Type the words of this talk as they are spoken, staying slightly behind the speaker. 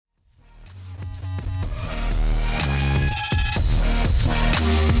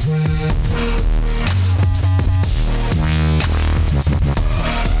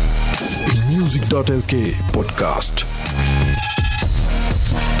music.lk podcast.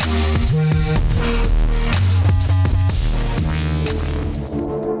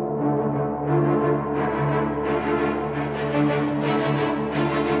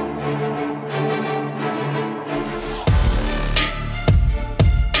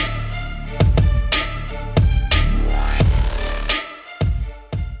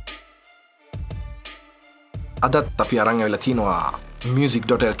 අදත් අපි අරන් ඇවිල්ලා තිනවා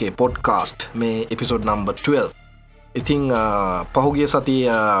music.lk podcast මේ episode number 12. ඉතින් පහුගිය සතිය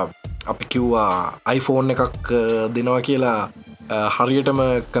අපි කිව්වා iPhone එකක් දෙනවා කියලා හරියටම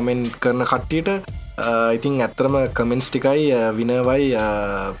කමෙන්ට් කරන කට්ටියට. ඉතින් ඇත්තටම කමෙන්ට්ස් ටිකයි විනර්වයි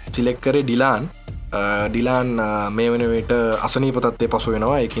සිලෙක්ට් කරේ ඩිලාන් මේ වෙන විට අසනීප තත්ත්වයේ පසු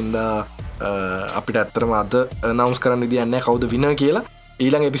වෙනවා. ඒකින්ද අපිට ඇත්තටම අද announce කරන්න විදියක් නැහැ කවුද විනර් කියලා.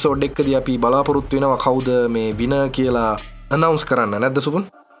 ඊළඟ එපිසෝඩ් එකකදී අපි බලාපොරොත්තු වෙනවා කවුද මේ විනර් කියලා announce කරන්න. නැද්ද සුපුන්?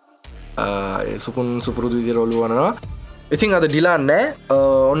 සුපුන් සුපුරුදු විදිහට ඔළුව වනවා. ඉතින් අද ඩිලාන් නැහැ.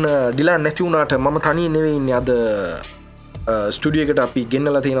 ඔන්න ඩිලාන් නැති වුණාට මම තනියෙන් නෙවෙයි ඉන්නේ. අද ස්ටුඩියෝ එකට අපි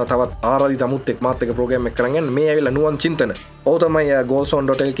ගෙන්නලා තියෙනවා තවත් ආරාධිත අමුත් එක් මාත් එක්ක ප්‍රෝග්‍රෑම් එක කරන් යන්න. මේ ඇවිල්ලා නුවන් චින්තන. ඔව් තමයි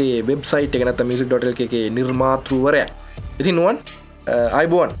goalzone.lk වෙබ්සයිට් එක නැත්නම් music.lk එකේ නිර්මාතෘවරයා. ඉතින් නුවන්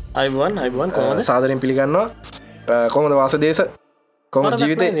අයිබෝන් කොහොමද? සාදරයෙන් පිළිගන්නවා. කොහොමද වාසදේශ? කොහොමද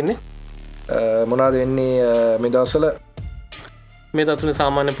ජීවිතේ? මොනවද වෙන්නේ මේ දවස්වල? මේ දවස්වල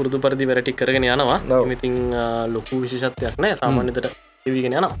සාමාන්‍ය පුරුදු පරිදි වැඩ ටික කරගෙන යනවා. ඉතින් ලොකු විශේෂත්වයක් නැහැ. සාමාන්‍ය විදිහට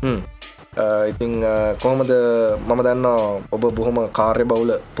එවිගෙන යනවා. ඉතින් කොහොමද? මම දන්නවා ඔබ බොහොම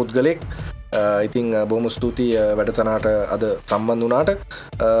කාර්යබහුල පුද්ගලෙක්. ඉතින් බොහොම ස්තුතියි වැඩසටහනට අද සම්බන්ධ වුණාට.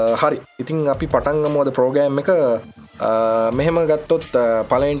 හරි. ඉතින් අපි පටන් ගමු අද ප්‍රෝග්‍රෑම් එක. මෙහෙම ගත්තොත්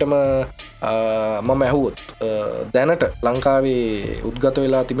පළවෙනිටම මම ඇහුවොත් දැනට ලංකාවේ උද්ගත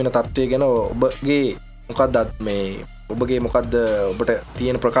වෙලා තිබෙන තත්ත්වය ගැන ඔබගේ මොකක්ද ඔබට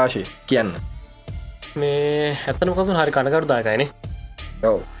තියෙන ප්‍රකාශය කියන්න. මේ ඇත්තටම කවුරුන් හරි කනගාටුදායකයිනේ.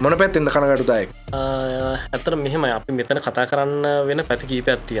 ඔව් මොන පැත්තෙන්ද කනගාටුදායක? ඇත්තට මෙහෙමයි අපි මෙතන කතා කරන්න වෙන පැති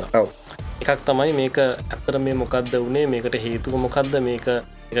කීපයක් තියෙනවා. ඔව් එකක් තමයි මේක ඇත්තට මේ මොකද්ද වුනේ, මේකට හේතුව මොකද්ද,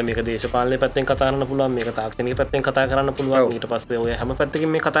 මේක දේශපාලනය පැත්තෙන් කතා කරන්න පුළුවන්, මේක තාක්ෂණික පැත්තෙන් කතා කරන්න පුළුවන්, ඊට පස්සේ ඔය හැම පැත්තකින්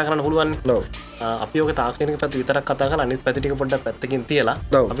මේ කතා කරන්න පුළුවන්. අපි ඔක තාක්ෂණික පැත්ත විතරක් කතා කරලා අනිත් පැති ටික පොඩ්ඩක් පැත්තකින් තියලා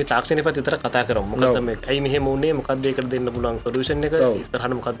අපි තාක්ෂණික පැත්ත විතරක් කතා කරමු. මොකද්ද මේ ඇයි මෙහෙම වුනේ, මොකද්ද ඒකට දෙන්න පුළුවන් සොලියුෂන් එක,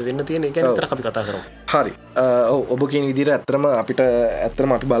 ඉස්සරහට මොකද්ද වෙන්න තියෙන්නේ, ඒක ගැන විතරක් අපි කතා කරමු. හරි. ඔව් ඔබ කියන විදිහට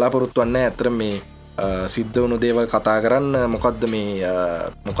ඇත්තටම අපි බලාපොරොත්තු වෙන්නේ ඇත්තටම මේ සිද්ධ වුණු දේවල් කතා කරන්න.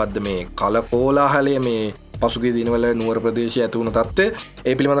 මොකද්ද මේ කලකෝලාහලය මේ පසුගිය දිනවල නුවර ප්‍රදේශයේ ඇති වුණු තත්ත්වය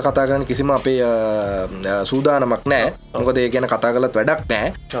ඒ පිළිබඳව කතා කරන්න කිසිම අපේ සූදානමක් නැහැ. මොකද ඒ ගැන කතා කළත් වැඩක්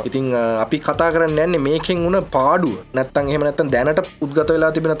නැහැ. ඉතින් අපි කතා කරන්න යන්නේ මේකෙන් වුණ පාඩුව. එහෙම නැත්නම් දැනට උද්ගත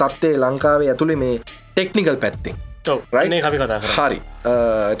වෙලා තිබෙන තත්ත්වය ලංකාවේ ඇතුලේ මේ ටෙක්නිකල් පැත්තෙන්. රයිට් නේ අපි කතා කරා. හරි.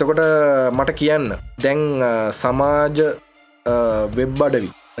 එතකොට මට කියන්න දැන් සමාජ වෙබ් අඩවි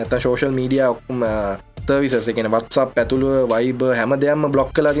නැත්නම් සෝෂල් මීඩියා ඔක්කොම සර්විසස් එකන WhatsApp ඇතුළුව Viber හැම දෙයක්ම බ්ලොක්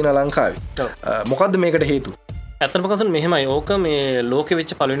කරලා තියෙනවා ලංකාවේ. මොකද්ද මේකට හේතුව? ඇත්තටම කසන් මෙහෙමයි. ඕක මේ ලෝකෙ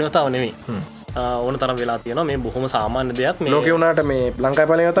වෙච්ච පළවෙනි වතාව නෙවෙයි. ඕන තරම් වෙලා තියෙනවා. මේ බොහොම සාමාන්‍ය දෙයක්. මේ ලෝකේ වුණාට මේ ලංකාවේ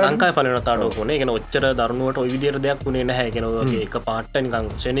පළවෙනි වතාවට ඕක උනේ. ඒ කියන්නේ ඔච්චර දරුණුවට ওই විදියට දෙයක් උනේ නැහැ. ඒ කියන්නේ ඔය වගේ එක පාට නිකන්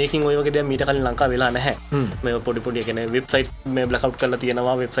ශරණයකින් ඔය වගේ දෙයක් මීට කලින් ලංකාවේ වෙලා නැහැ. මේ පොඩි ඒ කියන්නේ වෙබ්සයිට්ස් මේ බ්ලැක් අවුට් කරලා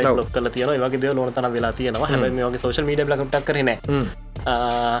තියෙනවා, වෙබ්සයිට් බ්ලොක් කරලා තියෙනවා. ඒ වගේ දේවල් ඕන තරම් වෙලා තියෙනවා. හැබැයි මේ වගේ සෝෂල් මීඩියා බ්ලැක් අවුට් කරේ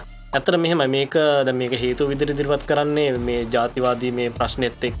නැහැ. ඇත්තට මෙහෙම මේක හේතු විදිහට ඉදිරිපත් කරන්නේ මේ ජාතිවාදී මේ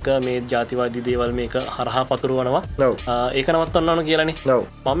ප්‍රශ්නෙත් එක්ක මේ ජාතිවාදී දේවල් මේක හරහා පතුරවනවා. ඒක නවත්තන්න ඕන කියලානේ.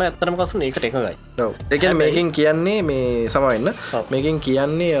 මම ඇත්තටම කසුන් ඒකට එකගයි. ඒ කියන්නේ මේකෙන් කියන්නේ මේ සමාවෙන්න. මේකෙන්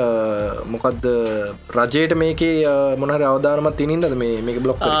කියන්නේ මොකද්ද රජයට මේකේ මොන හරි අවදානමක් තියෙනින්ද මේක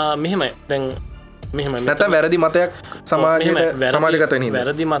බ්ලොක් කරේ? මෙහෙමයි. දැන් මෙහෙම නැත්නම් වැරදි මතයක් සමාජගත වෙන හින්දා.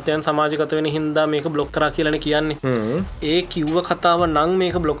 වැරදි මතයන් සමාජගත වෙන හින්දා මේක බ්ලොක් කරා කියලානේ කියන්නේ. ඒ කිව්ව කතාව නම්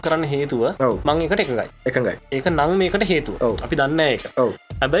මේක බ්ලොක් කරන්න හේතුව මම ඒකට එකඟයි. ඒක නම් මේකට හේතුව. අපි දන්නේ නැහැ ඒක.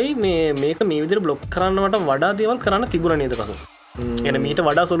 හැබැයි මේක මේ විදිහට බ්ලොක් කරන්නවට වඩා දේවල් කරන්න තිබුණා නේද කසු? එන මීට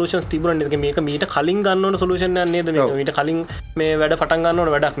වඩා සොලියුෂන්ස් තිබුණා නේද? මේක මීට කලින් ගන්න ඕන සොලියුෂන් එකක් නේද? මේක මීට කලින් මේ වැඩ පටන් ගන්න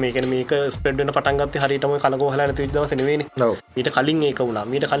ඕන වැඩක්. මේ කියන්නේ මේක ස්ප්‍රෙඩ් වෙන පටන් ගත්තේ හරියටම කලකෝහලා නැති දවසේ නෙවෙයිනේ. මීට කලින් ඒක වුණා.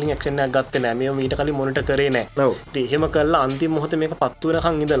 මීට කලින් ඇක්ෂන් එකක් ගත්තේ නැහැ. මේව මීට කලින් මොනිටර් කරේ නැහැ. ඉතින් එහෙම කළා අන්තිම මොහොතේ මේක පත්තු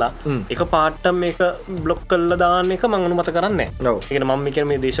වෙනකන් ඉඳලා එක පාටම මේක බ්ලොක් කරලා දාන්න එක මම අනුමත කරන්නේ නැහැ. ඒ කියන්නේ මම කියන්නේ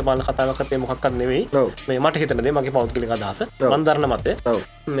මේ දේශපාලන කතාවක්වත් මොකක්වත් නෙවෙයි. මේ මට හිතෙන දේ මගේ පෞද්ගලික අදහස. මම දරන මතය.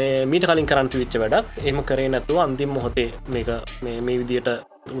 මේ මීට කලින් කරන්න තිබිච්ච වැඩක් එහෙම කරේ නැතුව අන්තිම මොහොතේ මේක මේ විදියට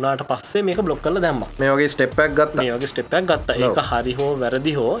උනාට පස්සේ මේක බ්ලොක් කරලා දැම්මා. මේ වගේ ස්ටෙප් එකක් ගත්තා. ඒක හරි හෝ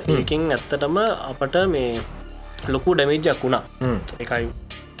වැරදි හෝ ඒකෙන් ඇත්තටම අපට මේ ලොකු ඩැමේජ් එකක් වුණා. ඒකයි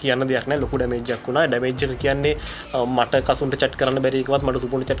කියන්න දෙයක් නෑ ලොකු ඩැමේජ් එකක් වුණා ඩැමේජ් එක කියන්නේ මට කසුන්ට චැට් කරන්න බැරි එකවත් මට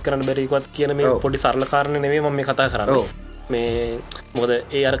සුපුන්ට චැට් කරන්න බැරි එකවත් කියන මේ පොඩි සරල කාරණේ නෙවෙයි මම මේ කතා කරන්නේ මේ මොකද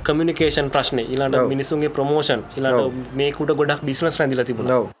ඒ අර කමියුනිකේෂන් ප්‍රශ්නේ ඊළඟ මිනිසුන්ගේ ප්‍රොමෝෂන් ඊළඟ මේකට ගොඩක් බිස්නස් රැඳිලා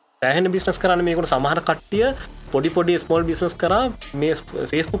තිබුණා සෑහෙන බිස්නස් කරන්න මේකට සමහර කට්ටිය පොඩි ස්මෝල් බිස්නස් කරා මේ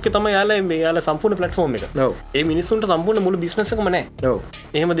ෆේස්බුක් එක තමයි යාලා මේ යාලා සම්පූර්ණ ප්ලැට්ෆෝම් එක. ඒ මිනිස්සුන්ට සම්පූර්ණ මුළු බිස්නස් එකම නැහැ.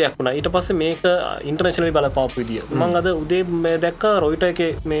 එහෙම දෙයක් වුණා. ඊට පස්සේ මේක ඉන්ටර්නැෂනලි බලපාපු විදිය. මම අද උදේ මේ දැක්ක රොයිටර් එකේ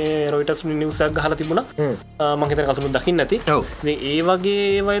මේ රොයිටර්ස් නිවුස් එකක් ගහලා තිබුණා. මම හිතන කසුණු දකින්න නැති. ඉතින් ඒ වගේ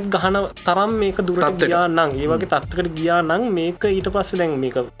ඒවයිත් ගහන තරම් මේක දුරට ගියා නම් ඒ වගේ තත්ත්වයකට ගියා නම් මේක ඊට පස්සේ දැන්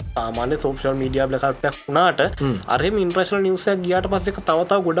මේක සාමාන්‍ය සෝෂල් මීඩියා බ්ලැක්අවුට් එකක් වුණාට අරෙම ඉන්ටර්නැෂනල් නිවුස් එකක් ගියාට පස්සේ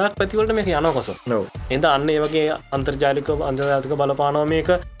තව ගොඩාක් පැතිවලට මේක යනවා කොස. එහෙනම් අන්න ඒ වගේ අන්තර්ජාතික බලපානවා මේක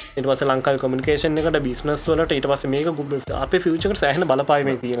ඊට පස්සේ ලංකාවේ කමියුනිකේෂන් එකට බිස්නස් වලට ඊට පස්සේ මේක අපේ ෆියුචර් එකට සෑහෙන බලපායි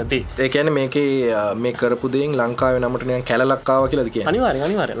මේ තියෙන දේ. ඒ කියන්නේ මේකේ මේ කරපු දෙයින් ලංකාවේ නමට නිකන් කැලලක් ආවා කියලාද කියන්නේ?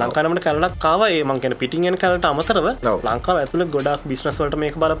 අනිවාර්යෙන් ලංකාවේ නමට කැලලක් ආවා. ඒ මං කියන්නේ පිටින් එන කැලලට අමතරව ලංකාව ඇතුලේ ගොඩක් බිස්නස් වලට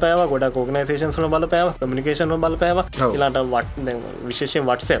මේක බලපෑවා. ගොඩක් ඕගනයිසේෂන්ස් වල බලපෑවා. කමියුනිකේෂන් වල බලපෑවා. ඊළඟට දැන් විශේෂයෙන්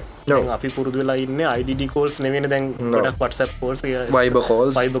WhatsApp. දැන් අපි පුරුදු වෙලා ඉන්නේ IDD calls නෙවෙයිනේ දැන් ගොඩක් WhatsApp calls Viber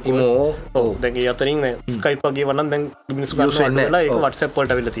calls Imo දැන් ඒ අතරින් Skype වගේ වුණා දැන් මිනිස්සු ගන්නවා ඒක WhatsApp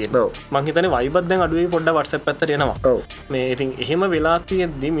වලට අවිල්ලා තියෙනවා. මං හිතන්නේ Viber දැන් අඩුවේ පොඩ්ඩක් WhatsApp පැත්තට එනවා. මේ ඉතින් එහෙම වෙලා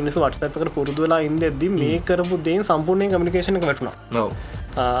තියෙද්දි මිනිස්සු WhatsApp එකට පුරුදු වෙලා ඉඳෙද්දි මේ කරපු දේෙන් සම්පූර්ණයෙන් කමියුනිකේෂන් එක වැටුණා. ඔව්.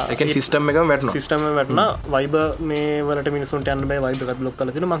 ඒක සිස්ටම් එකම වැටුණා. සිස්ටම් එකම වැටුණා. Viber මේ වලට මිනිස්සුන්ට යන්න බෑ Viber එකත් බ්ලොක්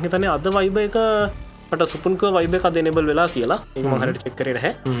කරලා තියෙනවා. මං හිතන්නේ අද Viber එක මට සුපුන්කව Viber එක enable වෙලා කියලා. ඒක මම හරියට check කරේ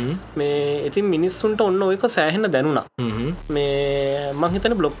නැහැ. මේ ඉතින් මිනිස්සුන්ට ඔන්න ඔයක සෑහෙන දැනුණා. මේ මං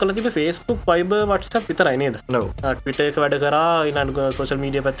හිතන්නේ බ්ලොක් කරලා තිබ්බේ Facebook Viber WhatsApp විතරයි නේද? Twitter එක වැඩ කරා ඊළඟ සෝෂල්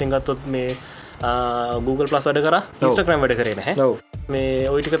මීඩියා පැත්තෙන් ගත්තොත් මේ Google Plus වැඩ කරා Instagram වැඩ කරේ නැහැ. මේ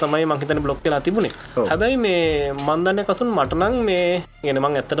ওই ටික තමයි මං හිතන්නේ බ්ලොක් වෙලා තිබුණේ. හැබැයි මේ මන් දන්නේ කසුන් මට නම් මේ කියන්නේ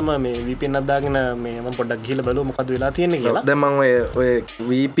මං ඇත්තටම මේ VPN එකක් දාගෙන මේ මම පොඩ්ඩක් ගිහලා බලුවා මොකද වෙලා තියෙන්නේ කියලා. දැන් මං ඔය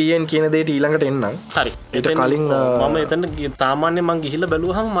VPN කියන දෙයට ඊළඟට එන්නම්. හරි. ඊට කලින් මම එතන සාමාන්‍යයෙන් මං ගිහිල්ලා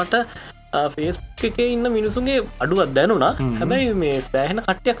බැලුවහම මට Facebook එකේ ඉන්න මිනිසුන්ගේ අඩුවක් දැනුණා. හැබැයි මේ සෑහෙන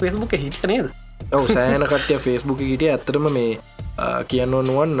කට්ටියක් Facebook එකේ හිටියේ නේද? ඔව් සෑහෙන කට්ටිය Facebook එකේ හිටියේ. ඇත්තටම මේ කියන්න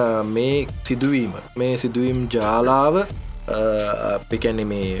ඕනුවන් මේ සිදුවීම් ජාලාව පිකැන්නේ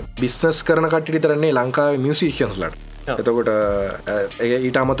මේ බිස්නස් කරන කට්ටි තරන්නේ ලංකාවේ මියසිෂන්ස්ලට. එතකොට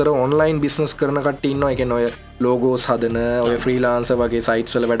ඊට අමතර ඔන්ලයින් බිස්නස් කරන කට්ට ඉන්න එක ඔය ලෝගෝස් හදන ඔය ෆ්‍රීලාන්ස වගේ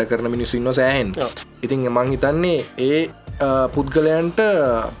සයිට්ස්වල වැඩ කරන මිනිස්සු ඉන්න සෑහෙන්. ඉතින් මං හිතන්නේ ඒ පුද්ගලයන්ට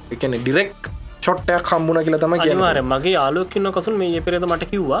එකන ඩිරෙක්් චොට්ටයක් හම්බුණ කියලා තම කියනවාර මගේ ආලෝකන්න කසුන් මේ පෙරේද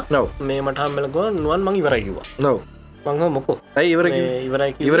මට කිව්වා මේ මට හම්මලග නුවන් මං ඉවරයි කිව්වා නොව මංහ මොකෝ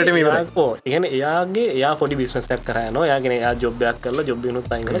ඉවරට ඉගෙන එයාගේ එයා පොඩි බිස්නසයක් කරන යාගෙන යා ජොබ්යක් කරලා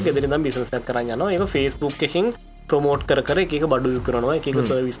ජොබ්බිනුත් අයිගල ගෙදරද බිස්නසයක් කරන්න ඒ ෆේස්බුක් එකෙන් ප්‍රමෝට් කර එක බඩු කරනවා එක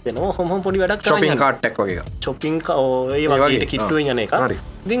සර්විස් දෙනවා හොම පොඩි වැඩක් ශොපින් කාට්ටක් වගේ චොපින් ඒ වගේ කිට්ටුව යන එක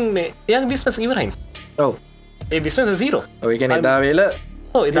ඉතින් මේ එයා බිස්නස් ඉවරයි ඔව ඒ බිස්නස සීරෝ ඔය ගැන එදාවෙල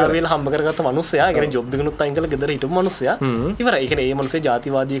එදාවල් හම්බ කරගත මනුස්සයා ගෙන ජොබ්ිගුණුත් අයිකල ගෙදර හිට මනුස්සය ඉවර එක ඒ මනුසේ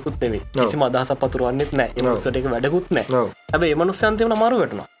ජාතිවාදයකුත් නෙවේ කිසිම අදහස පතුරුවන්නෙත් නෑ මනුස්සට එක වැඩකුත් නෑ හැබ ඒ මනුස්සයන්තම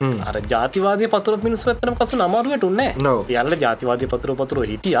අමාරුවටන අර ජාතිවාදය පතුර මිනිස් වත්තන කසු අමාරුවටුන්නෑ යල්ල ජාතිවාදය පතුර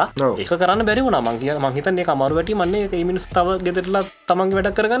හිටිය ඒක කරන්න බැරිවුණ මංකිය මහිතන්නේ අමාරුවැට මන්නේ ඒ මිනිස් තව ගෙදරලා තමන්ගේ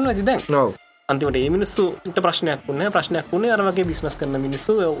වැඩ කරගන්න ඇති දැන් අන්තිමට ඒ මිනිස්සුට ප්‍රශ්නයක් වුණේ ප්‍රශ්නයක් වුණේ අර වගේ බිස්නස් කරන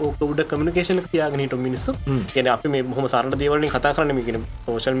මිනිස්සු උඩ කමියුනිකේෂන් එක තියාගෙන හිටු මිනිස්සු කියන්නේ අපි මේ බොහොම සරල දේවල් වලින් කතා කරන්නේ මේ කියන්නේ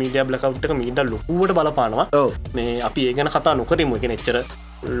සෝෂල් මීඩියා බ්ලැක්අවුට් එක මීඩියා ලොකුවට බලපානවා මේ අපි ඒ ගැන කතා නොකරමු කියන්නේ එච්චර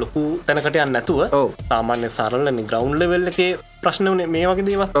ලොකු තැනකට යන්නේ නැතුව සාමාන්‍ය සරලනේ ග්‍රවුන්ඩ් ලෙවල් එකේ ප්‍රශ්න උනේ මේ වගේ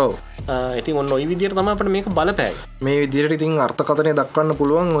දේවල් ඉතින් ඔන්න ඔය විදිහට තමයි අපිට මේක බලපෑවේ මේ විදිහට ඉතින් අර්ථකථනය දක්වන්න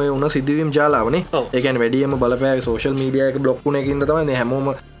පුළුවන් ඔය උන සිදුවීම් ජාලාවනේ ඒ කියන්නේ වැඩියම බලපෑවේ සෝෂල් මීඩියා එක බ්ලොක් වුණ එකින්ද තමයි මේ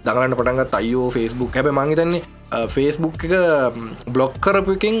හැමෝම දඟලන්න පටන් ගත්තා අයියෝ Facebook හැබැයි මං හිතන්නේ Facebook එක බ්ලොක්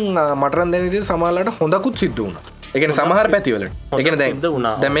කරපු එකෙන් මට නම් දැනෙන විදිහට සමහරලාට හොඳකුත් සිද්ධ වුණා එකන සමහර පැතිවලට එකන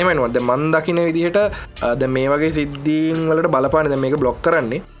දැ මේමනුවද මන් දකින විදිහට ද මේ වගේ සිද්ධීන් වලට බලපාන මේක බ්ලොක්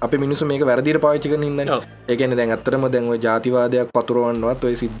කරන්නේ අපි මිනිසු මේක වැරදිට පාචික ඉන්න ඒකන දැන් අත්තරම දැන්ව ජාතිවාදයක් පතුරුවන්වත්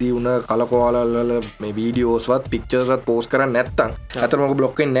ඔය සිද්ධී වුණ කලකෝවාලල්ල මේ වීඩියෝස්වත් පික්චර්සත් පෝස් කරන්න නැත්තන් ඇතරමක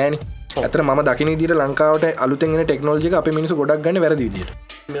බ්ලොක්කෙන් නෑන ඇතර ම දකින දිට ලංකාවට අලුතෙන් ටෙක්නෝජික අප මිනිසු ගොඩක් ගන්න වැරදි විදිට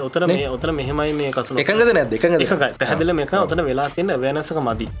ඔතන මේ ඔතන මෙහෙමයි මේ කසුන එකඟද නැද්ද එකඟද පැහැදිල මේක ඔතන වෙලා තියෙන වෙනසක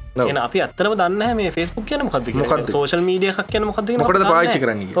මදි එන අපි අත්තරම දන්න මේ Facebook කියන මොකද්ද කියලා සෝෂල් මීඩියා එකක් කියන මොකද්ද කියලා මොකටද පාවිච්චි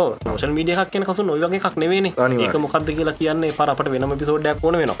කරන්නේ ඔව් සෝෂල් මීඩියා එකක් කියන කසුන ඔය වගේ එකක් නෙවෙයිනේ ඒක මොකද්ද කියලා කියන්නේ පාර අපිට වෙනම එපිසෝඩ් එකක්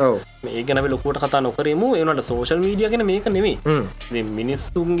ඕන වෙනවා මේ ගැන අපි ලොකුවට කතා නොකරමු ඒ වුණාට සෝෂල් මීඩියා ගැන මේක නෙවෙයි මේ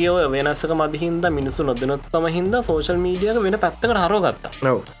මිනිස්සුන්ගේ ඔය වෙනසක මදි හින්දා මිනිස්සු නොදැනුත්කම හින්දා සෝෂල් මීඩියා එක වෙන පැත්තකට හරව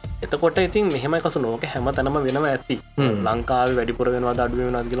ගත්තා ඔව් එතකොට ඉතින් මෙහෙම එකසු නෝක හැම තැනම වෙනව ඇති ලංකාව වැඩිපුර වෙනවා අඩුව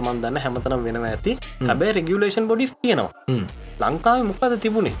වෙනවා කියලා මම දන්නේ හැමතැනම වෙනව ඇති හැබැයි රෙගියුලේෂන් බොඩිස් තියෙනවා ලංකාවේ මොකද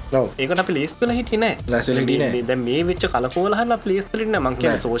තිබුණේ ඒකට අපි ලේස් වෙලා හිටියේ නෑ දැන් මේ වෙච්ච කලකෝලහල අපි ලේස් වෙලා ඉන්නේ මං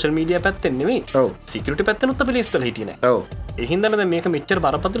කියන්නේ සෝෂල් මීඩියා පැත්තෙන් නෙමෙයි සිකියුරිටි පැත්තෙනුත් අපි ලේස් වෙලා හිටියේ නෑ ඒ හින්දා දැන් මේක මෙච්චර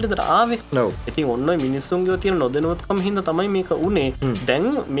බරපතල විතර ආවේ ඉතින් ඔන්න ඔය මිනිස්සුන්ගේ තියෙන නොදැනුවත්කම හින්දා තමයි මේක උනේ දැන්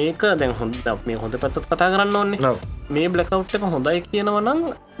මේක දැන් මේ හොඳ පැත්තත් කතා කරන්න ඕනේ මේ බ්ලැක්අවුට් එක හොඳයි කියනවා නම්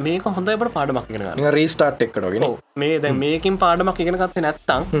මේක හොඳයි අපට පාඩමක් ඉගෙන ගන්න. නිකන් රීස්ටාර්ට් එකකට වගේ නේ. මේ දැන් මේකෙන් පාඩමක් ඉගෙන ගත්තේ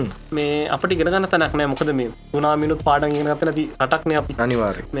නැත්තම් මේ අපිට ඉගෙන ගන්න තැනක් නැහැ. මොකද මේ සුනාමිනුත් පාඩම් ඉගෙන ගත්තේ නැති රටක් නේ අපි.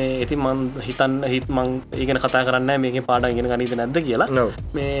 අනිවාර්යයෙන්. මේ ඉතින් මං ඉගෙන කතා කරන්නේ නැහැ මේකේ පාඩම් ඉගෙන ගන්නීද නැද්ද කියලා.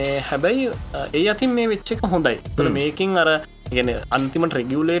 මේ හැබැයි ඒ අතින් මේ වෙච්ච එක හොඳයි. ඒතර මේකෙන් අර ගැන අන්තිමට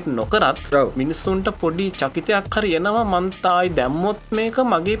රෙගියුලේට් නොකරත් මිනිස්සුන්ට පොඩි චකිතයක් හරි එනවා මන් තායි දැම්මොත් මේක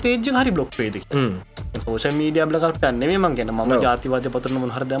මගේ පේජ් එක හරි බ්ලොක් වෙයිද සෝෂල් මීඩියා බ්ලොක් කරන්න නෙමෙයි මං කියන්නේ මම ජාතිවාද පතරන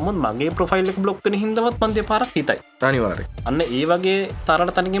මොන හරි දැම්මොත් මගේ ප්‍රොෆයිල් එක බ්ලොක් වෙන හින්දාවත් මන් දෙපාරක් හිතයි අනිවාර්යයෙන් අන්න ඒ වගේ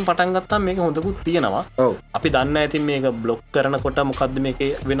තරණ තනකින් පටන් ගත්තාම මේක හොඳකුත් තියෙනවා අපි දන්නේ ඉතින් මේක බ්ලොක් කරනකොට මොකද්ද මේකේ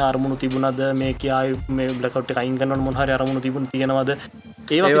වෙන අරමුණු තිබුණාද මේකේ ආයි මේ බ්ලොක් අවුට් එක අයින් කරනකොට මොන හරි අරමුණු තියනවද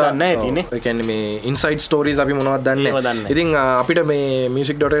ඒවා අපි දන්නේ නැහැ තියෙන්නේ ඒ කියන්නේ මේ ඉන්සයිඩ් ස්ටෝරීස් අපි මොනවද දන්නේ නැහැ ඉතින් අපිට මේ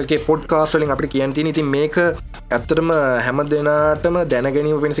music.lk පොඩ්කාස්ට් වලින් අපිට කියන්න තියෙන ඉතින් මේක ඇත්තටම හැම දෙනාටම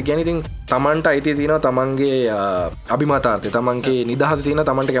දැනගැනීම වෙනස කියන්නේ ඉතින් තමන්ට අයිතිය තියෙනවා තමන්ගේ අභිමතාර්ථය තමන්ගේ නිදහස තියෙනවා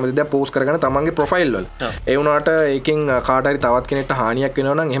තමන්ට කැමති දේ පෝස්ට් කරගන්න තමන්ගේ ප්‍රොෆයිල් වල ඒ වුණාට ඒකෙන් කාට හරි තවත් කෙනෙක්ට හානියක්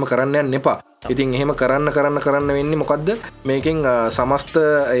වෙනවා නම් එහෙම කරන්න යන්න එපා ඉතින් එහෙම කරන්න වෙන්නේ මොකද්ද මේකෙන් සමස්ත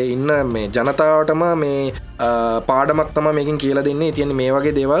ඉන්න මේ ජනතාවටම මේ පාඩමක් තමයි මේකෙන් කියලා දෙන්නේ. ඒ කියන්නේ මේ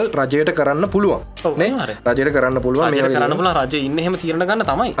වගේ දේවල් රජයට කරන්න පුළුවන් නේ රජයට කරන්න පුළුවන් මේක කරන්න පුළුවන් රජය ඉන්නේ එහෙම තීරණ ගන්න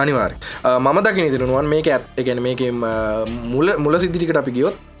තමයි අනිවාර්යයෙන්. මම දකින ඉතිනුවන් මේක ඒ කියන්නේ මේකේ මුල සිද්ධි ටිකට අපි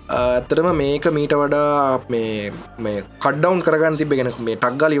ගියොත් ඇත්තටම මේක මීට වඩා මේ කට්ඩවුන් කරගන්න තිබ්බ ගැන මේ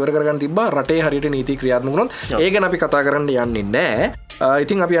ටක් ගාලා ඉවර කරගන්න තිබ්බා රටේ හරියට නීති ක්‍රියාත්මක වුණොත් ඒ ගැන අපි කතා කරන්න යන්නේ නැහැ.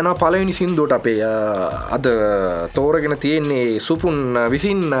 ඉතින් අපි යනවා පළවෙනි සින්දුවට අපේ අද තෝරගෙන තියෙන්නේ සුපුන්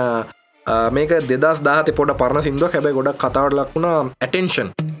විසින් මේක 2017 පොඩ පරණ සින්දුවක් හැබැයි ගොඩක් කතාවට ලක් වුණා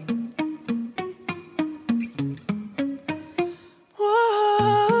ඇටෙන්ෂන්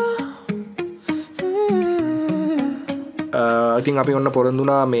ඉතින් අපි ඔන්න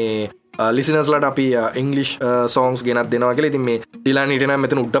පොරොන්දුනා මේ ලිසනර්ස්ලට අපි ඉංග්ලිෂ් සෝන්ස් ගෙනත් දෙනවා කියලා. ඉතින් මේ ඩිලාන් හිටියනම්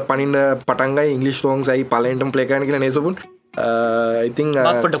මෙතන උඩ පනින්න පටන් ගයි ඉංග්ලිෂ් සෝන්ස් අයි පළවෙනිටම ප්ලේ කරන්න කියලා නේසුපුන්. ඉතින්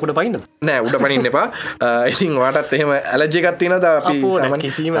පොඩ උඩ පනින්න නෑ උඩ පනින්න එපා. ඉතින් වාටත් එහෙම ඇලර්ජි එකක් තියෙනවද අපි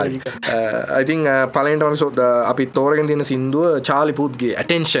කිසිම ඉතින් පළවෙනිටම අපි තෝරගෙන තියෙන සින්දුව චාලි පුත්ගේ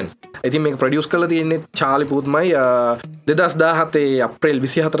ඇටෙන්ෂන්. ඉතින් මේක ප්‍රොඩියුස් කරලා තියෙන්නේ චාලි පුත්මයි 2017 අප්‍රේල්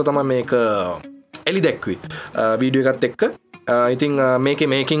 24 තමයි මේක එලි දැක්වේ වීඩියෝ එකත් එක්ක. ඉතින් මේක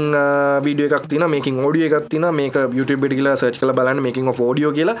මේකින් වීඩියෝ එකක් තියෙනවා මේකින් ඔඩියෝ එකක් තියෙනවා මේක YouTube එකට ගිහලා සර්ච් කරලා බලන්න මේකින් ඔෆ්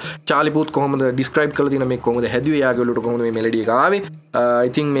ඔඩියෝ කියලා චාලි පුත් කොහොමද ඩිස්ක්‍රයිබ් කරලා තියෙන මේක කොහොමද හැදුවේ යාගේ ඔලුට කොහොමද මේ මෙලඩි එක ආවේ.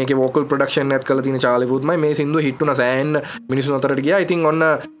 ඉතින් මේකේ වෝකල් ප්‍රොඩක්ෂන් එකත් කරලා තියෙන චාලි පුත්මයි මේ සින්දුව හිට් වුණා සෑහෙන්න මිනිස්සුන් අතරට ගියා. ඉතින් ඔන්න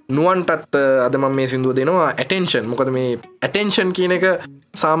නුවන්ටත් අද මම මේ සින්දුව දෙනවා ඇටෙන්ෂන්. මොකද මේ ඇටෙන්ෂන් කියන එක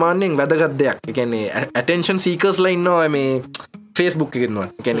සාමාන්‍යයෙන් වැදගත් දෙයක්. ඒ කියන්නේ ඇටෙන්ෂන් සීකර්ස්ලා ඉන්නවා මේ ෆේස්බුක් එකෙන්නවා.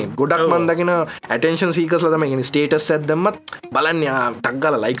 ඒ කියන්නේ ගොඩක් මන් දකින ඇටෙන්ෂන් සීකර්ස්ලා තමයි කියන්නේ ස්ටේටස් එකක් දැම්මත් බලන්න ටක්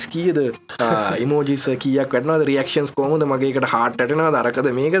ගාලා ලයික්ස් කීයද ඉමෝජිස් කීයක් වැටෙනවද රියැක්ෂන්ස් කොහොමද මගේ එකට හાર્ට් වැටෙනවද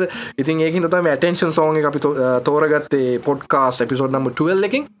අරකද මේකද. ඉතින් ඒකින්ද තමයි ඇටෙන්ෂන් සෝං එක අපි තෝරගත්තේ පොඩ්කාස්ට් එපිසෝඩ් නම්බර් 12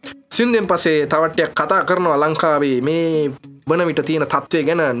 එකකින්. සින්දුවෙන් පස්සේ තවත් ටිකක් කතා කරනවා ලංකාවේ මේ වන විට තියෙන තත්ත්වය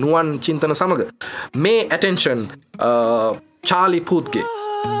ගැන නුවන් චින්තන සමග මේ ඇටෙන්ෂන් චාලි පුත්ගේ.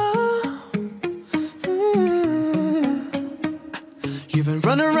 You've been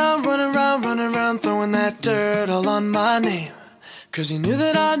running around, throwing that dirt all on my name. 'Cause you knew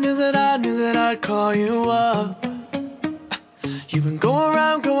that I'd call you up. You've been going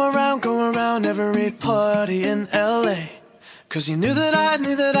around every party in LA. 'Cause you knew that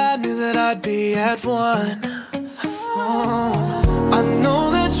I'd be at one. Oh, I know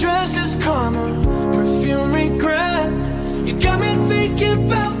that dress is karma, perfume regret. You got me thinking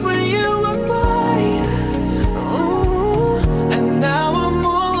about when you were mine. Now I'm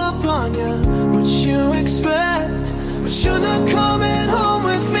all up on you, what you expect? But you're not coming home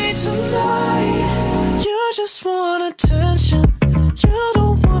with me tonight. You just want attention, you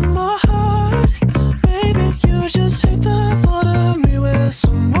don't want my heart. Maybe you just hate the thought of me with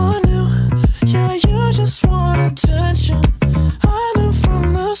someone new. Yeah, you just want attention, I knew from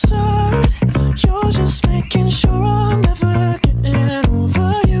the start. You're just making sure I'm never getting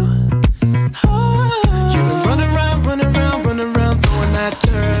over you. You've been running around throwing that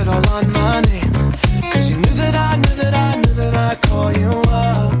dirt all on my name. 'Cause you knew that I'd call you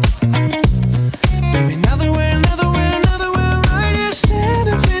up. Baby, now that we're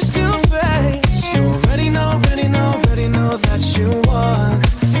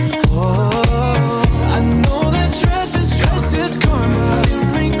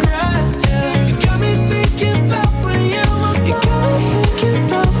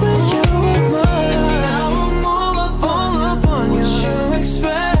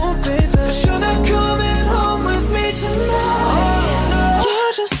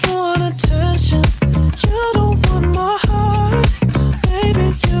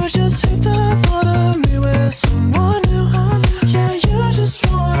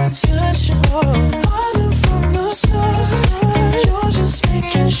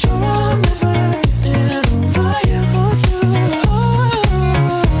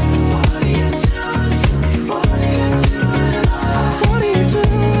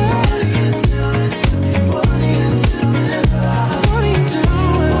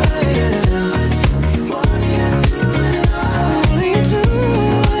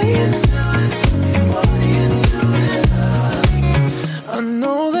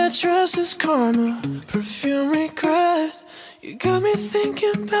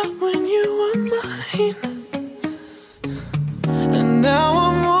about when you were mine. And now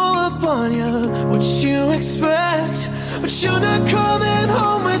I'm all up on you. What you expect? But you're not coming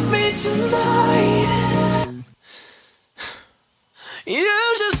home with me tonight. You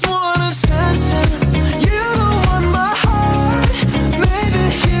just want attention. You don't want my heart. Maybe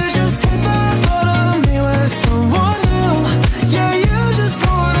you just hit the thought of me with someone new. Yeah, you just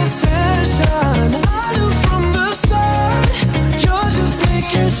want attention. I knew from the start. You're just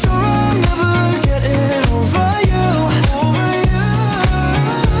making sure I'm never getting over you. Over you.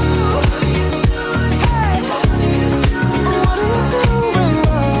 What are you doing? Hey. What are you doing? What are you doing,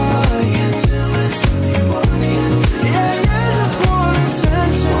 love? What are you doing to me? What are you doing? Yeah, you just want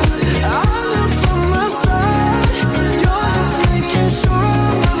attention. I knew from the start. You're just making sure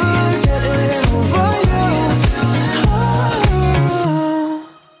I'm never getting over you. Oh.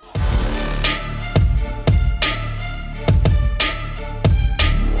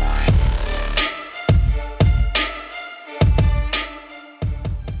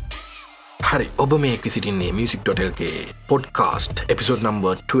 හරි ඔබ මේ සිටින්නේ music.lk podcast episode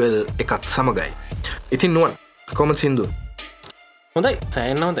number 12 එකත් සමගයි. ඉතින් නුවන් කොමත් සින්දු හොඳයි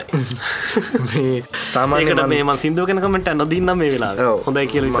සෑන්න හොඳයි මේ සාමාන්‍යකට මේ මන් සිින්දුව කෙන කමට නොදන්න මේ වෙලා හොඳයි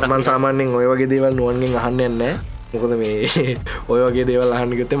කියල මන් සාමාන්‍යෙන් ඔය වගේ දේවල් නුවන්ගෙන් අහන්නන්නේ මොකද මේ ඔය වගේ දේවල්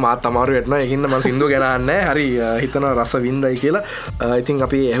අහන්නගත මාත් අමාරු වෙටන එකන්න මන් සිින්දුව ගැනන්න හරි හිතන රස වින්දයි කියලා ඉතින්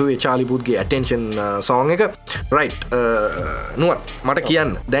අපි ඇහුවේ චාලිපුත්ගේ ඇටෙන්ෂන් සෝන් එක රයිට් නුවත් මට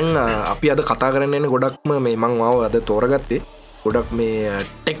කියන්න දැන් අපි අද කතා කරන්නන්න ගොඩක්ම මේ මං මාව අද තෝරගත්තේ ගොඩක් මේ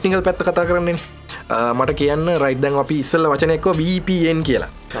ටෙක්නිකල් පැත්ත කතා කරන්නේ මට කියන්න රයිට් දැන් අපි ඉස්සල්ල වචනයක්ව VPN කියලා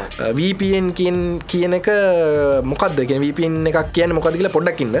VPN කියන එක මොකක්ද VPN එකක් කියන මොකද කියලා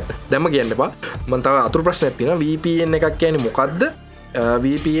පොඩ්ඩක්කින්න දැම කියන්න එපා මන් තව අතුරු ප්‍රශ්න ඇතින VPN එකක් කියන්නේ මොකක්ද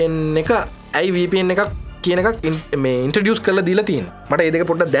VPN එක ඇයි VPN එකක් කියන එකක් මේ ඉන්ට්‍රඩියස් කරලා දීලා තියෙන මට ඒ දෙක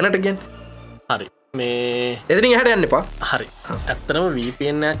පොඩ්ඩක් දැනට කියන්න හරි මේ එදිරින් හට යන්න එපා හරි ඇත්තරම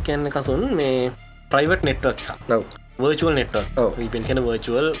VPN එකක් කියන්න කසුන් මේ private network virtual network VPN කියන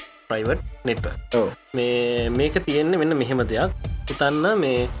virtual private network මේක තියෙන්නේ මෙන්න මෙහෙම දෙයක් හිතන්න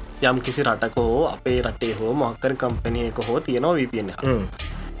මේ යම් කිසි රටක හෝ අපේ රටේ හෝ මොකක්කර කම්පැනියක හෝ තියෙනවා VPN එක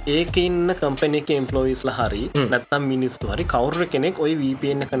ඒක ඉන්න කම්පැනි එක එම්ප්ලොයිස්ලා හරි නැත්නම් මිනිස්සු හරි කවුරු කෙනෙක් ওই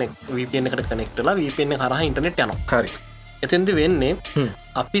VPN එකට කනෙක්ට් වෙලා VPN එක හරහා ඉන්ටර්නෙට් යනවා හරි එතෙන්දි වෙන්නේ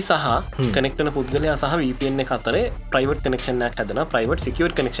අපි සහ කනෙක්ට් වෙන පුද්ගලයා සහ VPN එක අතරේ ප්‍රයිවට් කනෙක්ෂන් එකක් හැදෙනවා ප්‍රයිවට්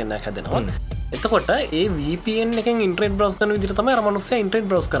සිකියුර්ඩ් කනෙක්ෂන් එකක් හැදෙනවා එතකොට ඒ VPN එකෙන් ඉන්ටර්නෙට් බ්‍රවුස් කරන විදිහට තමයි අර මනුස්සයා ඉන්ටර්නෙට්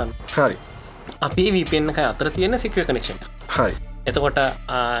බ්‍රවුස් කරන්නේ හරි අපි VPN එක අතර තියෙන සිකියුර් කනෙක්ෂන් එක හරි එතකොට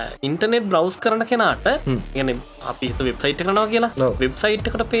ඉන්ටර්නෙට් බ්‍රවුස් කරන කෙනාට කියන්නේ අපි හිත වෙබ්සයිට් එක කරනවා කියලා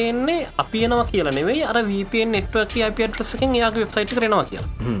වෙබ්සයිට් එකට පේන්නේ අපි එනවා කියලා නෙවෙයි අර VPN network එකේ IP address එකෙන් එයාගේ වෙබ්සයිට් එකට එනවා කියලා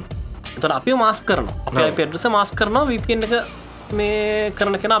එතකොට අපි මාස්ක් කරනවා අපේ IP address මාස්ක් කරනවා VPN එක මේ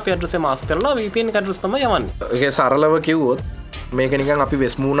කරන කෙනා අපේ address මාස්ක් කරනවා VPN එක address තමයි යවන්නේ ඒක සරලව කිව්වොත් මේක නිකන් අපි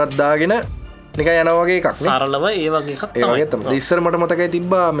වෙස් මූණක් දාගෙන නිකන් යනවා වගේ එකක් නේ සරලව ඒ වගේ එකක් තමයි ඉස්සර මට මතකයි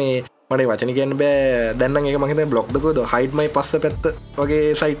තිබ්බා මේ මට වචන කියන්න බෑ දැන්න එක මහිත බ්ලොග්දකොද හයිටමයි පස්ස පැත්ත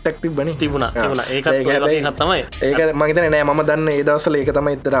වගේ සයිටක් තිබන තිබුණ ඒක තමයි ඒක මහිතන නෑ ම දන්න ඒදවසල ඒක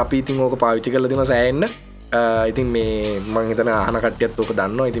තමයි එතර අපි ඉතින් ඕක පාවිච්චි කල තින සෑන්න ඉතින් මේ මංහිතන ආනකටයත් ඕක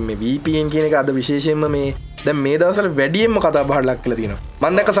දන්න ඉතින් මේ VPN කියන එක අද විශේෂයෙන්ම මේ දැ මේ දවසල වැඩියෙන්ම කතා බහලක් කල තින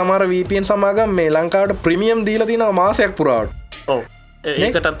මන්දක සමර VPN සමාගම් මේ ලංකාවට ප්‍රමියම් දීල තින මාසයක් පුරාවට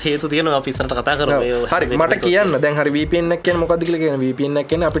ඒකටත් හේතු තියෙනවා අපිසට කතා කර හරි මට කියන්න දැන් හරි VPN කියන මොකද කියලා කියන VPN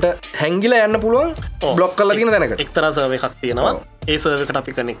කියන අපිට හැංගිලා යන්න පුළුවන් බ්ලොක් කරලා තියෙන තැනකට එක්තරා සර්වර් එකක් තියෙනවා ඒ සර්වර් එකට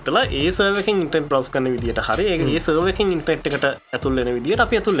අපි කනෙක්ට් වෙලා ඒ සර්වර් එකෙන් ඉන්ටර්නෙට් බ්‍රවුස් කරන විදියට හරි ඒ සර්වර් එකෙන් ඉන්ටර්නෙට් එකට ඇතුල් වෙන විදියට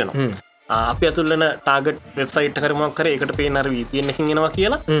අපි ඇතුල් වෙනවා අපි ඇතුල් වෙන ටාගට් වෙබ්සයිට් එක කරමක් කරේ ඒකට පේන අර VPN එකකින් එනවා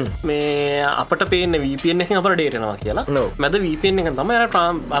කියලා මේ අපට පේන VPN එකකින් අපට ඩේටා එනවා කියලා මැද VPN එකෙන් තමයි අර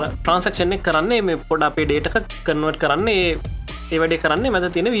ට්‍රාන්සැක්ෂන් එක කරන්නේ මේ පොඩ අපේ ඩේටා එක කන්වර්ට් කරන්නේ ඒ වැඩේ කරන්නේ මැද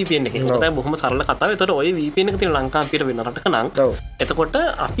තියෙන VPN එකෙන්. ඒක බොහොම සරල කතාව. ඒතකොට ওই VPN එක තියෙන ලංකාවේ වෙන රටක නම් එතකොට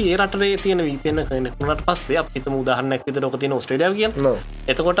අපි ඒ රටේ තියෙන VPN එක කනෙක්ට් පස්සේ අපි හිතමු උදාහරණයක් විදිහට ඔක තියෙන ඕස්ට්‍රේලියාව කියලා.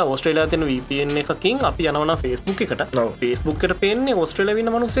 එතකොට ඕස්ට්‍රේලියාවේ තියෙන VPN එකකින් අපි යනවා නම් Facebook එකට. Facebook එකට පේන්නේ ඕස්ට්‍රේලියාවේ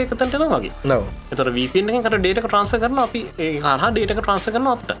ඉන්න මිනිස්සෙක් එතනට යනවා වගේ. එතකොට VPN එකෙන් අර data එක transfer කරනවා අපි ඒ හරහා data එක transfer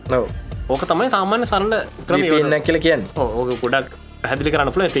කරනවා අපිට. ඕක තමයි සාමාන්‍ය සරල ක්‍රමය. VPN එක කියලා කියන්නේ. ඔව් ඕක ගොඩක් පැහැදිලි කරන්න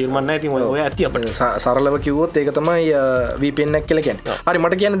පුළුවන් තේරුම් නැහැ ඉතින් ඔය ඇති අපිට සරලව කිව්වොත් ඒක තමයි VPN එක කියලා කියන්නේ. හරි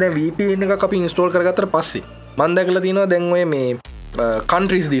මට කියන්න දැන් VPN එකක් අපි ඉන්ස්ටෝල් කරගත්තට පස්සේ මම දැකලා තියෙනවා දැන් ඔය මේ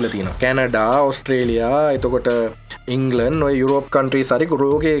කන්ට්‍රීස් දීලා තියෙනවා. කැනඩා, ඕස්ට්‍රේලියා, එතකොට ඉංග්ලන්ඩ්, ඔය යුරෝප් කන්ට්‍රීස් හරි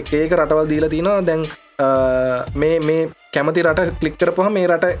රෝගේ එක රටවල් දීලා තියෙනවා. දැන් මේ කැමති රට කලික් කරපුහ මේ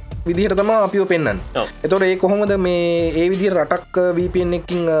රට විදිහට තම අපිෝ පෙන්න්න එතොට ඒ කොහොමද මේ ඒ විදි රටක් VPN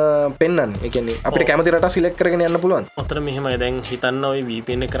එකින් පෙන්න්න එකන්නේ අපට කැමති රට සිලෙක් කරගෙන යන්න පුළුවන් ඔතර මෙහෙම දැන් හිතන්න ඔයි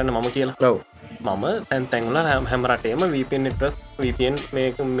VPN කරන්න මම කියලා මම තැන් තැන්ල හැම රටේම VPN නෙට්වක් VPN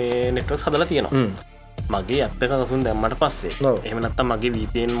මේ නෙට්වක් හදලා තියෙනවා මගේ අප එක කසුන් දැම්මට පස්සේ එහමනත්ත මගේ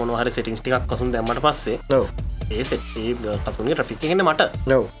VPN මොනහරි සෙටිංස් ටිකක් කසුන් දැම්මට පස්සේ ඒ සෙට්ේ කසුනේ ට්‍රෆික් හෙන මට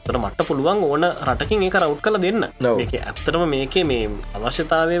තර මට පුළුවන් ඕන රටකින් ඒක රවට් කල දෙන්න මේක ඇත්තටම මේකේ මේ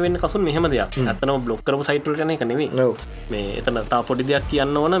අවශ්‍යතාවය වෙන්න කසුන් මෙහෙම දෙයක් ඇත්තනම බ්ලොක් කරපු සයිට්වලට යන එක නෙවෙයි මේ එතන තා පොඩි දෙයක්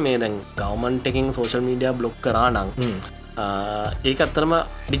කියන්න ඕන මේ දැන් ගවමන්ට් එකකින් සෝෂල් මීඩියා බ්ලොක් කරා නම් ඒක ඇත්තරම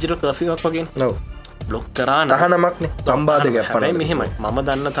ඩිජිටල් කර්ෆියක් වගේ බ්ලොක් කරා තහනමක්න සම්බාධක හැබැයි මෙහෙමයි මම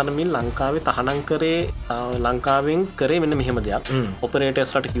දන්න තරමින් ලංකාවේ තහනම් කරේ ලංකාවෙන් කරේ මෙන්න මෙහෙම දෙයක්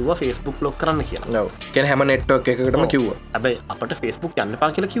ඔපරේටස්ලට කිව්ව ෆස්බුක් ලොක් කරන්න කියලා කෙන හැම නෙට්ක් එකකටම කිව්ව හැබයි අපට ෆස්බුක් යන්න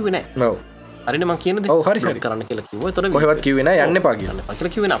පා කියලා කිව්වෙන හරින ම කියන හරි කරන්න කියලා කිව තොර කොහවත් කිවෙන යන්න පාගන්න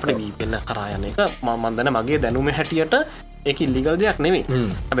පකිල කිවෙන අපට වීපෙන්න්න කරායන එක මන්දන මගේ දැනුම හැටියට ඒක ඉල්ලිගල් දෙයක් නෙවේ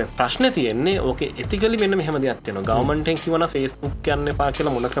හැබ ප්‍රශ්න තියෙන්නේ ඕක එතිකලි මෙන්න මෙහම දෙයක් තියෙන ගවමන්ටෙන් කිවන ෆස්බුක් යන්න පා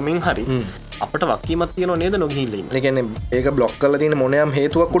කියලා මොන ක්‍රමින් හරි අපට වක්කීමත් තියන නේද නොගහිල්ල ගැන ඒක බ්ලොක් කල තින මොනයම්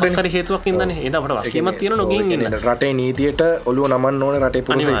හේතුවක් කුඩ හරි හේතුවක් ඉදන්න ඒදට වක්කීමත් තියෙන නොගන්න රටේ නීතියට ඔලුව නමන් ඕන රටේ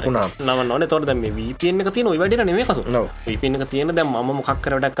පුුණා නව නොන තොර දැම වීපෙන් එක තියන වැඩ නෙේ කසු වීපෙන් එක තියෙන දැම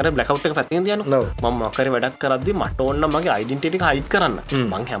මොක්කර වැඩක් කර බ්ලකවට් එක පැති යන ම මකර වැඩක් කරදදි මට ඔන්න මගේ අයිඩන්ටට හයිත් කරන්න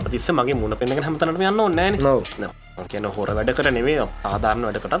මං හැමතිස්ස මගේ මුණ පෙන්න්න හැමතනට යන්න ඕන්නෑ කියන හොර වැඩ කර නෙවේ ආධාරන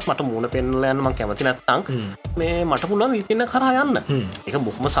වැඩකටත් මට මුණ පෙන්ල යන්න මං කැමති නැත්තං මේ මට පුළුවන් විපන්න කරා යන්න එක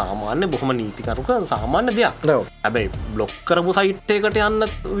බොහම සාමාන්‍ය බොහම නීතිකරුක සාමාන්‍ය දෙයක් හැබැයි බ්ලොක් කරපු සයිට්යකට යන්න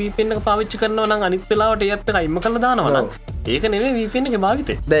වීපෙන්න්න පාවිච්චි කරනව නම් අනිත් වෙලාවට ඒත් අයිම කළ දානවන ඒක නෙවේ වීපෙන්න්න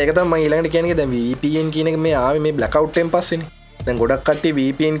භාවිත දැකතම ඊලට කියනක දැ වීපන් කියනක මේ ආව මේ බ්ලකවට්ටෙන් පස්සෙන දැන් ගොඩක් කට්ටි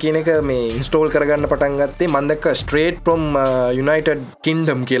VPN කියන එක මේ ඉන්ස්ටෝල් කරගන්න පටන් ගත්තේ මන්දක ස්ට්‍රේට් ෆ්‍රොම් යුනයිටඩ්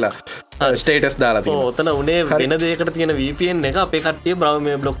කින්ඩම් කියලා ස්ටේටස් දාලා තියෙනවා. ඔතන උනේ වෙන දෙයකට තියෙන VPN එක අපේ කට්ටිය බ්‍රව්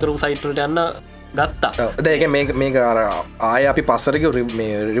මේ බ්ලොක් කරපු සයිට් වලට යන්න ගත්තා. ඒක මේක අර ආය අපි පස්සට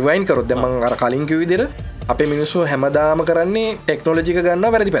මේ රිවයින් කරොත් දැන් මම අර කලින් කිව්ව විදිහට අපේ මිනිස්සු හැමදාම කරන්නේ ටෙක්නොලොජි එක ගන්න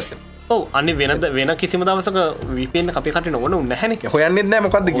වැරදි පැත්ත. අනි වෙන කිසිම දවසක විපෙන් අපි කට නොන නැහැන හොයන්නෙත් නෑ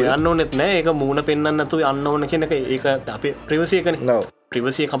මොකක්ද යන්න ඕනෙත් නෑ ඒක මූුණ පෙන්න්නතු යන්න ඕන කෙනක ඒක අපේ ප්‍රවසියකන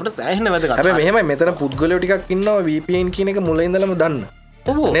ප්‍රවසිය කට සෑහන වැද හැ මෙහම මෙතන පුද්ගල ටිකක් ඉන්නවා VPN කියන එක මුලඉදලම දන්න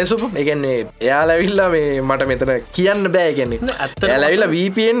නේසු එකන්නේ එයාලැවිල්ලා මේ මට මෙතන කියන්න බෑගැන්නේ ඇලැවිල්ලා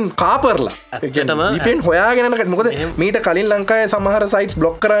VPN කාපරලා VPN හොයාගෙනකට මොකද මීට කලින් ලංකාය සමහර සයිටස්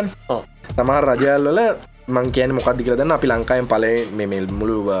බ්ලොක් කරන්න සමහර රජයල්වල මං කියන මොකක්දි කියලා දන්න අපි ලංකායෙන් පලේ මෙමල්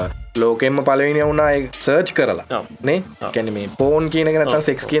මුළු ලෝකෙන්ම පලවෙනි වුණා සර්ච් කරලා නේ කැන මේ පෝන් කියනක නත්තන්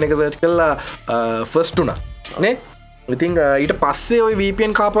සෙක්ස් කියනක සර්ච් කරලා ෆස්ටුනා නේ ඉතිං ඊට පස්සේ ඔය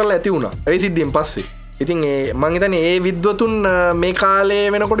VPN කාපරල ඇති වුණා ඇයි සිද්ධියෙන් පස්සේ ඉතින් මංහිතන ඒ විද්වතුන් මේ කාලේ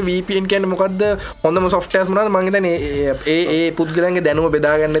වෙනකොට VPN කියන්න මොකක්ද හොඳම සොෆ්ටස් මනත් මංහිතන ඒ පුද්ගලන්ගේ දැනුම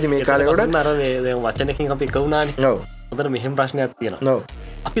බෙදාගන්නද මේ කාලකොට නර වචනකින් අපි එකවුණාන නොදර මෙහෙම ප්‍රශ්නයක් තියෙන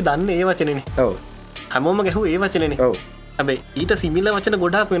අපි දන්න ඒ වචනන හැමෝම ගැහු ඒ වචනන හැබයි ඊට සිමිල වචන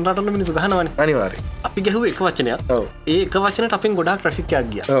ගොඩක් වෙන්රටන මිනිසු ගහනවන අනිවාර අපි ගැහුව එක වචනයක් ඒක වචන අපෙන් ගොඩක්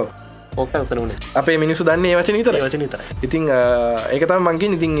ට්‍රෆික්යක් ගිය ඕක උතරුණ අපේ මිනිසු දන්නේ වචන තර වචන තර ඉතිං ඒකතම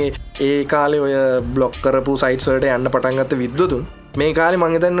මංකින් ඉතින් ඒ කාලේ ඔය බ්ලොක් කරපු සයිට්සට යන්න පටන්ගත්ත විද්වතුන් මේ කාල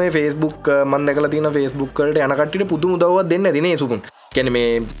මංගතන්න ෆස්බුක් මන්ද කල තින ෆස්බුක්කට යනකටට පුදු උදව්වත් දෙන්න දිනේ සුකුන් කැන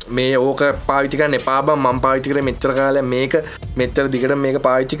මේ ඕක පාවිචිකන්න එපාබම් මම් පාවිචිකර මෙච්චර කාල මේක මෙච්චර දිකට මේක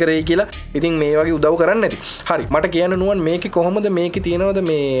පාවිච්චි කරේ කියලා ඉතින් මේ වගේ උදව් කරන්න ඇති හරි මට කියන්න නුවන් මේක කොහොමද මේක තියෙනවද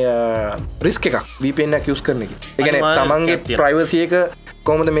මේ රිස්ක එකක් VPNක් යුස් කරන එක එකන තමන්ගේ ප්‍රයිවසියක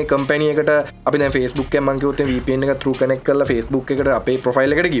කොමද මේ කම්පැනියකට අපි ෆස්බුක් මංකවත VPN එක තරු කනෙක් කල ෆස්බුක් එකට අපේ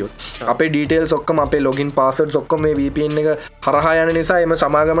ප්‍රොෆයිල් එකට ගියෝ අපේ ඩීටේල් සොක්කම අපේ ලොගින් පාසට සොක්කම මේ VPN එක හරහා යන නිසා එම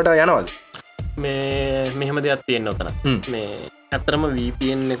සමාගමට යනවද මේ මෙහෙම දෙයක් තියෙන්න ඔතන මේ ඇතරම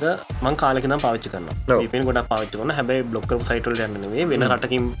VPN එක මං කාලෙකනම් පාවිච්චි කරන VPN ගොඩක් පාවිච්චි කරන හැබැයි බ්ලොක් කරපු සයිට් වලට යන්නේ නෙවෙයි වෙන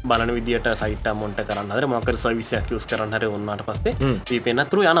රටකින් බලන විදියට සයිට් එක මොන්ට් කරන්න හදලා මොකක් හරි සර්විස් එකක් යූස් කරන්න හරි වුණාට පස්සේ VPN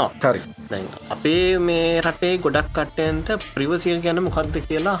අතරු යනවා හරි දැන් අපේ මේ රටේ ගොඩක් කට්ටියන්ට ප්‍රයිවසි කියන්නේ මොකක්ද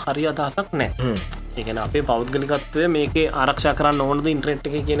කියලා හරි අදහසක් නැහැ ඒ කියන්නේ අපේ පෞද්ගලිකත්වය මේකේ ආරක්ෂා කරන්න ඕනද ඉන්ටර්නෙට්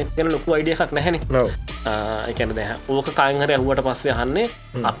එකේ කියන එක ගැන ලොකු අයිඩියා එකක් නැහැනේ ඒ කියන්නේ දැන් ඕක කායෙන් හරි අහුවට පස්සේ අහන්නේ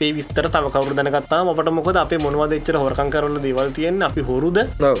අපේ විස්තර තව කවුරු දැනගත්තාම අපිට මොකද අපේ මොනවද එච්චර හොරකම් කරන දේවල් තියෙන්නේ අපි හොරුද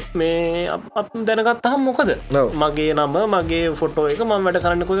මේ දැනගත්තහම මොකද මගේ නම මගේ ෆොටෝ එක මම වැඩ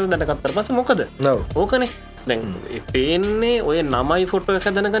කරන්න කොහෙද දැනගත්තාට පස්සේ මොකද ඕකනේ දැන් පේන්නේ ඔය නමයි ෆොටෝ එක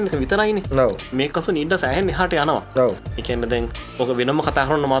දැනගන්න එක විතරයිනේ මේක අසු නිඩ සෑහෙන එහාට යනවා ඒ කියන්නේ දැන් ඔක වෙනම කතා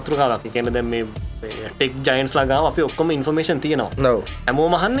කරන මාතෘකාවක් ඒ කියන්නේ දැන් මේ ටෙක් ජයන්ට්ස්ලා ගාව අපි ඔක්කොම ඉන්ෆර්මේෂන් තියෙනවා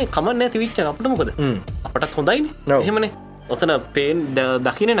හැමෝම අහන්නේ කමක් නැහැ තිවිච්ච අපිට මොකද අපටත් හොඳයිනේ එහෙමනේ ඔතන පේන්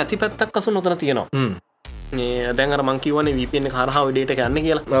දකින නැති පැත්තක් අසු නොතන තියෙනවා දැන්ර මංකිවන VPN හරහා ඩේට යන්න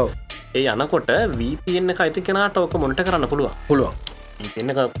කියලා ඒ යනකොට VPN එක අයිති කෙනට ඕක මොන්ට කරන්න පුළුවන්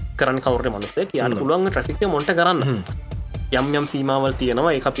VPN එක කරන්න කවර මනස්සේ කියන්න පුළුවන් ට්‍රෆික් මොන්ට කරන්න යම් සීමාවල්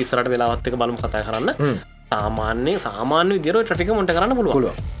තියෙනවා ඒ පිස්සරට වෙලාවත්තක බලම කතා කරන්න සාමාන්‍ය විදිර ට්‍රෆික මොන්ට කරන්න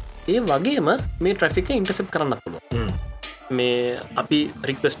පුළුව ඒ වගේම මේ ට්‍රෆික ඉන්ටසප් කරන්න පුළුව මේ අපි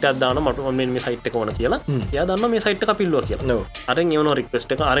රික්වස්ට අදාන මට මේ සයිට් එක ඕන කියලා ය දන්න මේ සයිට් එක පිල්ලුව කියලා අරෙන් යවන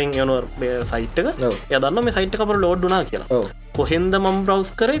රික්වස්ට එක අරෙන් යන සයිට් එක ය දන්න මේ සයිට් එකපර ලෝඩ්ඩුනා කියලා කොහෙන්ද මම්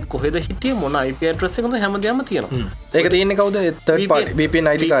බ්‍රවස් කරේ කොහෙද හිටිය මොන IP ඇඩ්‍රස් එකද හැමදේම තියෙනවා ඒක තියෙන්නේ කවුද VPN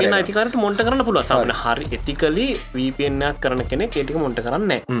අයිතිකාරට මොන්ට කරන්න පුළුවන් සාමාන්‍ය හරි එතිකලි VPN එකක් කරන කෙනෙක් ඒ ටික මොන්ට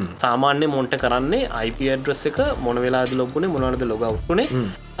කරන්නේ නැහැ සාමාන්‍ය මොන්ට කරන්නේ IP ඇඩ්‍රස් එක මොන වෙලාවද ලොග්ුනේ මොනවද ලොග් අවුට් උනේ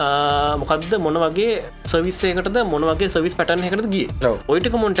මොකක්ද මොන වගේ සර්විස් එකකටද මොන වගේ සර්විස් පැටර්න් එකකටද ගියේ ඔය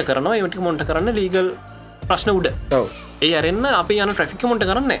ටික මොන්ට කරනවා ඒ ටික මොන්ට කරන්න ලීගල් ප්‍රශ්න උඩ ඒ අරෙන්න අපි යන ට්‍රැෆික් මොන්ට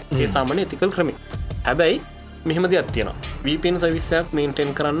කරන්නේ ඒ සාමාන්‍ය එතිකල් ක්‍රමේ හැබැයි මෙහෙම දෙයක් තියෙනවා VPN සර්විසයක්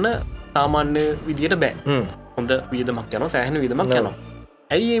මේන්ටේන් කරන්න සාමාන්‍ය විදියට බෑ හොඳ වියදමක් යනවා සෑහෙන වියදමක් යනවා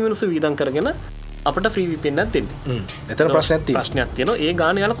ඇයි මේ මිනිස්සු වියදම් කරගෙන අපිට ෆ්‍රී VPN එකක් දෙන්නේ එතන ප්‍රශ්නයක් තියෙනවා ඒ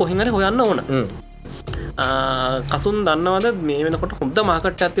ගාන යන කොහෙන් හරි හොයන්න ඕන කසුන් දන්නවද මේ වෙනකොට හොඳ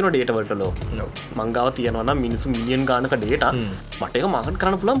මාකට් එකක් තියෙනවා ඩේටා වලට ලෝකේ මං ගාව තියෙනවා නම් මිනිස්සු මිලියන් ගානක ඩේටා මට ඒක මාකට්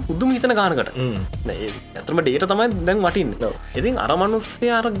කරන්න පුළුවන් පුදුම හිතන ගානකට නෑ ඇත්තටම ඩේටා තමයි දැන් වටින්නේ ඉතින් අර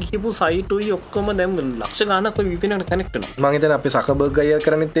මිනිස්සයා අර ගිහපු සයිට් උයි ඔක්කොම දැන් ලක්ෂ ගානක් ඔය VPN එකට කනෙක්ට් වෙනවා මං හිතන්නේ අපේ සකබර්ග් අයියා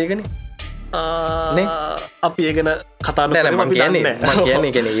කරන්නේත් ඒකනේ අපි ඒගෙන කතා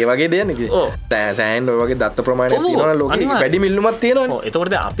කියන්නේ ඒ වගේ දෙයක් සෑන් ඔය වගේ දත්ත ප්‍රමාණයක් තියෙනවා ලෝකෙ වැඩි මිල්ලුමක් තියෙනවා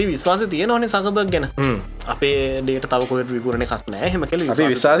එතකොට අපි විශ්වාසය තියෙනවනේ සකබර්ග් ගැන අපේ ඩේට තව කොහෙට විකුණන එකක් නෑ එහෙම කියලා අපි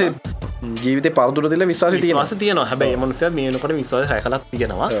විශ්වාසය ජීවිතේ පරදුර තියලා විශ්වාසය තියෙනවා හැබැයි මේ මනුස්සයා මේ වෙනකොට විශ්වාසය රැකලා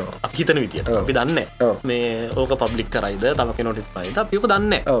තියෙනවා අපි හිතන විදියට අපි දන්නේ මේ ඕක පබ්ලික් කරයිද තව කෙනෙකුට ඉස්සයිද අපි ඕක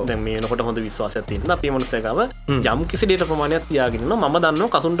දන්නේ දැන් මේ වෙනකොට හොඳ විශ්වාසයක් තියෙනවා අපි මේ මනුස්සයා ගාව යම් කිසි ඩේටා ප්‍රමාණයක් තියාගෙන ඉන්නවා මම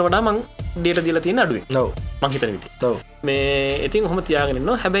දන්නවා කසුන්ට වඩා මං ඩේටා දීලා තියෙන අඩුයි මං හිතන විදියට මේ ඉතින් කොහොම තියාගෙන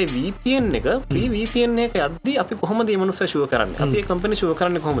ඉන්නවා හැබැයි VPN එක free VPN එක යද්දි අපි කොහොමද මේ මනුස්සයා ෂුවර් කරන්නේ අපි ඒ කම්පැනි ෂුවර්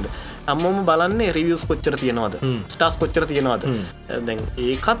කරන්නේ කොහොමද අම්මම බලන්නේ රිවිව්ස් කොච්චර තියෙනවද ස්ටාර්ස් කොච්චර තියෙනවද දැන්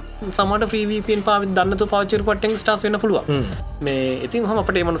ඒකත් සමහරට free VPN දන්නතු පාවිච්චි කරපු කට්ටියන් ස්ටාර්ස් වෙන්න පුළුවන් මේ ඉතින් කොහොම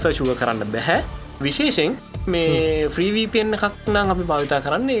අපිට මේ මනුස්සයා ෂුවර් කරන්න බෑ විශේෂයෙන් මේ free VPN එකක් නම් අපි භාවිත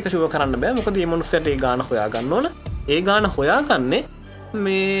කරන්නේ ඒක ෂුවර් කරන්න බෑ මොකද මේ මනුස්සයාට ඒ ගාන හොයා ගන්න ඕන ඒ ගාන හොයාගන්නේ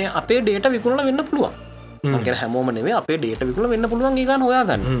මේ අපේ ඩේටා විකුණලා වෙන්න පුළුවන් මං හැමෝම නෙවෙයි අපේ ඩේටා විකුණලා වෙන්න පුළුවන් ඒ ගාන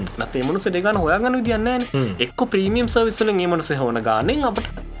හොයාගන්න. නැත්නම් මේ මිනිස්සු ඒ ගාන හොයාගන්න විදියක් නැහැ නේ. එක්ක ප්‍රීමියම් සර්විස් වලින් මේ මිනිස්සු හොන ගානෙන් අපිට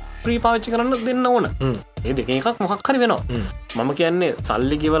ෆ්‍රී පාවිච්චි කරන්න දෙන්න ඕන. ඒ දෙකෙන් එකක් මොකක් හරි වෙනවා. මම කියන්නේ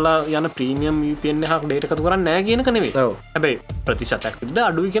සල්ලි ගෙවලා යන ප්‍රීමියම් VPN එකක් ඩේටා එකතු කරන්නේ නැහැ කියන එක නෙවෙයි. හැබැයි ප්‍රතිශතයක් විතර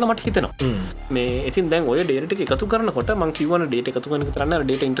අඩුයි කියලා මට හිතෙනවා. මේ ඉතින් දැන් ඔය ඩේටා ටික එකතු කරනකොට මං කියවන ඩේටා එකතු කරන එක තරන්නේ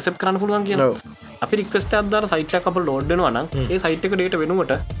ඩේටා ඉන්ටර්සෙප්ට් කරන්න පුළුවන් කියලා. අපි රික්වෙස්ට් එකක් දාලා සයිට් එකක් අපිට ලෝඩ් වෙනවා නම් ඒ සයිට් එක ඩේටා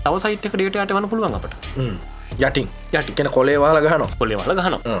වෙනුවට තව සයිට් එක ඩේටා යට වන්න පුළුවන් අපිට. යටින් කියන කොලේ වහලා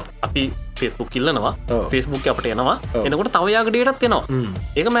ගහනවා අපි ෆේස්බුක් ඉල්ලනවා ෆේස්බුක් අපට එනවා එනකොට තව යාගේ ඩේටාත් එනවා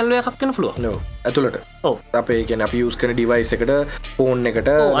ඒක මැල්වෙයාර් එකක් වෙන්න පුළුවන් ඇතුළට අපේ කියන්නේ අපි යූස් කරන ඩිවයිස් එකට ෆෝන් එකට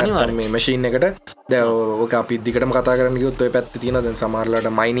නැත්නම් මේ මැෂින් එකට දැන් ඔක අපි දිගටම කතා කරන්න ගියොත් ඔය පැත්තේ තියෙන දැන්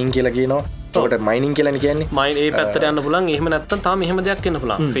සමහරලාට මයිනින් කියලා කියනවා ඔකට මයිනින් කියලා කියන්නේ මයින් ඒ පැත්තට යන්න පුළුවන් එහෙම නැත්නම් තාම මෙහෙම දෙයක් වෙන්න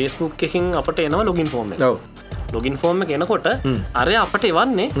පුළුවන් ෆේස්බුක් එකකින් අපට එනවා ලොගින් ෆෝම් එක ලොගින් ෆෝම් එක එනකොට අර අපට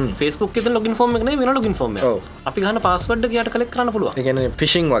එවන්නේ Facebook එකේ ලොගින් ෆෝම් එක නෙවෙයි වෙන ලොගින් ෆෝම් එක. අපි ගන්න පාස්වර්ඩ් එක යට කලෙක්ට් කරන්න පුළුවන්. ඒ කියන්නේ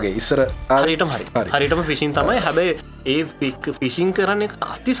ෆිෂින් වගේ ඉස්සර හරියටම ෆිෂින් තමයි. හැබැයි ඒ ෆිෂින් කරන එක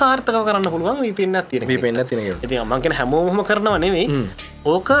අතිසාර්ථකව කරන්න පුළුවන් VPN එකක් තියෙන. VPN එකක් තියෙන එක. ඉතින් මම කියන්නේ හැමෝම කරනව නෙවෙයි.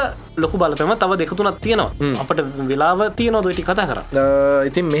 ඕක ලොකු බලපෑම තව දෙක තුනක් තියෙනවා. අපිට වෙලාව තියෙනවද ඔය ටික කතා කරා.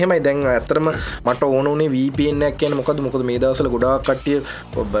 ඉතින් මෙහෙමයි දැන් ඇත්තටම මට ඕන උනේ VPN එකක් කියන්නේ මොකද මේ දවස්වල ගොඩාක් කට්ටිය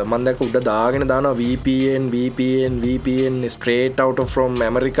මම දැක්ක උඩ දාගෙන දානවා VPN straight out from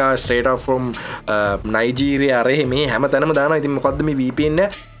America straight out from Nigeria අරේ මේ හැම තැනම දානවා. ඉතින් මොකද්ද මේ VPN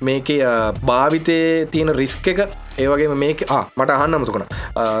එක මේකේ භාවිතයේ තියෙන රිස්ක් එක ඒ වගේම මේක මට අහන්න අමතකුණා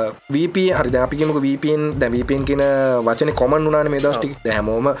VPN හරි දැන් අපි කියමුකෝ VPN කියන වචනේ කොමන් වුණානේ මේ දවස් ටික. දැන්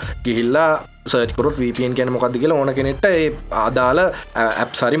හැමෝම ගිහිල්ලා සර්ච් කරොත් VPN කියන්නේ මොකක්ද කියලා ඕන කෙනෙක්ට ඒ අදාළ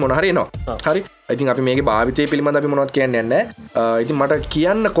ඇප්ස් හරි මොන හරි එනවා. හරි. ඉතින් අපි මේකේ භාවිතය පිළිබඳව අපි මොනවද කියන්නේ නැහැ. ඉතින් මට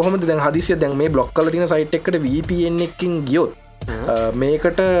කියන්න කොහොමද දැන් හදිසිය දැන් මේ බ්ලොක් කරලා තියෙන සයිට් එකකට VPN එකකින් ගියොත්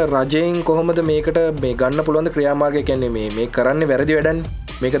මේකට රජයෙන් කොහොමද මේකට මේ ගන්න පුළුවන්ද ක්‍රියාමාර්ගය කියන්නේ මේ කරන්නේ වැරදි වැඩන්නේ.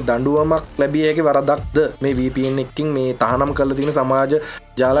 මේක දඬුවමක් ලැබිය හැකි වරදක්ද මේ VPN එකකින් මේ තහනම් කරලා තියෙන සමාජ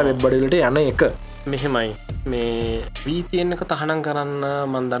ජාල වෙබ් අඩවිවලට යන එක. මෙහෙමයි මේ VPN එක තහනම් කරන්න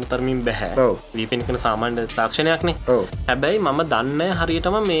මන් දන්න තරමින් බැහැ. VPN කන සාමාන්‍ය තාක්ෂණයක්නේ. හැබැයි මම දන්න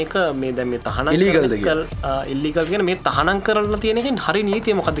හරියටම මේක මේ දැන් මේ තහනම් ඉල්ලීගල් කියන මේ තහනම් කරලා තියෙන එකෙන් හරි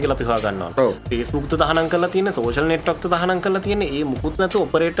නීතිය මොකක්ද කියලා අපි හොයාගන්නවා. Facebook ත තහනම් කරලා තියෙන, social network ත තහනම් කරලා තියෙන ඒ මුකුත් නැතුව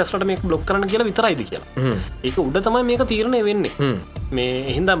ඔපරේටර්ස්ලට මේක බ්ලොක් කරන්න කියලා විතරයිද කියලා. ඒක උඩ තමයි මේක තීරණය වෙන්නේ. මේ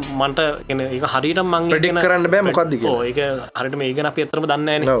හින්දා මන්ට ඒක හරියට මං ප්‍රෙඩික්ට් කරන්න බෑ මොකක්ද කියලා. ඔව් ඒක හරියට මේක ගැන අපි අත්‍තරම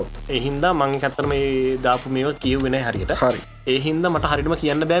දන්නේ නැහැ නේ. ඒ හින්දා මං ඇත්තටම මේ දාපු මේවා කියුවේ නැහැ හරියට. හරි. ඒ හින්දා මට හරියටම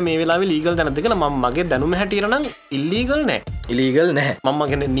කියන්න බෑ මේ වෙලාවේ ලීගල් දැනද කියලා. මම මගේ දැනුම හැටියට නම් ඉල්ලීගල් නැහැ. ඉලීගල් නැහැ. මම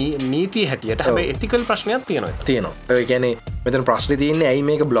කියන්නේ නීතිය හැටියට. හැබැයි එතිකල් ප්‍රශ්නයක් තියෙනවා. තියෙනවා. ඒ කියන්නේ මෙතන ප්‍රශ්නේ තියෙන්නේ ඇයි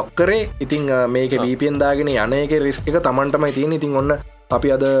මේක බ්ලොක් කරේ? ඉතින් මේකේ VPN දාගෙන යන එකේ රිස්ක් එක Tamanටමයි තියෙන්නේ. ඉතින් ඔන්න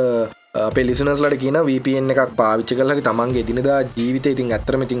අපි අද අපේ ලිසනර්ස්ලට කියන VPN එකක් පාවිච්චි කරලා හරි තමන්ගේ එදිනෙදා ජීවිතේ ඉතින්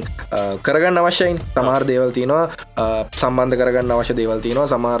ඇත්තටම ඉතින් කරගන්න අවශ්‍යයිනේ. සමහර දේවල් තියෙනවා සම්බන්ධ කරගන්න අවශ්‍ය දේවල් තියෙනවා.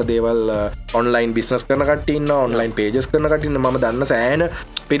 සමහර දේවල් ඔන්ලයින් බිස්නස් කරන කට්ටිය ඉන්නවා, ඔන්ලයින් පේජස් කරන කට්ටිය ඉන්නවා. මම දන්න සෑහෙන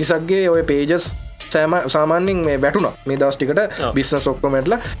පිරිසක්ගේ ඔය පේජස් සාමාන්‍යයෙන් මේ වැටුණා මේ දවස් ටිකට බිස්නස් ඔක්කොම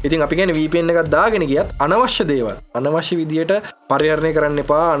ඇట్లా. ඉතින් අපි කියන්නේ VPN එකක් දාගෙන ගියත් අනවශ්‍ය දේවල් අනවශ්‍ය විදියට පරිහරණය කරන්න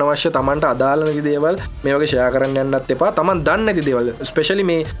එපා. අනවශ්‍ය Tamanට අදාළ නැති දේවල් මේ වගේ ෂෙයා කරන්න යන්නත් එපා. Taman දන්නේ නැති දේවල් ස්පෙෂලි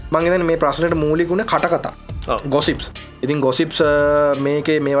මේ මම හිතන්නේ මේ ප්‍රශ්නෙට මූලික උනේ කටකතා. ගොසිප්ස්. ඉතින් ගොසිප්ස්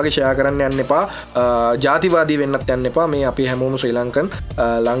මේකේ මේ වගේ ෂෙයා කරන්න යන්න එපා. ජාතිවාදී වෙන්නත් යන්න එපා. මේ අපි හැමෝම ශ්‍රී ලංකන්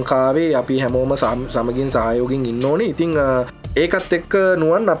ලංකාවේ අපි හැමෝම සමගින් සහයෝගයෙන් ඉන්න ඕනේ. ඉතින් ඒකත් එක්ක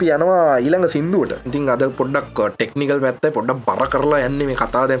නුවන් අපි යනවා ඊළඟ සින්දුවට. ඉතින් අද පොඩ්ඩක් ටෙක්නිකල් පැත්තයි පොඩ්ඩක් බර කරලා යන්නේ මේ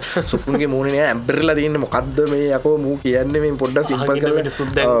කතාව. දැන් සුපුන්ගේ මූණේ නෑ ඇම්බරලා තියෙන්නේ මොකද්ද මේ යකෝ මූ කියන්නේ මේ පොඩ්ඩක් සිම්පල්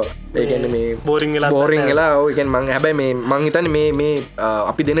කරලා. ඒ කියන්නේ මේ බෝරින් වෙලා ඔව් ඒ කියන්නේ මම හැබැයි මේ මං හිතන්නේ මේ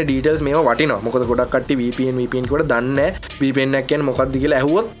අපි දෙන ඩීටේල්ස් මේවා වටිනවා. මොකද ගොඩක් කට්ටිය VPN කියවට දන්නේ නැහැ. VPN එක කියන්නේ මොකක්ද කියලා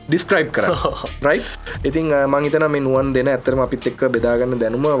ඇහුවොත් ඩිස්ක්‍රයිබ් කරන්න. රයිට්? ඉතින් මං හිතනවා මේ නුවන් දෙන ඇත්තටම අපිත් එක්ක බෙදා ගන්න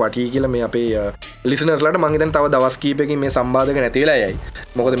දැනුම වටී කියලා මේ අපේ ලිසනර්ස්ලාට මං හිතන්නේ තව දවස් කීපයකින් මේ සම්බාධක නැති වෙලා යයි.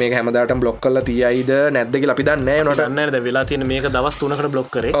 මොකද මේක හැමදාටම බ්ලොක් කරලා තියයිද නැද්ද කියලා අපි දන්නේ නැහැ නේද? දන්නේ නැහැ. දැන් වෙලා තියෙන මේක දවස් 3කට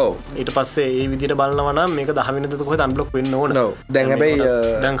බ්ලොක් කරේ. ඊට පස්සේ ඒ විදිහට බලනවා නම් මේක 10 වෙනිදාද කොහෙද අන්බ්ලොක් වෙන්න ඕන. දැන් හැබැයි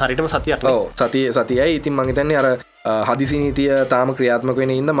දැන් හරියටම සතියක් නේ. ඔව් සතියයි. ඉතින් මං හිතන්නේ අර හදිසි නීතිය තාම ක්‍රියාත්මක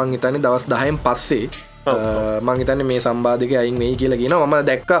වෙන ඉඳ මං හිතන්නේ දවස් 10න් පස්සේ මං හිතන්නේ මේ සම්බාධකය අයින් වෙයි කියලා කියනවා. මම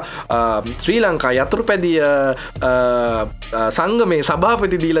දැක්කා ශ්‍රී ලංකා යතුරුපැදිය සංගමේ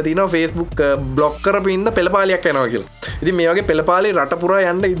සභාපති දීලා තිනවා Facebook බ්ලොක් කරපු ඉඳ පෙළපාලියක් යනවා කියලා. ඉතින් මේ වගේ පෙළපාලි රට පුරා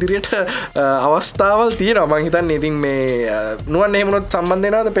යන්න ඉදිරියට අවස්ථාවල් තියෙනවා. මං හිතන්නේ ඉතින් මේ නුවන් එහෙම උනොත්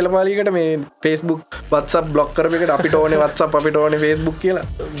සම්බන්ධ වෙනවද පෙළපාලියකට මේ Facebook WhatsApp බ්ලොක් කරපු එකට අපිට ඕනේ WhatsApp අපිට ඕනේ Facebook කියලා.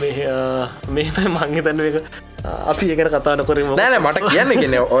 මේ මං හිතන්නේ මේක අපි ඒකට කතා නොකරමු. නෑ මට කියන්න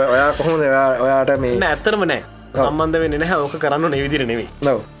කියන්නේ ඔයා කොහොමද ඔයාට මේ නෑ ඇත්තටම නෑ සම්බන්ධ වෙන්නේ නැහැ. ඕක කරන්න ඕනේ විදිහට නෙවෙයි.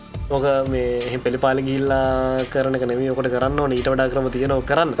 ඕක මේ එහෙම පෙළපාලි ගිහිල්ලා කරන එක නෙවෙයි. ඕකට කරන්න ඕනේ ඊට වඩා ක්‍රම තියෙනවා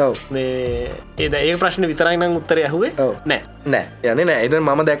කරන්න. මේ ඒ ප්‍රශ්නේ විතරයි නම් උත්තරය ඇහුවේ නෑ යන්නේ නෑ. ඉතින්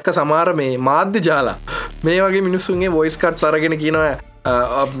මම දැක්ක සමහර මේ මාධ්‍ය ජාලා මේ වගේ මිනිස්සුන්ගේ වොයිස් කට්ස් අරගෙන කියනවා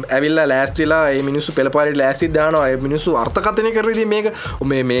ඇවිල්ලා ලෑස්තිලා ඒ මිනිස්සු පෙළපාලිට ලෑස්තිත් දානවා. ඒ මිනිස්සු අර්ථකථනය කරන ඉතින් මේක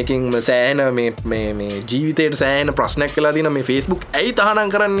මේකෙන් සෑහෙන මේ ජීවිතේට සෑහෙන ප්‍රශ්නයක් වෙලා තියෙනවා. මේ Facebook ඇයි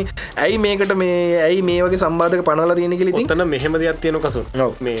තහනම් කරන්නේ? ඇයි මේකට මේ ඇයි මේ වගේ සම්බාධක පනවලා තියෙන්නේ කියලා ඉතින් උතන මෙහෙම දෙයක් තියෙනවා කසුන්.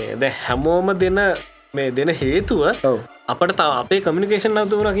 මේ දැන් හැමෝම දෙන හේතුව අපට අපේ කමියුනිකේෂන්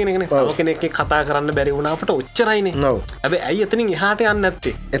නැතුණා කියන එකනේ. තව කෙනෙක් එක්ක කතා කරන්න බැරි වුණා අපට ඔච්චරයිනේ. හැබැයි ඇයි එතනින් එහාට යන්නේ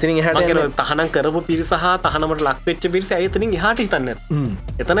නැත්තේ? එතනින් එහාට යන්නේ තහනම් කරපු පිරිස හා තහනමට ලක් වෙච්ච පිරිස ඇයි එතනින් එහාට හිතන්නේ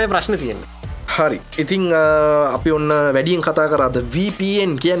නැත්තේ? එතනයි ප්‍රශ්නේ තියෙන්නේ. හරි. ඉතින් අපි ඔන්න වැඩියෙන් කතා කරාද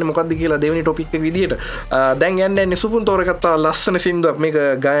VPN කියන්නේ මොකක්ද කියලා දෙවෙනි ටොපික් එක විදියට. දැන් යන්නේ සුපුන් තෝරගත්තා ලස්සන සින්දුවක්. මේක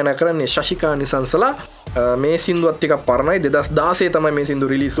ගායනා කරන්නේ ශශිකා නිසංසලා. මේ සින්දුවත් ටිකක් පරණයි. 2016 තමයි මේ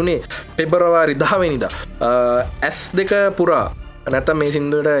සින්දුව රිලීස් වුණේ. පෙබරවාරි 10 වෙනිදා. S2 පුරා නැත්තම් මේ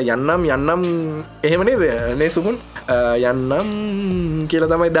සින්දුවට යන්නම් එහෙම නේද නේ සුපුන්? යන්නම්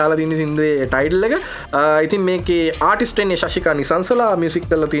කියලා තමයි දාලා තියෙන සින්දුවේ ටයිටල් එක. ඉතින් මේකේ ආටිස්ට් වෙන්නේ ශශිකා නිසංසලා. මියුසික්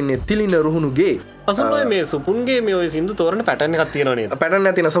කරලා තින්නේ තිලින රුහුණුගේ. අසුනයි මේ සුපුන්ගේ මේ ඔය සින්දු තෝරන පැටර්න් එකක් තියෙනවා නේද? පැටර්න්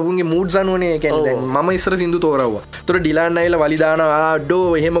එකක් තියෙනවා. සුපුන්ගේ moods අනුවනේ. ඒ කියන්නේ දැන් මම ඉස්සර සින්දු තෝරවුවා. ඒතර ඩිලාන් ඇවිල්ලා වලි දානවා. ඩෝ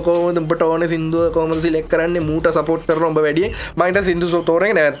එහෙම කොහොමද උඹට ඕනේ සින්දුව කොහොමද සිලෙක්ට් කරන්නේ? මූට සපෝට් කරනවා උඹ වැඩියෙන්. මම ඊට සින්දු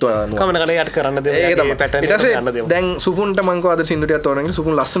තෝරගෙන නැවතුවා. කමන කඩේ යට කරන්න දෙන්න. ඒක තමයි පැටර්න් එක ගන්න දෙමු. දැන් සුපුන්ට මම කෝ අද සින්දු ටිකක් තෝරගෙන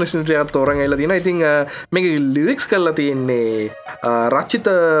සුපුන් ලස්සන සින්දු ටිකක් තෝරන් ඇවිල්ලා තියෙනවා. ඉතින් මේකේ ලිරික්ස් කරලා තියෙන්නේ රචිත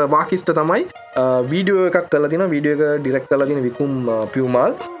වාකිස්ට තමයි. වීඩියෝ එකක් කරලා තියෙනවා. වීඩියෝ එක ඩිරෙක්ට් කරලා තියෙන විකුම්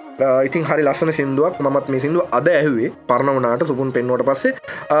පියුමාල්. ඉතින් හරි ලස්සන සින්දුවක්. මමත් මේ සින්දුව අද ඇහුවේ පරණ වුණාට සුපුන් පෙන්නුවට පස්සේ.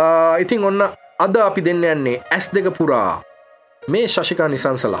 ඉතින් ඔන්න අද අපි දෙන්න යන්නේ S2 පුරා මේ ශශිකා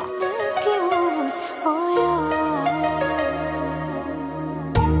නිසංසලා.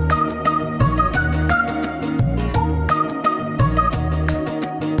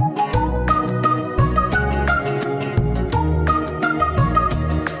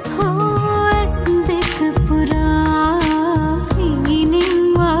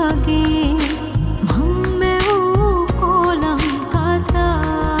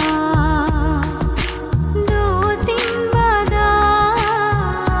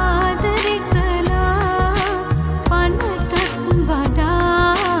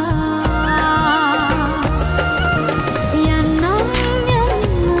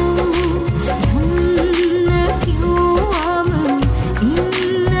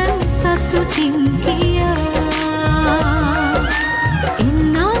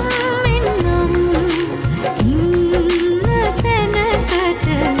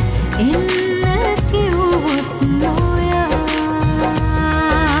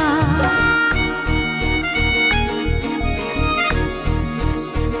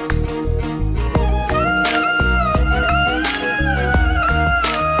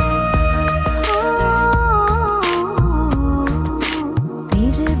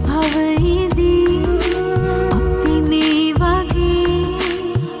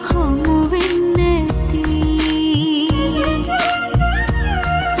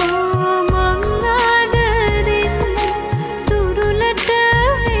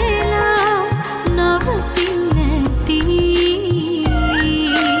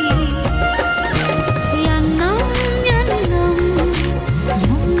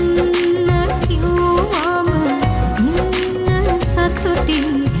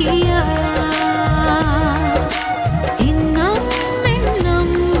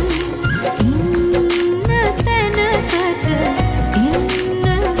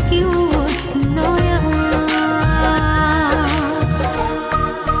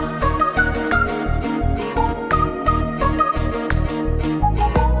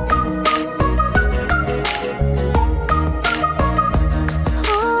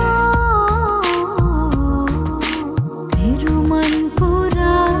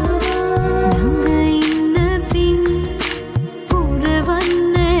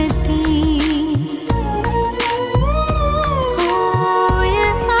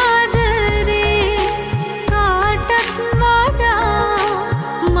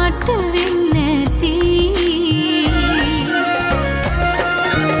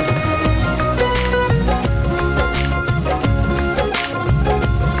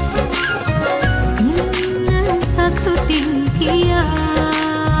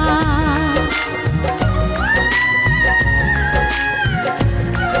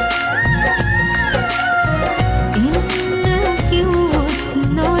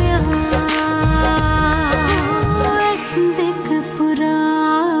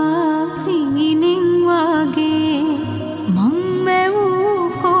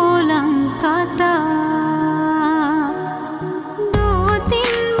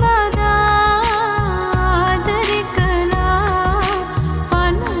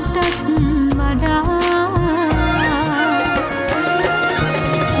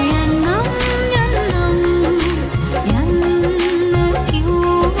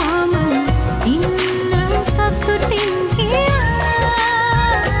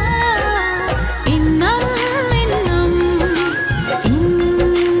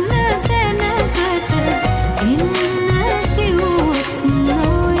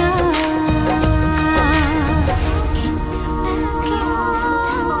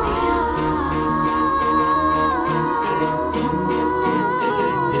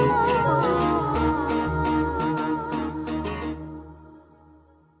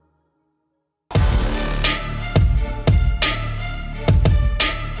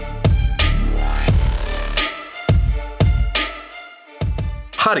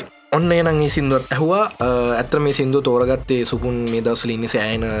 හරි ඔන්න එනම් ඒ සිින්දුවත් ඇහවා ඇත්‍ර මේ සිින්දු තෝරගත්තේ සුපුන් මේ දවසලින්න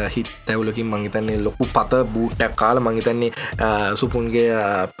සෑන හිත් ඇවුලකින් මංහිතන්නේ ලොකු පත බූට්ටක් කාල මංහිතන්නේ සුපුන්ගේ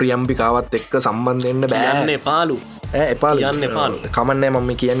ප්‍රියම්පිකාවත් එක්ක සම්බන්ධෙන්න්න බෑන්න පාලු එපාල යන්න පාල කමන්න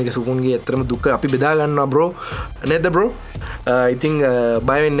මම කියන්නේ සුපුන්ගේ ඇතරම දුක අපි බෙදාගන්න බ්‍රෝ නැද බ්‍රෝ ඉතිං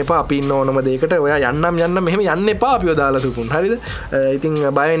බයවෙන්න එපා අපි ඉන්න ඕනම දේකට ඔය යන්නම් යන්න මෙහම යන්න එපා අපියෝ දාලා සුපුන් හරිද ඉතින්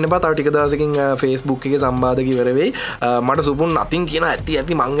බයවෙන්න පා තව ටික දවසකින් ෆේස්බුක් එක සම්බාධක වරවෙයි මට සුපුන් අතින් කියන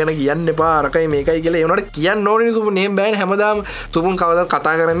ඇති මංගන කියන්න එපා අරකයි මේකයි කියලා එවනට කියන්න ඕන සුපුන් නේම් බෑන් හැමදාම සුපුන් කවද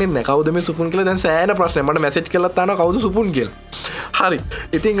කතා කරන්නේ නැ කවුද මේ සුපුන් කියලා දැන් සෑහෙන ප්‍රශ්න මට මැසේජ් කරලා තාන කවුද සුපුන් කියලා හරි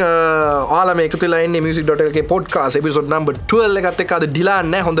ඉතින් ඔයාලා මේක තුලා ඉන්නේ music.lk podcast episode number 12 එකත් එක්ක අද ඩිලාන්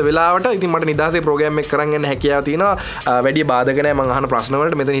නැහැ හොඳ වෙලාවට ඉතින් මට නිදාසේ ප්‍රෝග්‍රෑම් එක කරන් යන්න හැකියාව තියෙනවා වැඩි බාධක නැහැ මම අහන ප්‍රශ්න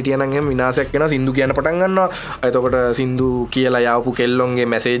වලට මෙතන හිටියනම් එහෙම විනාශයක් වෙනවා සින්දු කියන්න පටන් ගන්නවා එතකොට සින්දු කියලා යාවපු කෙල්ලොන්ගේ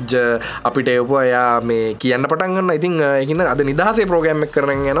මැසේජ් අපිට එවපුවා එයා මේ කියන්න පටන් ගන්නවා ඉතින් ඒකින්ද අද නිදාසේ ප්‍රෝග්‍රෑම් එක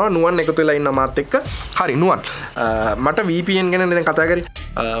කරන් යනවා නුවන් එකතු වෙලා ඉන්න මාත් එක්ක හරි නුවන් මට VPN ගැන දැන් කතා කරේ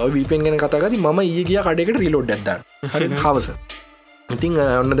ඔය VPN ගැන කතා කරද්දි මම ඊයේ ගියා කඩේකට රීලෝඩ් එකක් දාන්න හරි හවස ඉතින්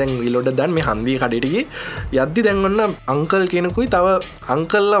ඔන්න දැන් රිලෝඩ් දැන් මේ හන්දිය කඩේටගේ යද්දි දැන් ඔන්න අංකල් කෙනෙකුයි තව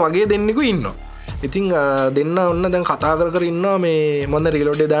අංකල්ලා වගේ දෙන්නෙකු ඉන්නවා ඉතින් දෙන්න ඔන්න දැන් කතා කර ඉන්නවා මේ මොන්න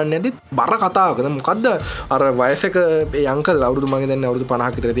රිලෝඩ් දාන්න ඇති බර කතාවකද මොකක්ද අර වයසක යංකල් අවුදු මගේ දැන් අවුදු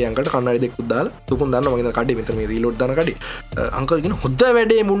 50ක විතර තියෙන අංකල්ට කන්නඩි දෙකක් දාලා තුපුන් දාන්න මගේ කඩේ මෙතන මේ රිලෝඩ් දාන කඩේ අංකල් කියන හොද්ද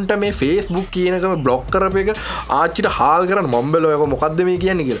වැඩේ මුන්ට මේ Facebook කියනකම බ්ලොක් කරපු එක ආච්චිට හාල් කරන්න මම්බෙලෝ එක මොකද්ද මේ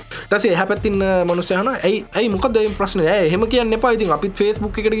කියන්නේ කියලා ඊට පස්සේ එහා පැත්තේ ඉන්න මිනිස්සයා අහනවා ඇයි මොකද්ද මේ ප්‍රශ්නේ ඇයි එහෙම කියන්න එපා ඉතින් අපිත්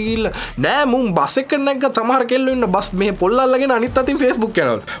Facebook එකට ගිහිල්ලා නෑ මුන් බස් එක නැග්ග තමහර කෙල්ලෝ ඉන්න බස් මේ පොල් අල්ලගෙන අනිත් අතින් Facebook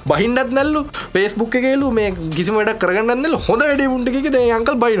යනවලු බහින්නත් නැල්ලු Facebook එකේලු මේ කිසිම වැඩක් කරගන්න නැල්ලු හොඳ වැඩේ මුන්ට කිව්කේ දැන්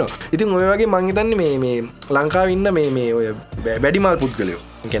අංකල් බයිනවා ඉතින් ඔය වගේ මං හිතන්නේ මේ ලංකාවේ ඉන්න මේ ඔය වැඩිමල් පුද්ගලයෝ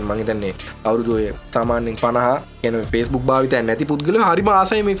කියන්නේ මං හිතන්නේ අවුරුදු ඔය සාමාන්‍යයෙන් 50 කියන්නේ Facebook භාවිතයක් නැති පුද්ගලයෝ හරිම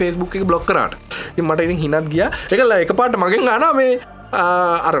ආසයි මේ Facebook එක බ්ලොක් කරාට ඉතින් මට ඉතින් හිනත් ගියා ඒකලා එකපාරට මගෙන් අහනවා මේ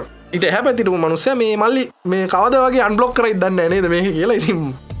අර ඊට හැපැතිටම මනුස්සයා මේ මල්ලි මේ කවද වගේ අන්බ්ලොක් කරයිද දන්නේ නැහැ නේද මේක කියලා ඉතින්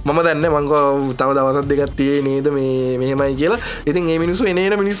මම දන්නේ මං තව දවස් දෙකක් තියේ නේද මේ මෙහෙමයි කියලා ඉතින් මේ මිනිස්සු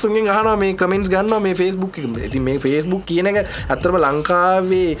එනේන මිනිස්සුන්ගෙන් අහනවා මේ කමෙන්ට්ස් ගන්නවා මේ Facebook එක ඉතින් මේ Facebook කියන එක ඇත්තටම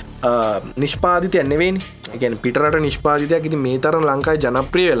ලංකාවේ නිෂ්පාදිතයක් නෙවෙයිනේ ඒ කියන්නේ පිටරට නිෂ්පාදිතයක් ඉතින් මේ තරම් ලංකාවේ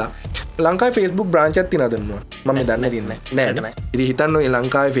ජනප්‍රිය වෙලා ලංකාවේ Facebook බ්‍රාන්ච් එකක් තියෙනවද මම දන්නේ නැහැ ඉතින් හිතන්න ඔය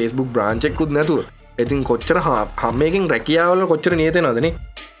ලංකාවේ Facebook බ්‍රාන්ච් එකකුත් නැතුව ඉතින් කොච්චර හැමකින් රැකියාවල කොච්චර නියතෙනවදනේ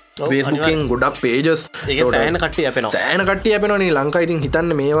ෆේස්බුකෙන් ගොඩක් පේජස් සෑන කට්ටිය අපෙනවා සෑන කට්ටිය අපෙනනේ ලංකා ඉතින්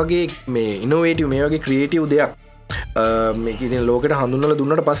හිතන්න මේ වගේ මේ ඉනෝවේටිව් මේ වගේ ක්‍රියේටිව් දෙයක් මේක ඉතින් ලෝකෙට හඳුන්වලා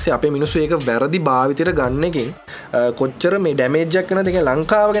දුන්නට පස්සේ අපේ මිනිස්සු ඒක වැරදි භාවිතයට ගන්න එකෙන් කොච්චර මේ ඩැමේජ් එකක් වෙනවද කියලා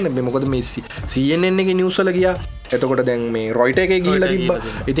ලංකාව ගැන මොකද මේ CNN එකේ නිවුස් වල ගියා එතකොට දැන් මේ රොයිටර් එකේ ගිහිල්ලා තිබ්බා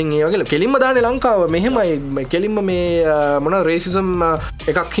ඉතින් ඒ වගේ කෙලින්ම දාන්නේ ලංකාව මෙහෙමයි කෙලින්ම මේ මොන රේසිසම්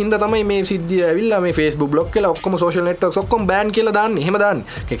එකක් හින්දා තමයි මේ සිද්ධිය ඇවිල්ලා මේ Facebook බ්ලොක් කියලා ඔක්කොම සෝෂල් නෙට්වර්ක්ස් ඔක්කොම බෑන් කියලා දාන්නේ එහෙම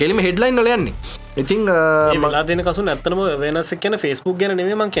දාන්නේ කෙලින්ම හෙඩ්ලයින් වල යන්නේ ඉතින් වෙලා දෙන කසුන් ඇත්තටම වෙනස් කියන Facebook ගැන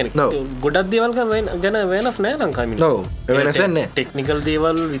නෙමෙයි මං කියන්නේ ගොඩක් දේවල් ගැන වෙනස් නෑ ලංකාවේ මිනිස්සු ඔව් වෙනස් නෑ ටෙක්නිකල්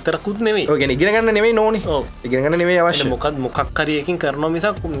දේවල් විතරකුත් නෙමෙයි ඔය කියන්නේ ඉගෙන ගන්න නෙමෙයි නෝනේ ඔව් ඉගෙන ගන්න නෙමෙයි අවශ්‍ය මොකක් හරි එකකින් කරනවා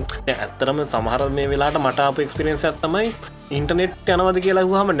මිසක් ඇත්තටම සමහර මේ වෙලාවට මට ආපු එක්ස්පීරියන්ස් එකක් තමයි ඉන්ටර්නෙට් යනවද කියලා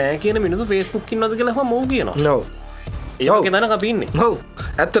අහුවාම නෑ කියන මිනිස්සු Facebook ඉන්නවද කියලා අහුවාම ඔව් කියනවා ඔව් ඒක තැනක අපි ඉන්නේ ඔව්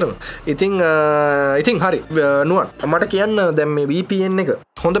ඇත්තටම ඉතින් හරි නුවන් මට කියන්න දැන් මේ VPN එක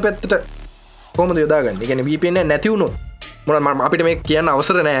හොඳ පැත්තට කොහොමද යොදාගන්නේ? ඒ කියන්නේ VPN එක නැති වුණොත් මොන අපිට මේක කියන්න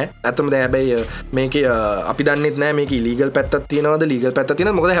අවසර නැහැ. ඇත්තම දැන් හැබැයි මේකේ අපි දන්නෙත් නැහැ මේකේ ඉලීගල් පැත්තක් තියෙනවද ලීගල් පැත්තක්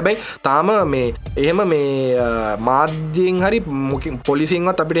තියෙනවද මොකද හැබැයි තාම මේ එහෙම මේ මාධ්‍යයෙන් හරි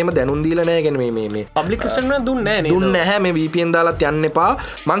පොලිසියෙන්වත් අපිට එහෙම දැනුම් දීලා නැහැ. කියන්නේ මේ පබ්ලික් ස්ටේට්මන්ට් දුන්නේ නැහැ නේද? දුන්නේ නැහැ මේ VPN දාලත් යන්න එපා.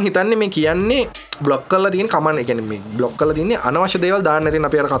 මං හිතන්නේ මේ කියන්නේ බ්ලොක් කරලා තියෙන කමන්න. ඒ කියන්නේ මේ බ්ලොක් කරලා තින්නේ අනවශ්‍ය දේවල් දාන්න නැතිනම්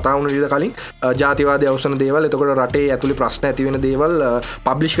අපි අර කතා වුණ විදිහට කලින් ජාතිවාදී අවසන දේවල් එතකොට රටේ ඇතුලේ ප්‍රශ්න ඇති වෙන දේවල්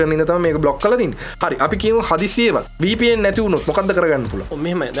පබ්ලිෂ් කරන ඉඳන් තමයි මේක බ්ලොක් කරලා තින්නේ. හරි අපි කියමු හදිසියෙවත් VPN නැති වුණොත් මොකද්ද කරගන්න පුළුවන්?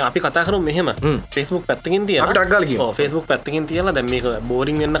 මෙහෙම දැන් අපි කතා කරමු මෙහෙම Facebook පැත්තකින් තියලා අපිට අග්ගාල කියමු. ඔව් Facebook පැත්තකින් තියලා දැන් මේක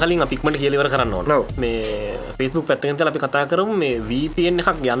බෝරින් වෙන්න කලින් අපි ඉක්මනට කියලා ඉවර කරන්න ඕන. මේ Facebook පැත්තකින් තියලා අපි කතා කරමු මේ VPN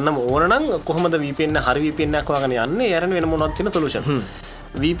එකක් යන්නම ඕන නම් කොහොමද VPN හරි VPN එකක් හොයාගෙන යන්නේ? යාරන වෙන මොනවද තියෙන සොලියුෂන්ස්.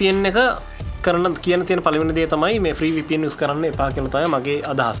 VPN එක කරන කියන තියෙන පළවෙනි දේ තමයි මේ ෆ්‍රී VPN යූස් කරන්න එපා කියලා තමයි මගේ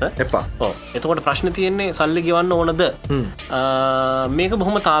අදහස. එපා. ඔව්. එතකොට ප්‍රශ්නේ තියෙන්නේ සල්ලි ගෙවන්න ඕනද? මේක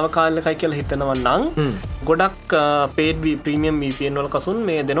බොහොම తాවකාලිකයි කියලා හිතනවා නම් ගොඩක් paid premium VPN වල කසුන්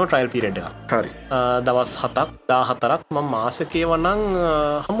මේ දෙනවා trial period එකක්. හරි. දවස් 7ක් 14ක් මම මාසකේ වණන්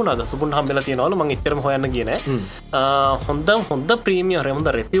හම්බුණාද? සුබුන් හම්බෙලා තියෙනවලු මම ඉතරම හොයන්න ගියේ නෑ. හොඳ premium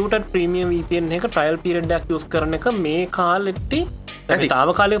හොඳ reputed premium VPN එක trial period එකක් යූස් කරන එක මේ කාලෙtti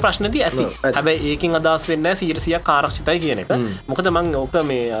තාවකාලය ප්‍රශ්නති ඇති හැබැයි ඒකින් අදස් වෙන්න 100% ආරක්ෂිතයි කියන එක මොකද මං ඕක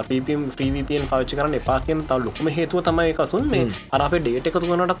මේ ප්‍රීවිපන් පාච්චි කරන්න එපා කියන තව ලොකුම හේතුව තමයි කසුන් මේ අරපේ ඩේට එකතු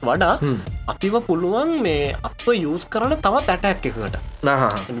වනටත් වඩා අපිව පුළුවන් මේ අප යස් කරන තවත් ඇටැක් එකකට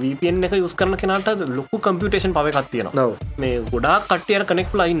VPN එක යස් කරන කෙනට ලොකු කම්පියුටේෂන් පවකත් තියෙනවා මේ ගොඩා කටියර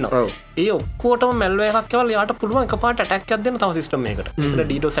කනෙක්ලා ඉන්න ඒ ඔක්කෝටම මැල්ව එකක්වල යාට පුළුවන් එක පාට ටැක් අදන්න තව සිස්ටම එකට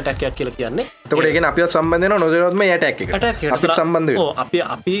ඩීඩෝ සටැක්යක් කියල කියන්නේ තකට අප සම්බන්ධන නොදරත්ම යට සම්බන්ධ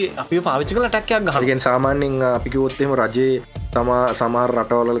අපි පාවිච්චි කල ටැක්යක් ගහගෙන් සාමාන්‍යෙන් අපිකවොත්තෙම රජයේ සමාර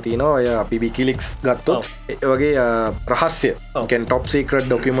රටවල තියන ඔය අපි විකිලික්ස් ගත්තෝ වගේ රහස්ය ටොප් සේකට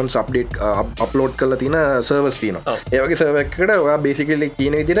ඩොකමන්ස් අප්ඩේට් අප්ලෝඩ් කල තින සර්වස් තියන ඒවගේ සර්වකට ඔයා බේසිකල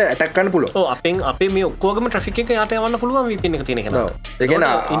කියන විදිට ඇටක්කන්න පුල අපෙන් අපේ මේ ඔක්කෝගම ට්‍රික් එක යට යවන්න පුළුවන් විපින එක තියෙන එකන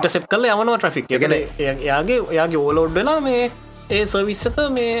ඉන්ටසෙප් කල යවනවා ට්‍රික් එකන යාගේ ඕලෝඩ් වෙලා මේ ඒ සර්විස්සක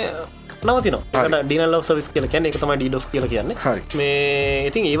මේ නවතින ඩිනල් සවිස් කියල කියන්න එක තමයි ඩීඩොස් කියල කියන්න මේ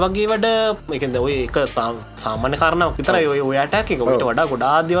ඉතින් ඒ වගේ වැඩ එකද ඔය එක සාමාන්‍ය කාරණාවක් විතර ඔයට එක ට වඩා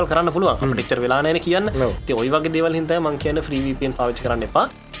ගොඩා දේවල් කරන්න පුළුවන් ටිච්චර වෙලානෑන කියන්න ති ඔයි වගේ දේවල් හිතයි මං කියන්න ්‍රීවිපෙන් පාවිච්චි කරන්න එපා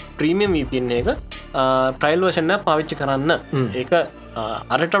ප්‍රීමියම් වපන් එක ප්‍රයිල් වශන්න පාවිච්චි කරන්න ඒක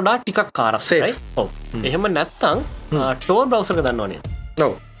අරට වඩා ටිකක් කාරක්ෂයයි ඔව එහෙම නැත්තං ටෝ බ්‍රවසක දන්නවනේ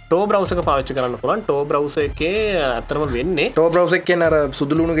නොව ටෝ බ්‍රවසක පාච්චි කරන්න පුළන් ටෝ බ්‍රවස එක ඇතරම වෙන්නේ ටෝ බ්‍රවසක් කියන අර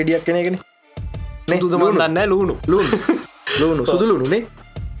සුදුලුණු ගෙඩියක් කෙනගෙන දන්න ලුණු ලුණු සුදුලුණුනේ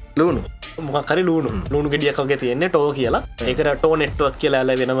ලුණු මොකරි ලුණු ගෙඩියක්ගේ තියන්නේ ටෝ කියලා ඒක ටෝ නෙට්වක්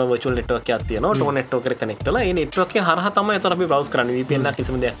කියලා වෙනම වචුල් නෙට්වක් තියන ටෝ නෙට්ෝ කර කනෙක්ටල නෙට්වක් හර තම තර බ්‍රවස් කරන පන්න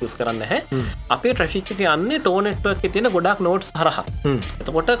කිසිම දෙයක් ස් කරන්න හැ අපේ ට්‍රෆික් යන්න ටෝ නෙට්වක් තියන ගොඩක් නෝට්ස් හරහ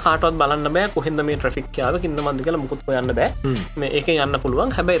එතකොට කාටවත් බලන්න බෑ කොහෙද මේ ට්‍රෆික්යාව කින්ද මන්දි කල මුකුත් යන්න බෑ මේ ඒක යන්න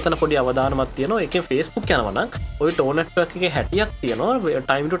පුළුවන් හැබැ එතන පොඩි අවධානමත් තියන එක ෆේස්බුක් යනවන ඔය ටෝ නෙට්වක් එක හැටියක් තියනවා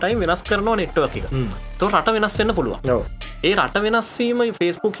ටයිම්ට ටයිම් වෙනස් කරනවා නෙට්වක් එක තෝ රට වෙනස් වෙන්න පුළුවන් ඒ රට වෙනස්වීම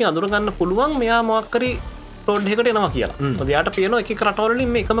ෆේස්බුකින් අදුරගන්න පුළුවන් මෙයා මොක්කරි ටෝඩ්හකට එනවා කියලා දයාට පියන එක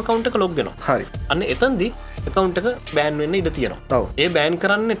රටවලින් මේ එකම කවුන්ට ලොග්ගෙන හරි අන්න එතන්දි එකකවුන්ටක බෑන් වෙන්න ඉඩ තියෙනවා ඒ බෑන්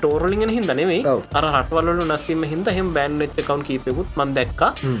කරන්න ටෝරලින් හිද නෙවෙයි අර රටවල්ල නස්කීම හිද හෙම බෑන් කවුන් කීපයකුත් මන් දැක්ක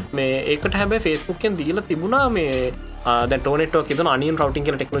මේ ඒකට හැබැ ෆේස්බුක්ෙන් දීල තිබුණා මේ ටෝනටක් ත අනියන් රවටින්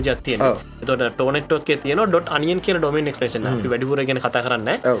කියල ටෙක්නෝජ තියන තොට ටෝනටක් තියන ඩොට් අනියන් කිය ඩොමන් ක්‍රේෂන වැඩිපුරගෙන කතා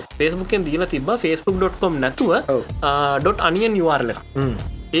කරන්න ෆේස්බුක්ෙන් දීල තිබ ෆස්බුක්.com නැතුව ඩොට් අනියන් යවාරල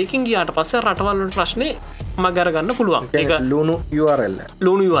ඒකින් ගියාට පස්ස රටවල්ලට ප්‍රශ්නය මගරගන්න පුළුවන් ඒක ලුණු URL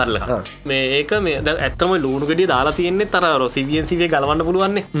ලුණු URL මේ ඒක මේ ඇත්තම ලුණු ගෙඩිය දාලා තියෙන්නේ තර සිවියන්සිවේ ගලවන්න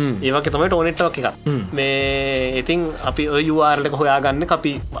පුළුවන්නේ ඒවක තමයි ටෝනෙට්වක් එක මේ ඉතින් අපි URL එක හොයාගන්න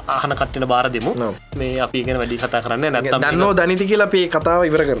අපි අහන කට්ටට බාර දෙමු මේ අපි ගෙන වැඩි කතා කරන්න නැත්තම් දන්නෝ දනිති කියලා අපේ කතාව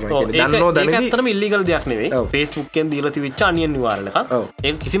ඉවර කරන දන්නෝ දන ඇත්තම ඉල්ලිගල් දෙයක් නෙවේ ෆේස්බුක්ෙන් දීල තිවිච්ච අනියන් URL එක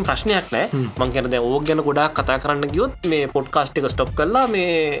ඒ කිසිම ප්‍රශ්නයක් නෑ මං කියනද ඕක ගැන ගොඩක් කතා කරන්න ගියොත් මේ පොඩ්කාස්ට් එක ස්ටොප් කරලා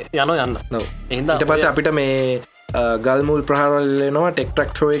මේ යන යන්න එහින්ද පස අපිට මේ ගල්මුල් ප්‍රහරල්ලනවා ටෙක්ටක්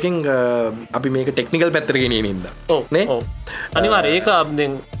ෂෝයකින් අපි මේක ටෙක්නිකල් පැත්තරගෙන නින්ද නේ අනිවාර ඒක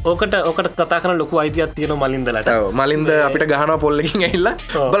අබෙන් ඕකට ඕකට කතා කරන ලොකු අයිතියක් තියෙන මලින්දලට මලින්ද අපිට ගහන පොල්ලකින් ඇල්ල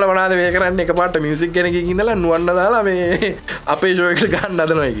බල වනාද වේ කරන්න එක පාට මියසික් ගැනක ඉඳලා නුවන්න දාලා මේ අපේ ශෝයකට ගන්න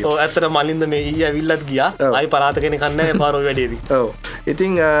අදනොයි ඇත්තට මලින්ද මේ ඊ ඇවිල්ලත් ගියා අයි පරාතගෙන කන්න පාරෝ වැඩේද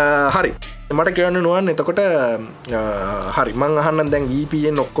ඉතිං හරි මට කියන්න නුවන් එතකොට හරි මං අහන්න දැන්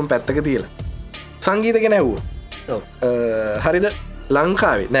වීපයෙන් ඔක්කොම් පැත්තක තියලා සංගීතක නැවූ හරිද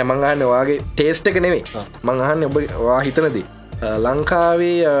ලංකාවේ නෑ මංහන්න වාගේ ටේස්ට එක නෙවෙයි මංහන්න ඔබ වා හිතනදී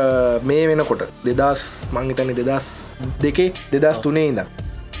ලංකාවේ මේ වෙනකොට දෙදස් මංහිතන දෙදස් තුනේ ඉඳ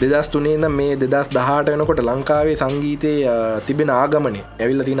දෙදස් තුනේ ඉඳ මේ 2018 වෙනකොට ලංකාවේ සංගීතය තිබෙන ආගමනේ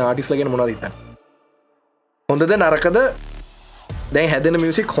ඇවිල්ල තින ආටිස්ලගෙන මොනදිතන්න හොඳද නරකද දැන් හැදෙන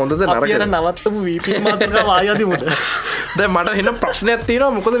මියසික් හොඳද නරක නවත්තම වායදිමුට දැ මට හෙන ප්‍රශ්නයක්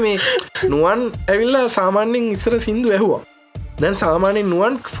තියෙනවා මොකද මේ නුවන් ඇවිල්ල සාමාන්‍යෙන් ඉස්සර සිින්දු ඇහවා දැන් සාමානය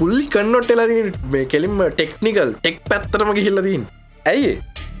නුවන් ෆුල්ලි කන්නොට් එලදී මේ කෙලින්ම ටෙක්නිකල් ටෙක් පැත්තරම හිල්ලදීන් ඇයි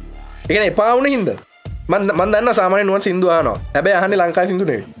එකන එපාවුන හින්ද මන්දන්න සාමානය නුවන් සිින්දුවානවා හැබැ අහන ලංකා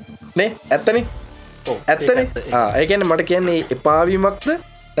සිින්දුනේ නේ ඇත්තන ඇත්තන ඒකන මට කියන්නේ එපාවීමක්ද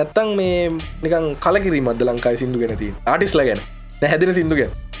නැත්තං මේ නිකන් කලකිරී මද ලංකායි සිින්දු ගැනති ආටිස්ල ගැන හැදෙන සිින්දු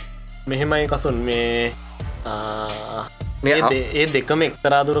ගැන මෙහෙමයි කසුන් මේ ඒ දෙකම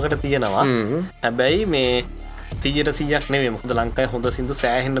එක්තරාදුරකට තියෙනවා හැබැයි මේ 100% නෙවේ මොකද ලංකායි හොඳ සිින්දු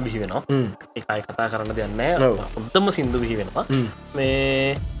සෑහෙන්න බිහිවෙනවා එකයි කතා කරන්න දෙන්න හොදම සිින්දු බිහිවෙනවා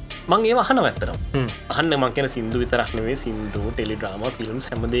මේ මං ඒ අහන ඇත්තරම් අහන්න මංකන සිින්දු විතරක්නේ සිින්දු ටෙලිඩ්‍රාම ෆිල්ම්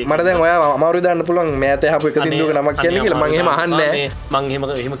හැමදේ මට දැන් ඔයා අමාරු දාන්න පුළුවන් මෑත හපු එක සිින්දුවක නමක් කියන්න කියලා මං එහෙම අහන්නේ මං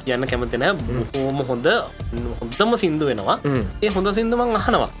එහෙම කියන්න කැමති නෑ බොහෝම හොඳම සිින්දු වෙනවා ඒ හොඳ සිින්දු මං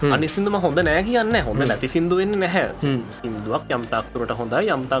අහනවා අනි සිින්දුම හොඳ නෑ කියන්න හොඳ නැති සිින්දු වෙන්න නැහැ සිින්දුවක් යම්තාක්තුරට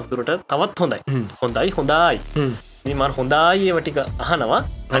හොඳයි යම්තාක්තුරට තවත් හොඳයි හොඳයි මන් හොඳයි ඒවටික අහනවා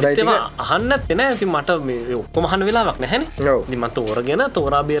අනිතවා අහන්න එෙන ඇති මට ඔක්කොම අහන වෙලාවක් නැහැන දිමත් තෝරගෙන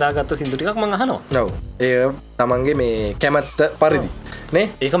තෝරා බේරාගත්ත සිින්දුටිකක් මං අහනවා නව ඒ තමන්ගේ මේ කැමැත්ත පරිදි නේ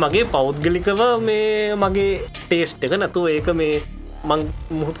ඒක මගේ පෞද්ගලිකව මේ මගේ ටේස්ට් එක නැතු ඒක මේ මං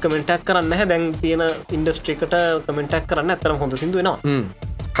මුහත් කමෙන්ටක් කරන්න හැ දැන් තියෙන ඉන්ඩස්ට්‍රිකට කමෙන්ටක් කරන්න ඇතරම් හොඳ සිින්දු වෙනවා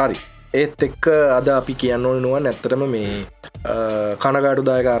හරි ඒත් එක්ක අද අපි කියන්න ඕන නුවන් ඇත්තරම මේ කනගාටු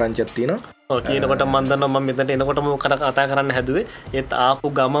දායක ආරංචත්තින කියනකොට මන්දන්න ම මෙතට එනකොටම කට කතා කරන්න හැදුවේ ඒත්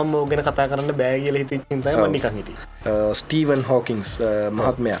ආපු ගමම් ෝගෙන කතා කරන්න බෑගල හිති චින්තය මනිකහිට ස්ටීවන් හෝකින්ස්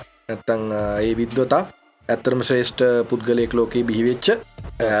මහත්මයා නැත්තං ඒ විද්වතා ඇත්තරම ශ්‍රේෂ්ඨ පුද්ගලයෙක් ලෝකයේ බිහිවෙච්ච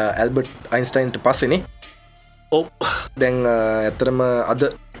ඇල්බට් අයින්ස්ටයින්ට පස්සෙනෙ ඔව් දැන් ඇත්තරම අද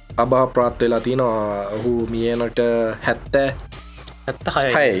අභා ප්‍රාත් වෙලා තියනවා ඔහු මියනට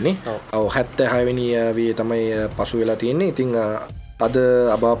 76යිනි ඔව 76වෙනි වී තමයි පසු වෙලා තියෙන්නේ ඉතිං අද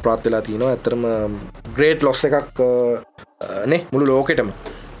අභා ප්‍රාත් වෙලා තියනවා ඇත්තරම ග්‍රේට් ලොස් එකක් නේ මුළු ලෝකෙටම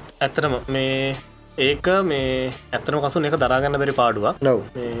ඇත්තරම මේ ඒක මේ ඇත්තන කසුන් එක දරාගන්න බැරි පාඩුවක් නව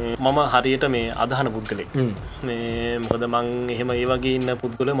මම හරියට මේ අදහන පුද්ගලෙක් මේ මොකද මං එහෙම ඒ වගේ ඉන්න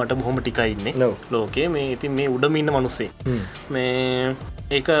පුද්ගල මට බොහොම ටිකයින්නේ ලෝකේ මේ ඉතින් මේ උඩම ඉන්න මනුස්සේ මේ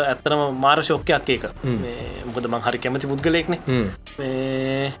ඒක ඇත්තරම මාර ශෝක්කයක් ඒක මොකද මං හරි කැමති පුද්ගලෙක්නේ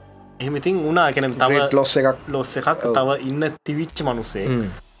මේ එහෙමඉතින් උනා කෙනම් තව ලොස් එකක් තව ඉන්න තිවිච්ච මනුස්සේ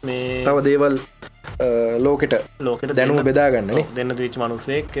මේ තව දේවල් ලෝකෙට දැනුම බෙදාගන්නනේ දෙන්න තිවිච්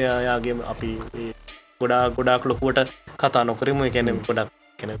මනුසේක් යාගේ අපි ගොඩාක් ලොකුවට කතා නොකරම කැනම් ගොඩක්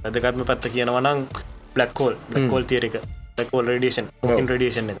කැන වැදකත්ම පැත්ත කියනවනම් බ්ලක්කෝල් බ්ලක්කෝල් තියරක බ්ලක්කෝල් රඩියේෂන්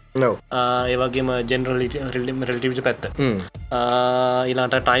රඩියේෂන් එක ඒවගේම ජෙනරල් රෙල්ටිවිට පැත්ත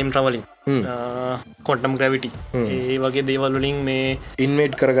ඉලාට ටයිම් ට්‍රවලින් කොටම් ග්‍රවිටි ඒ වගේ දේවල්වලින් මේ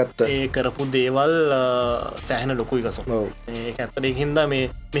ඉන්වේට් කරගත්ත ඒ කරපු දේවල් සෑහන ලොකුයි කසු ඒ ඇත්තට හින්දා මේ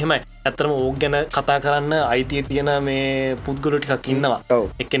මෙහෙමයි ඇත්තරම ඕක් ගැන කතා කරන්න අයිතිය තියෙන මේ පුද්ගොලු ටිකක් ඉන්නවා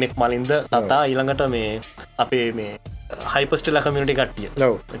එක්කෙනෙක් මලින්ද තතා ඊළඟට මේ අපේ මේ හයිපස්ටල කමියටි කට්ටිය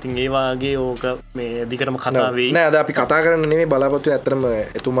ඉතින් ඒවාගේ ඕක මේ දිකටම කතාවේ නෑ අද අපි කතා කරන්න නෙමේ බලාපොත්තු ඇතරම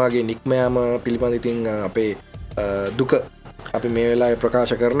එතුමාගේ නික්මයාම පිළිබඳ ඉතින් අපේ දුක අපි මේ වෙලා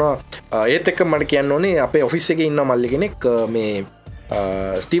ප්‍රකාශ කරනවා ඒත් එක්ක මට කියන්න ඕනේ අපේ ඔෆිස් එක ඉන්න මල්ලි කෙනෙක් මේ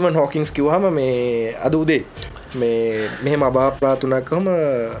ස්ටීවන් හෝකින්ස් කිව්හම මේ අද උදේ මේ මෙහෙම අභාප්‍රාතුනක්හම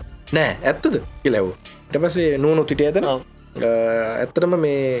නෑ ඇත්තද කියලැව් ට පසේ නූනු තිට ඇතන ඇත්තරම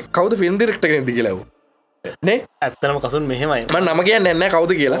මේ කවද ෆිල්ම් ඩිරෙක්ට කෙනෙති කියලැව් නේ ඇත්තනම කසුන් මෙහෙමයි ම නම කියන්න එන්න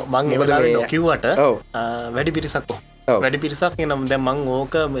කවුද කියලා මං කිව්වට වැඩි පිරිසක්කෝ වැඩි පිරිසක් නම් දැ මං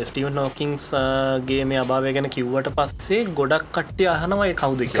ඕක ස්ටීවන් නෝකින්ස් ගේ මේ අභාවය ගැන කිව්වට පස්සේ ගොඩක් කට්ටිය අහනවයි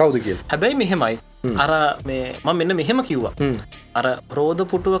කවුද කිය හැබැයි මෙහෙමයි අර මේ ම මෙන්න මෙහෙම කිව්වා අර රෝධ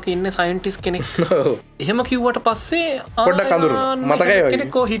පුටුවක ඉන්න සයින්ටිස් කෙනෙක් එහෙම කිව්වට පස්සේ පොඩ්ඩ කඳුරු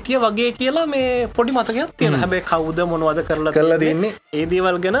මතකයකෝ හිටිය වගේ කියලා මේ පොඩි මතකයක් තියෙන හැබැයි කවුද මොනවද කරලා තින්නේ ඒ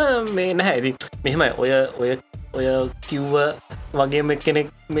දේවල් ගැන මේ නැහැදි මෙහෙමයි ඔය කිව්ව වගේම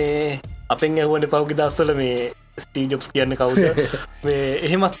කෙනෙක් මේ අපෙන් ඇහුවන පවුගි දස්සල මේ ස්ටීජොප්ස් කියන්න කවුද මේ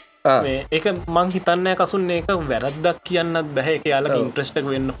එහෙමත් ඒක මං හිතන්න කසුන් ඒක වැරද්දක් කියන්න බැහැ යාලක ඉන්ට්‍රස්ටක්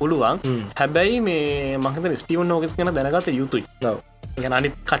වෙන්න පුළුවන් හැබැයි මේ මහිත ස්ටීවන් නෝකස් කන දැනගත යුතුයි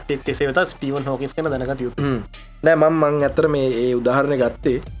අනි කටෙක් කෙසේ වෙත ස්ටීවන් හෝකස් කන දැනගත යුතු නෑ මං ඇතර මේ ඒ උදාහරණය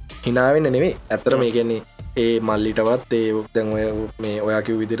ගත්තේ හිනාවෙන්න නෙවේ ඇතර මේ ගැන්නේ ඒ මල්ලිටවත් ඒ දැන් ඔය මේ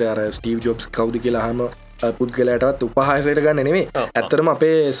ඔයාකිව විදිර අර ස්ටීව් ජොබ්ස් කවුද කියලා හම පුද්ගලයටත් උපහාසයට ගන්න නෙවේ ඇත්තරම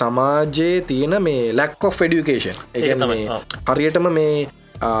අපේ සමාජයේ තියෙන මේ ලැක් ඔෆ් එඩියුකේෂන් හරියටම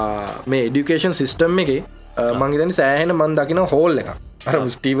මේ එඩියුකේෂන් සිිස්ටම් එක මංගේතනි සෑහෙන මන් දකින හෝල් එක අර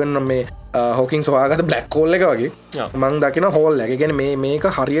ස්ටීවන් මේ හෝකින් සොයාගත බ්ලක් කෝල්ල එක වගේ මං දකින හෝල් එක ගැන මේක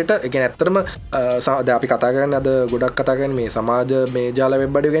හරියට එක ඇත්තරම සාද අපි කතාගන්න අද ගොඩක් කතාගන්න මේ සමාජ මේ ජාල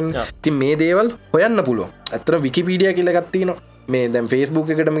වෙබ්බඩිගෙන් ති මේ දේවල් හොයන්න පුළුව ඇත්තර විකිපීඩිය කියලගත්තිනවා මේ දැම් ෆේස්බුක්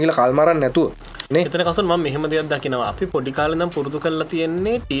එකටම කියලා කල්මරන්න නැතුව එතන කසුන් ම මෙහම දෙයක් දකිනවා අපි පොඩිකාලනම් පුරුදු කරලා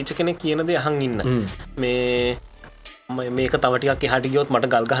තියෙන්නේ ටීච කෙනෙ කියනද අහන් ඉන්න මේ මේක තවටික් හට ගියොත්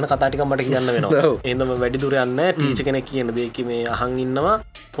මට ගල් ගහන කතාටික මට කියන්න වෙනවා එදම වැඩිදුර යන්න ටීච කෙනෙක් කියන දෙක මේ අහන් ඉන්නවා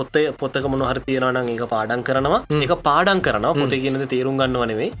පොත්තක මොනහර තියෙනවනම් ඒක පාඩන් කරනවා ඒක පාඩන් කරනවා පොත කියනද තේරුම් ගන්නව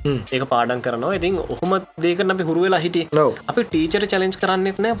නෙවෙයි ඒක පාඩන් කරනවා ඉතින් ඔහොම දෙයකට අපි හුරු වෙලා හිටියේ අපි ටීචර් චැලෙන්ජ්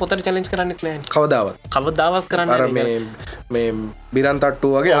කරන්නෙත් නෑ පොතට චැලෙන්ජ් කරන්නෙත් නෑ කවදාවත් කරන්නේ මේ බිරන් තට්ටු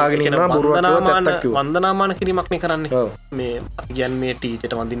වගේ ආගෙන ඉන්නවා බොරුවක් වන්දනාමාන කිරීමක් නේ කරන්නේ මේ අපි කියන්නේ මේ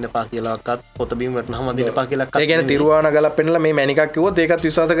ටීචර්ට වඳින්න එපා කියලාවත් පොත බිම වටනම වඳින්න එපා කියලා ඒ කියන්නේ තිරුවාන ගලක් පෙන්නලා මේ මැණිකක් කිව්වොත් ඒකත්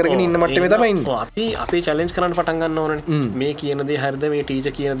විශ්වාස කරගෙන ඉන්න මට්ටමේ තමයි ඉන්නේ අපි චැලෙන්ජ් කරන්න පටන් ගන්න ඕනනේ මේ කියන දේ හරිද මේ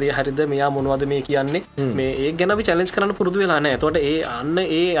ටීචර් කියන දේ හරිද මෙයා මොනවද මේ කියන්නේ මේ ඒක ගැන අපි චැලෙන්ජ් කරන්න පුරුදු වෙලා නැහැ එතකොට ඒ අන්න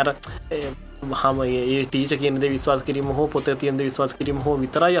ඒ අර ඒ ටීචර් කියන දේ විශ්වාස කිරීම හෝ පොතේ තියෙන දේ විශ්වාස කිරීම හෝ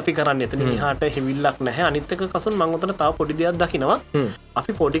විතරයි අපි කරන්නේ. එතන එහාට හිවිල්ලක් නැහැ. අනිත් එක කසුන් මම උතන තව පොඩි දෙයක් දකිනවා.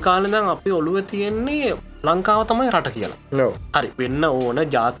 අපි පොඩි කාලේ ඉඳන් අපි ඔළුවේ තියෙන්නේ ලංකාව තමයි රට කියලා. හරි වෙන්න ඕන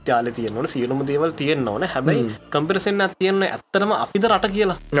ජාත්‍යාලේ තියෙන්න ඕන සියලුම දේවල් තියෙන්න ඕන. හැබැයි කම්පැරිසන් එකක් තියෙන්න ඇත්තටම අපිද රට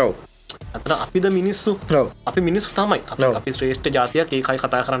කියලා. අතර අපිද මිනිස්සු අපි මිනිස්සු තමයි අපි ශ්‍රේෂ්ඨ ජාතියක් ඒකයි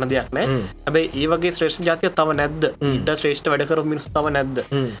කතා කරන්න දෙයක් නෑ හැබැයි ඒ වගේ ශ්‍රේෂ්ඨ ජාතියක් තව නැද්ද ඊට ශ්‍රේෂ්ඨ වැඩ කරපු මිනිස්සු තව නැද්ද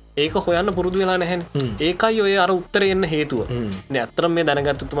ඒක හොයන්න පුරුදු වෙලා නැහැනේ ඒකයි ඔය අර උත්තරේ එන්න හේතුව දැන් අත්‍තරම මේ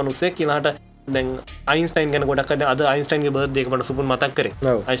දැනගත්තු මිනිස්සෙක් ඊළාට දැන් අයින්ස්ටයින් ගැන ගොඩක් අද අයින්ස්ටයින්ගේ බර්ත්ඩේ එක මට සුපුන් මතක්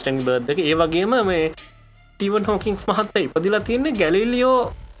කරේ අයින්ස්ටයින්ගේ බර්ත්ඩේ එක ඒ වගේම මේ ස්ටීවන් හොකින්ස් මහත්තයා ඉපදිලා තියෙන්නේ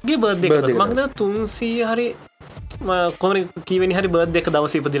ගැලීලියෝගේ බර්ත්ඩේ එක මම හිතනවා 300 හරි කොම කීවනි හරි බර්ඩ් එක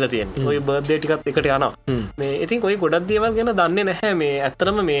දවස ඉපදිලා තියෙන්නේ ඔය බර්ත්ඩේ ටිකත් එකට යනවා මේ ඉතින් ඔය ගොඩක් දේවල් ගැන දන්නේ නැහැ මේ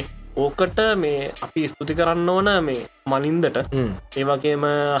ඇත්තටම මේ ඕකට මේ අපි ස්තුති කරන්න ඕන මේ මනින්දට ඒ වගේම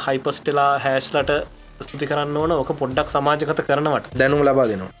හයිපස්ටෙලා හැෂ්ලට ස්තුති කරන්න ඕන ඕක පොඩ්ඩක් සමාජගත කරනවට දැනුම ලබා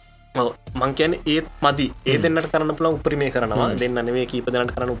දෙනවා මං කියන්නේ ඒත් මදි ඒ දෙන්නට කරන්න පුළුවන් උපරිමය කරනවා දෙන්න නෙවෙයි කීප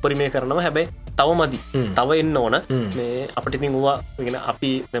දෙනාට කරන්න උපරිමය කරනවා හැබැයි තව මදි තව එන්න ඕන මේ අපිට ඉතින් ඕවා කියන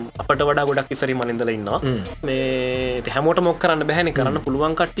අපි අපට වඩා ගොඩක් ඉස්සරින් මනින්දලා ඉන්නවා මේ ඉතින් හැමෝටම ඔක් කරන්න බෑනේ කරන්න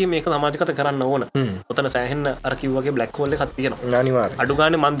පුළුවන් කට්ටිය මේක සමාජගත කරන්න ඕන ඔතන සෑහෙන්න අර කිව්වාගේ බ්ලැක් හෝල් එකක් තියෙනවා අනිවාර්යයෙන් අඩු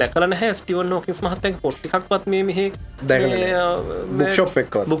ගානේ මම දැකලා නැහැ ස්ටිවන් හොකින්ස් මහත්තයාගේ පොත් ටිකක්වත් මේ මෙහි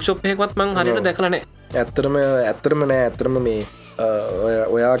බුක් ෂොප් එකක්වත් මම හරියට දැකලා නැහැ ඇත්තටම නෑ ඇත්තටම මේ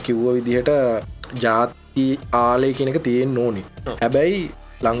ඔයා කිව්ව විදිහට ජාති ආලය කෙනක තියෙන් ඕනි හැබැයි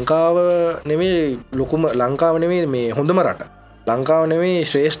ලංකාව නෙවේ ලොකුම ලංකාව නෙවේ මේ හොඳම රට ලංකාව නෙවේ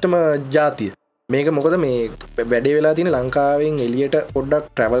ශ්‍රේෂ්ඨම ජාතිය මේක මොකද මේ වැඩේ වෙලා තින ලංකාවෙන් එලියට පොඩ්ඩක්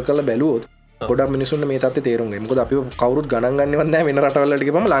ට්‍රැවල් කළ බැලුවොත් ගොඩක් මිනිසුන් මේ තත්ත්වය තේරුම් ගන්න. මොකද අපි කවුරුත් ගණන් ගන්නවත් නැහැ වෙන රටවල්වලට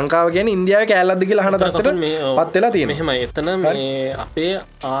ගිහම ලංකාව කියන්නේ ඉන්දියාවේ කෑල්ලක්ද කියලා අහන තත්ත්වයට පත් වෙලා තියෙනවා. එහෙමයි. එතන මේ අපේ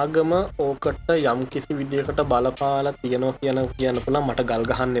ආගම ඕකට යම් කිසි විදියකට බලපාලා තියෙනවා කියන්න පුළුවන්. මට ගල්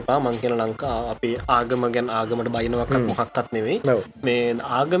ගහන්න එපා. මං කියන ලංකාව අපේ ආගම ගැන ආගමට බයිනවක්වත් මොකක්වත් නෙවෙයි. මේ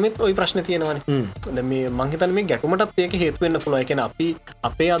ආගමෙත් ওই ප්‍රශ්නේ තියෙනවානේ. දැන් මේ මං හිතන්නේ මේ ගැටුමටත් ඒක හේතු වෙන්න පුළුවන්. ඒ කියන්නේ අපි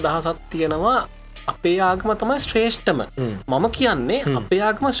අපේ අදහසක් තියෙනවා අපේ ආගම තමයි ශ්‍රේෂ්ඨම මම කියන්නේ අපේ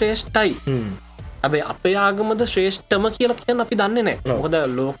ආගම ශ්‍රේෂ්ඨයි හැබැයි අපේ ආගමද ශ්‍රේෂ්ඨම කියලා කියන්න අපි දන්නේ නැහැ මොකද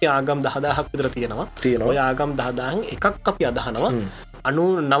ලෝකේ ආගම් 10000ක් විතර තියෙනවා ඔය ආගම් 10000න් එකක් අපි අදහනවා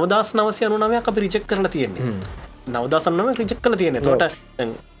 9999ක් අපි රිජෙක්ට් කරලා තියෙන්නේ 9099 රිජෙක්ට් කරලා තියෙන්නේ එතකොට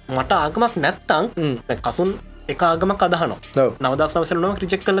මට ආගමක් නැත්තම් දැන් කසුන් එක ආගමක් අදහනවා 9999ක්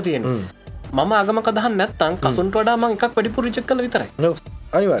රිජෙක්ට් කරලා තියෙන්නේ මම ආගමක් අදහන්න නැත්තම් කසුන්ට වඩා මම එකක් වැඩිපුර රිජෙක්ට් කරලා විතරයි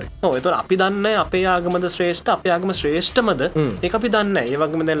අනිවාර්යයෙන්. ඔව් ඒතර අපි දන්නේ අපේ ආගමද ශ්‍රේෂ්ඨ අපේ ආගම ශ්‍රේෂ්ඨමද ඒක අපි දන්නේ. ඒ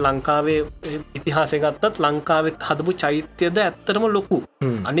වගේම දැන් ලංකාවේ ඉතිහාසය ගත්තත් ලංකාවේ හදපු චෛත්‍යද ඇත්තටම ලොකු.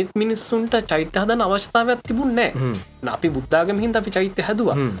 අනිත් මිනිස්සුන්ට චෛත්‍ය හදන්න අවශ්‍යතාවයක් තිබුණේ නැහැ. අපි බුද්ධ ආගමෙන් හින්දා අපි චෛත්‍ය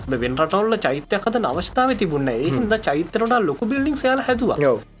හැදුවා. වෙන රටවල චෛත්‍යයක් හදන්න අවශ්‍යතාවය තිබුණේ නැහැ. ඒ හින්දා චෛත්‍යවල වඩා ලොකු බිල්ඩින්ග්ස් යාලා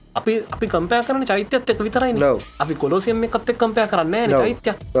හැදුවා. අපි කම්පෙයාර් කරන්නේ චෛත්‍යයත් එක්ක විතරයිනේ. අපි කොලොසියම් එකත් එක්ක කම්පෙයාර් කරන්නේ නැහැ නේ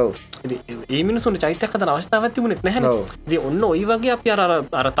චෛත්‍යයක්. ඒ මිනිස්සුන්ට චෛත්‍යයක් හදන්න අවශ්‍යතාවයක් තිබුණෙත් නැහැනේ. ඉතින් ඔන්න ওই වගේ අපි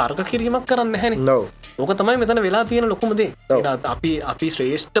අර තර්ක කිරීමක් කරන්නේ නැහැනේ. ඕක තමයි මෙතන වෙලා තියෙන ලොකුම දේ. අපි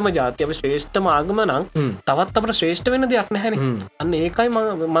ශ්‍රේෂ්ඨම ජාතිය අපි ශ්‍රේෂ්ඨම ආගම නම් තවත් අපිට ශ්‍රේෂ්ඨ වෙන්න දෙයක් නැහැනේ. අන්න ඒකයි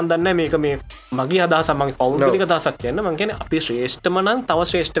මම දන්නේ මේක මේ මගේ අදහසක් මගේ පෞද්ගලික අදහසක් කියන්නේ මම කියන්නේ අපි ශ්‍රේෂ්ඨම නම් තව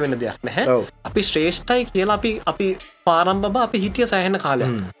ශ්‍රේෂ්ඨ වෙන්න දෙයක් නැහැ. අපි ශ්‍රේෂ්ඨයි කියලා අපි පාරම්බබ අපි හිටිය සෑහෙන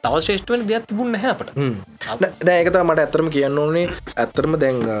කාලයක්. තව ශ්‍රේෂ්ඨ වෙන්න දෙයක් තිබුණ නැහැ අපට. නෑ ඒක තමයි මට ඇත්තටම කියන්න ඕනේ. ඇත්තටම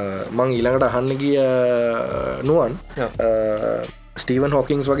දැන් මම ඊළඟට අහන්න ගිය නුවන් ස්ටීවන්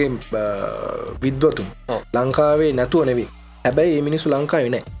හොකින්ස් වගේ විද්වතුන් ලංකාවේ නැතුව නෙවෙයි. හැබැයි මේ මිනිස්සු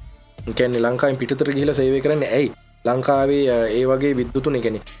ලංකාවේ නෑ. ඒ කියන්නේ ලංකාවෙන් පිටතට ගිහිලා සේවය කරන්නේ ඇයි? ලංකාවේ ඒ වගේ විද්වතුන් ඒ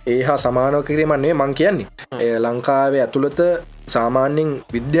කියන්නේ ඒ හා සමානව කිරීමක් නෙවෙයි මං කියන්නේ. ලංකාවේ ඇතුළත සාමාන්‍යයෙන්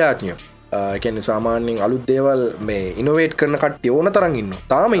විද්‍යාඥයෝ කියන්නේ සාමාන්‍යයෙන් අලුත් දේවල් මේ ඉනෝවේට් කරන කට්ටිය ඕන තරම් ඉන්නවා.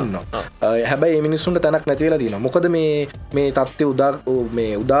 තාම ඉන්නවා. හැබැයි මේ මිනිස්සුන්ට තැනක් නැති වෙලා තියෙනවා. මොකද මේ තත්ත්වය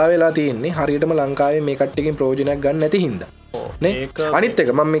උදා වෙලා තියෙන්නේ හරියටම ලංකාවේ මේ කට්ටියකින් ප්‍රයෝජනයක් ගන්න නැති හින්දා. නේ. අනිත් එක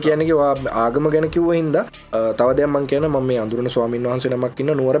මම කියන්නේ ආගම ගැන කිව්ව හින්දා තව දෙයක් මම කියන මම මේ අඳුරන ස්වාමීන් වහන්සේ නමක්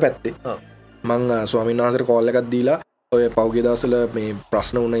ඉන්න නුවර පැත්තේ. මං ස්වාමීන් වහන්සේට කෝල් එකක් දීලා ඔය පෞගේ දවස්වල මේ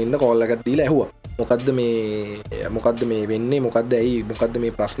ප්‍රශ්න වුණ ඉඳ කෝල් එකක් දීලා ඇහුවා. මොකද්ද මේ වෙන්නේ, මොකද්ද ඇයි, මොකද්ද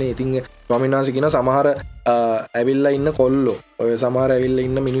මේ ප්‍රශ්නේ. ඉතින් ස්වාමීන් වහන්සේ කියන සමහර ඇවිල්ලා ඉන්න කොල්ලෝ, ඔය සමහර ඇවිල්ලා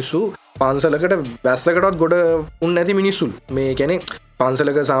ඉන්න මිනිස්සු පන්සලකට වැස්සකටවත් ගොඩ උන් නැති මිනිස්සු. මේ කියන්නේ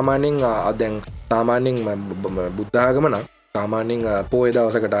පන්සලක සාමාන්‍යයෙන් දැන් සාමාන්‍යයෙන් බුද්ධ ආගම නම් සාමාන්‍යයෙන් පොය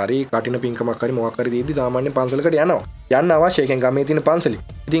දවසකට හරි කටින පින්කමක් හරි මොකක් හරි දීදී සාමාන්‍යයෙන් පන්සලකට යන්න අවශ්‍යයි. කියන්නේ ගමේ තියෙන පන්සලෙ.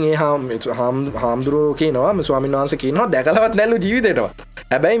 ඉතින් ඒ හාමුදුරුවෝ කියනවා මේ ස්වාමීන් වහන්සේ කියනවා දැකලවත් නැල්ලු ජීවිතේටවත්.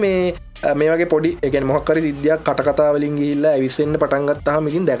 හැබැයි මේ වගේ පොඩි ඒ කියන්නේ මොකක් හරි සිද්ධියක් කතා වලින් ගිහිල්ලා ඇවිස්සෙන්න පටන් ගත්තාම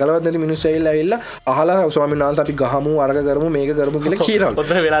ඉතින් දැකලවත් නැති මිනිස්සු ඇවිල්ලා අහලා ස්වාමීන් වහන්සේ අපි ගහමු අරග කරමු මේක කරමු කියලා කියනවා.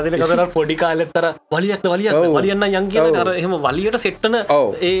 ඔතන වෙලා දෙන කතර පොඩි කාලෙත්තර වලියන්න යන් කියලා අර එහෙම වලියට සෙට්ටන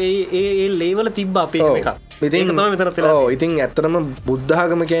ඒ ලේවල තිබ්බ අපේ එකක්. ඉතින් ඇත්තටම බුද්ධ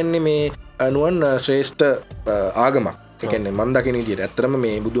ආගම කියන්නේ මේ අනුවන් ශ්‍රේෂ්ඨ ආගමක්. ඒ කියන්නේ මන් දකින විදිහට ඇත්තටම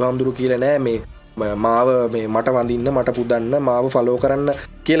මේ බුදුහාමුදුරු කියලා නෑ මේ මාව මේ මට වඳින්න මට පුදන්න මාව ෆලෝ කරන්න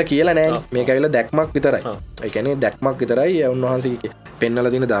කියලා නෑනේ. මේක ඇවිල්ලා දැක්මක් විතරයි. ඒ කියන්නේ දැක්මක් විතරයි. උන්වහන්සේ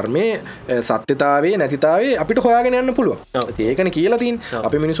පෙන්නලා දෙන ධර්මයේ සත්‍යතාවයේ නැතිතාවයේ අපිට හොයාගෙන යන්න පුළුවන්. ඒකනේ කියලා තියෙන්නේ.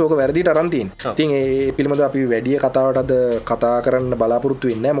 අපි මිනිස්සු ඕක වැරදිට අරන් තියෙන්නේ. ඉතින් ඒ පිළිබඳව අපි වැඩි කතාවටද කතා කරන්න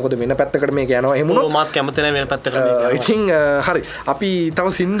බලාපොරොත්තු වෙන්නේ නැහැ. මොකද වෙන පැත්තකට මේක යනවා එහෙම උනොත් මාත් කැමති නැහැ වෙන පැත්තකට මේක. ඉතින් හරි. අපි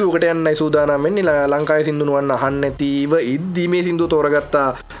තව සින්දුවකට යන්නයි සූදානම් වෙන්නේ. ලංකාවේ සින්දු නුවන්න අහන්න නැතිව ඉද්දි මේ සින්දුව තෝරගත්තා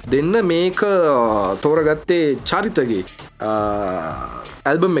දෙන්න. මේක තෝරගත්තේ චරිතගේ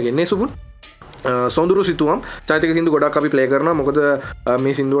ඇල්බම් එකේ නේ සුපුන් සොඳුරු සිතුවම්. චරිතක සින්දු ගොඩක් අපි ප්ලේ කරනවා. මොකද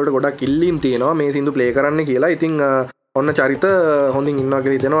මේ සින්දු වලට ගොඩක් ඉල්ලීම් තියෙනවා මේ සින්දු ප්ලේ කරන්න කියලා. ඉතින් ඔන්න චරිත හොඳින් ඉන්නවා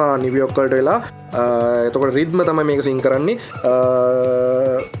කියලා හිතෙනවා නිව්යෝක් වලට වෙලා. එතකොට රිද්ම තමයි මේක සින් කරන්නේ.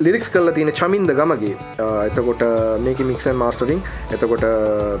 ලිරික්ස් කරලා තියෙන චමින්ද ගමගේ. එතකොට මේකේ මික්ස් ඇන්ඩ් මාස්ටරින්. එතකොට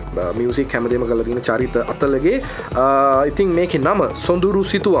මියුසික් හැමදේම කරලා තියෙන චරිත අතලගේ. ඉතින් මේකේ නම සොඳුරු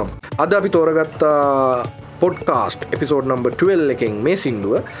සිතුවම්. අද අපි තෝරගත්ත පොඩ්කාස්ට් එපිසෝඩ් නම්බර් 12 එකෙන් මේ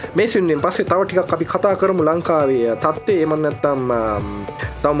සින්දුවෙන් පස්සේ තව ටිකක් අපි කතා කරමු ලංකාවේ තත්ත්වය. එමන් නැත්තම්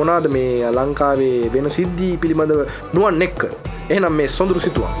තව මොනවාද මේ ලංකාවේ වෙන සිද්ධි පිළිබඳව නුවන් එක්ක. එහෙනම් මේ සොඳුරු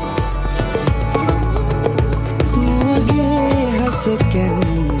සිතුවම්. නුවගේ හසකෙන්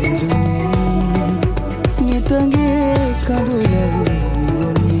දිරුනේ නිතගේ කඳුලල්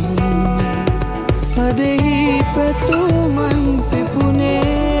නිවුනේ අදෙහි පැතුමන්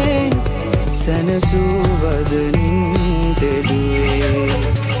පිපුනේ සැනසුවදනින් දෙදුවේ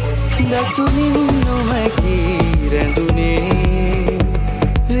දසුනින් නොමැකී රැඳුනේ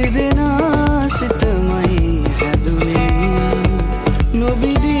රිදෙනා සිතමයි හැදුනේ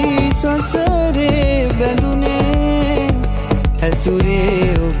නොබිදී සසරේ බැඳුනේ ඇසුරේ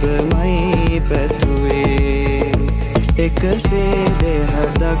ඔබමයි පැතුවේ එකසේ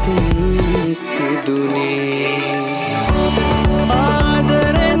දෙහදක් පිදුනේ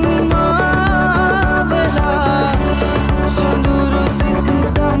ආදරෙන් මාවලා සොඳුරු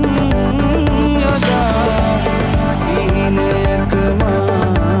සිතම් යොදා සීනයක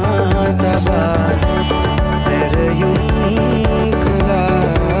මා තබා ඇරයුම් කළා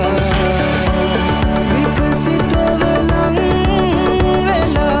විකසිතවලං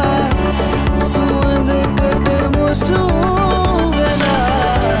වෙලා සුවඳකට මුසු වෙලා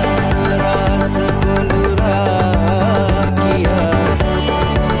රාස කුඳුරා කියා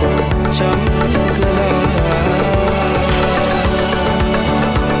චම් කළා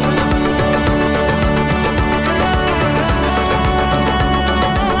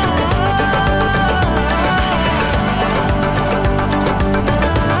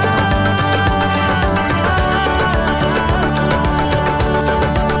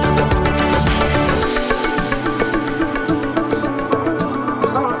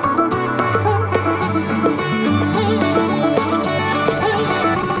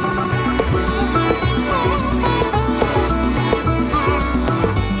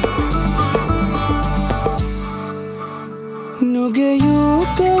නුගෙයූ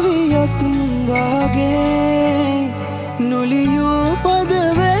කවියක් වාගේ නුලියූ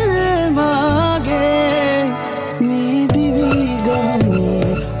පදවැල් මාගේ මේ දිවි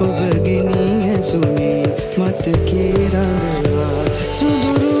ගමනේ ඔබගෙනී ඇසුනේ මතකේ රඳවා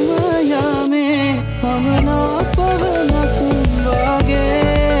සුදුරුම යාමේ හමනා පවනක්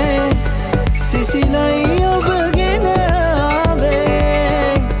වාගේ සිසිලයි ඔබගෙන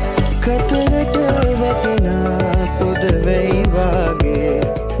ආවේ කතරට වැටෙනා පොදවෙයි වාගේ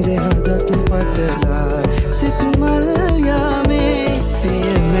දෙහදක් පටලා සිත්මල් යාමේ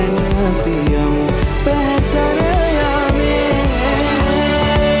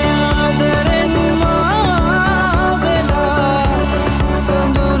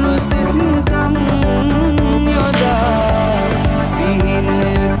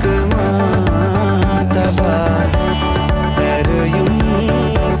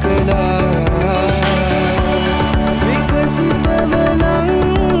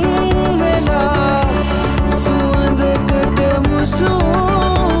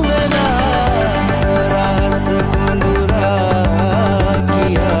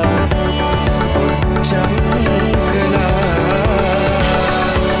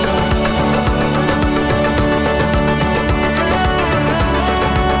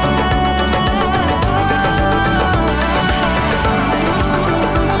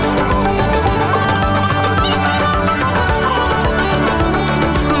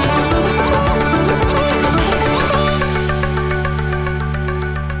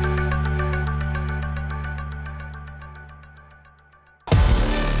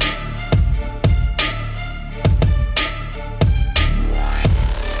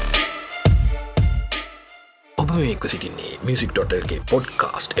එක්ක සිටින්නේ music.lk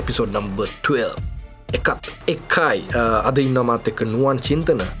පොඩ්කාස්ට් එපිසෝඩ් නම්බර් 12 එකයි අද ඉන්න මාත් එක්ක නුවන්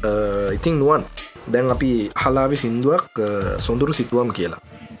චින්තන. ඉතින් නුවන් දැන් අපි හලාවි සින්දුවක් සොඳුරු සිතුවම් කියලා.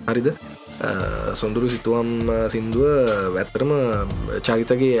 හරිද? සොඳුරු සිතුවම් සින්දුව ඇත්තරම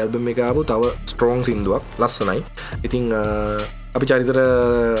චරිතගේ ඇල්බම් එක ආපු තව ස්ට්‍රෝං සින්දුවක් ලස්සනයි. ඉතින් අපි චරිතර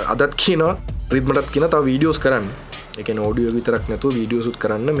අදත් කියනවා රිද්මටත් කියන තව වීඩියෝස් කරන්න. එක නෝඩියෝ විතරක් නැතුව වීඩියෝසුත්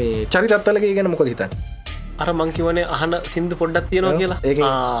කරන්න මේ චරිතත්තලගේ ගැන මොකද හිතන්න? අර මං කියවනේ අහන සින්දු පොඩ්ඩක් තියෙනවා කියලා. ඒක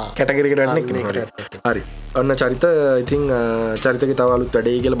කැටගරිකට වන්නේ. හරි. ඔන්න චරිත ඉතින් චරිතගේ තව අලුත්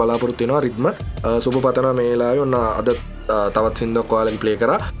වැඩේ කියලා බලාපොරොත්තු වෙනවා රිද්ම. සුබ පතනවා මේ වෙලාවේ. ඔන්න අද තවත් සින්දුවක් ඔයාලගේ ප්ලේ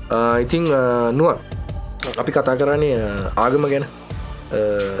කරා. ඉතින් නුවන් අපි කතා කරන්නේ ආගම ගැන.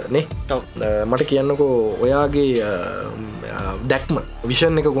 නේ මට කියන්නකෝ ඔයාගේ දැක්ම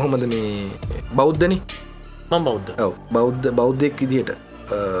විෂන් එක කොහොමද මේ බෞද්ධනේ? මම බෞද්ධ. බෞද්ධයෙක් විදිහට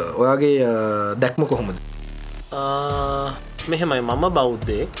ඔයාගේ දැක්ම කොහොමද? මෙහෙමයි මම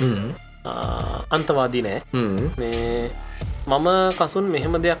බෞද්ධයෙක්. අන්තවාදී නෑ. මේ මම කසුන්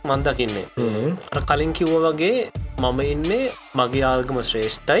මෙහෙම දෙයක් මන් දකින්නේ. අර කලින් කිව්වා වගේ මම ඉන්නේ මගේ ආගම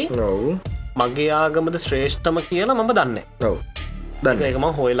ශ්‍රේෂ්ඨයි. මගේ ආගමද ශ්‍රේෂ්ඨම කියලා මම දන්නේ. ඒක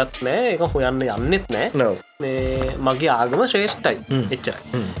මම හොයලත් නෑ. ඒක හොයන්න යන්නෙත් නෑ. මේ මගේ ආගම ශ්‍රේෂ්ඨයි.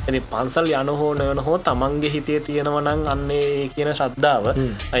 එච්චරයි. ඉතින් පන්සල් යන හෝ නොයන හෝ තමන්ගේ හිතේ තියෙනවා නම් අන්නේ ඒ කියන ශ්‍රද්ධාව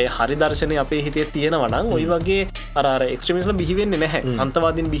අය හරි දර්ශනේ අපේ හිතේ තියෙනවා නම් ওই වගේ අර එක්ස්ට්‍රීමිස්ලා බිහි වෙන්නේ නැහැ.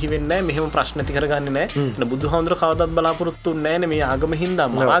 අන්තවාදීන් බිහි වෙන්නේ නැහැ. මෙහෙම ප්‍රශ්න ඇති කරගන්නේ නැහැ. බුදුහාමුදුර කවදාවත් බලාපොරොත්තු වෙන්නේ නැහැ මේ ආගම හින්දා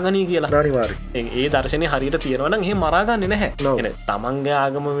මරාගනී කියලා. අනිවාර්යයෙන්. ඒ දර්ශනේ හරියට තියෙනවා නම් එහෙම මරාගන්නේ නැහැ. يعني තමන්ගේ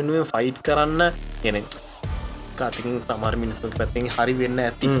ආගම වෙනුවෙන් ෆයිට් කරන්න يعني කාතිකින් සමහර මිනිස්සුන්ට පැත්තෙන් හරි වෙන්න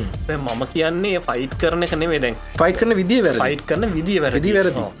ඇති. මම කියන්නේ ෆයිට් කරන එක නෙමෙයි දැන්. ෆයිට් කරන විදිය වැරදි. ෆයිට් කරන විදිය වැරදි.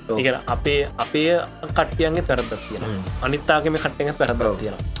 ඒ කියන්නේ අපේ කට්ටියන්ගේ වැරද්දක් තියෙනවා. අනිත් ආගමේ කට්ටියන්ගේ වැරද්දක්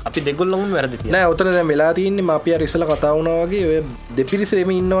තියෙනවා. අපි දෙගොල්ලොම වැරදි තියෙනවා. නෑ උතන දැන් වෙලා තියෙන්නේ මාපිය අර ඉස්සලා කතා වුණා වගේ ඔය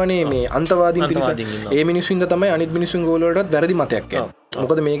දෙපිරිසෙම ඉන්නවනේ මේ අන්තවාදීන් පිරිස. ඒ මිනිස්සු ඉඳ තමයි අනිත් මිනිස්සුන් ගෝලවලටත් වැරදි මතයක් යන්නේ.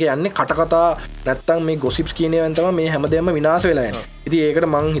 මොකද මේක යන්නේ කටකතා නැත්තම් මේ ගොසිප්ස් කියන ඒවාන් තමයි මේ හැමදේම විනාශ වෙලා යන්නේ. ඉතින් ඒකට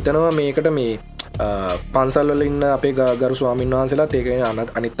මං හිතනවා මේකට මේ පන්සල්වල ඉන්න අපේ ගරු ස්වාමීන් වහන්සේලාත් ඒක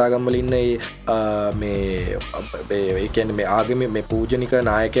අනිත් ආගම්වල ඉන්න මේ ඒ කියන්නේ මේ ආගමේ මේ පූජනික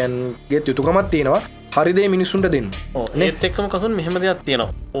නායකයන්ගේ යුතුයකමක් තියෙනවා හරි දේ මිනිස්සුන්ට දෙන්න. ඒත් එක්කම කසුන් මෙහෙම දෙයක්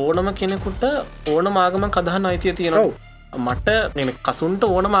තියෙනවා. ඕනම කෙනෙකුට ඕනම ආගමක් අදහන්න අයිතිය තියෙනවා. මට කසුන්ට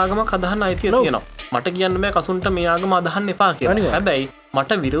ඕනම ආගමක් අදහන්න අයිතිය තියෙනවා. මට කියන්න බෑ කසුන්ට මේ ආගම අදහන්න එපා කියලා. හැබැයි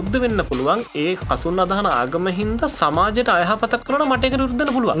මට විරුද්ධ වෙන්න පුළුවන් ඒ කසුන් අදහන ආගම හින්දා සමාජයට අයහපතක් කරනවා මට ඒක විරුද්ධ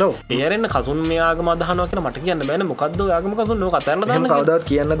වෙන්න පුළුවන්. ඒ ඇරෙන්න කසුන් මේ ආගම අදහනවා කියලා මට කියන්න බෑනේ. මොකද්ද ඔය ආගම කසුන් ඕක අතහැරලා දාන්න කියලා. කවදාවත්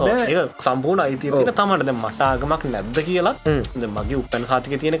කියන්නත් බෑ. ඒක සම්පූර්ණ අයිතිය තියෙන තමයි. දැන් මට ආගමක් නැද්ද කියලා දැන් මගේ උපැන්න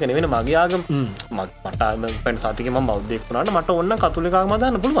සාතිකේ තියෙන එක නෙවෙයි මගේ ආගම. මට උපැන්න සාතිකේ මම බෞද්ධයෙක් වුණාට මට ඕන කතෝලික ආගම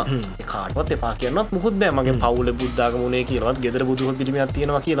අදහන්න පුළුවන්. ඒ කාටවත් එපා කියනවත් මොකුත් බෑ. මගේ පවුලේ බුද්ධ ආගම උනේ කියලාවත් ගෙදර බුදුහො පිළිමයක්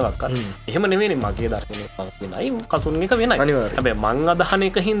තියෙනවා කියලාවත්. එහෙම නෙවෙයිනේ මගේ දර්ශනේ වෙනයි කසුන් එක වෙනයි. හැබැයි මං අදහන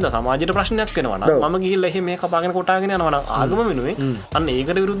එක හින්දා සමාජයට ප්‍රශ්නයක් වෙනවා නම් මම ගිහිල්ලා එහෙම මේ කපාගෙන කොටාගෙන යනවා නම් ආගම වෙනුවෙන් අන්න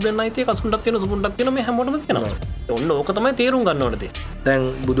ඒකට විරුද්ධ වෙන්න අයිතිය කසුන්ටත් තියෙනවා සුපුන්ටත් තියෙනවා මේ හැමෝටම තියෙනවා. ඔන්න ඕක තමයි තේරුම් ගන්න ඕනේ. දැන්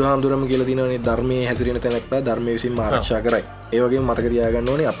බුදුහාමුදුරම කියලා දිනවනේ ධර්මයේ හැසිරෙන තැනැත්තා ධර්මයේ විසින්ම ආරක්ෂා කරයි. ඒ වගේම මතක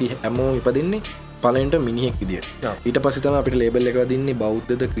තියාගන්න ඕනේ අපි හැමෝම ඉපදින්නේ පලෙන්ට මිනිහෙක් විදියට. ඊට පස්සේ තමයි අපිට ලේබල් එක වදින්නේ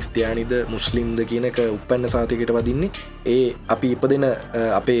බෞද්ධද ක්‍රිස්තියානිද මුස්ලිම්ද කියන එක උපැන්න සාතිකයට වදින්නේ. ඒ අපි ඉපදෙන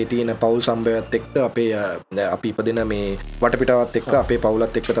අපේ තියෙන පවුල් සම්භවයත් එක්ක අපේ අපි ඉපදෙන මේ වටපිටාවත් එක්ක අපේ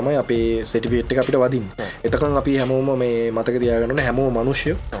පවුලත් එක්ක තමයි අපේ සර්ටිෆිකේට් එක අපිට වදින්නේ. එතකන් අපි හැමෝම මේ මතක තියාගන්න ඕනේ හැමෝම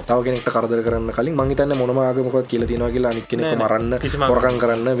මිනිස්සු. තව කෙනෙක්ට කරදර කරන්න කලින් මං හිතන්නේ මොනම ආගමකවත් කියලා තියනවා කියලා අනිත් කෙනෙක්ව මරන්න, හොරකම්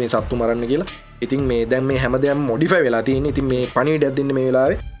කරන්න, මේ සත්තු මරන්න කියලා. ඉතින් මේ දැන් මේ හැමදේම මොඩිෆයි වෙලා තියෙන්නේ. ඉතින් මේ පණිවිඩයක් දෙන්න මේ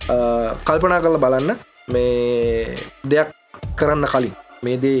වෙලාවේ කල්පනා කරලා බලන්න මේ දෙයක් කරන්න කලින්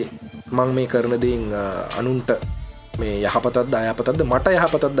මේ දේ මං මේ කරන දේෙන් අනුන්ට මේ යහපතක්ද අයහපතක්ද මට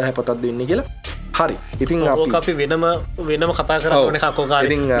යහපතක්ද අයහපතක්ද වෙන්නේ කියලා. හරි. ඉතින් අපි වෙනම කතා කරන්න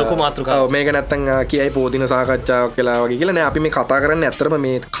කක්කෝකාරින් ලොකු මාතෘකාව මේක නැත්තම් කියයි පොදින සාකච්ඡාවක් කියලා වගේ කියලා නෑ. අපි මේ කතා කරන්නේ ඇත්තටම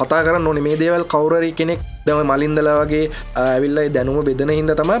මේ කතා කරන්න ඕනේ මේ දේවල් කවුරු හරි කෙනෙක් දැන් මලින්දලා වගේ ඇවිල්ලා දැනුම බෙදෙන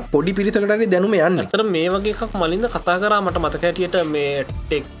හින්දා තමයි පොඩි පිරිසකට හරි දැනුම යන්නේ. අතන මේ වගේ එකක් මලින්ද කතා කරා මට මතක හැටියට මේ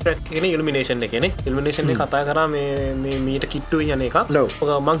ටෙක් ට්‍රැක් එකේ ඉල්මිනේෂන් එකනේ. ඉල්මිනේෂන් එක කතා කරා මේ මීට කිට්ටු යන එකක්.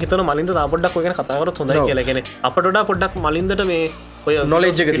 මම හිතනවා මලින්ද තා පොඩ්ඩක් ඔය ගැන කතා කරොත් හොඳයි කියලා. කියන්නේ අපට වඩා පොඩ්ඩක් මලින්දට මේ ඔය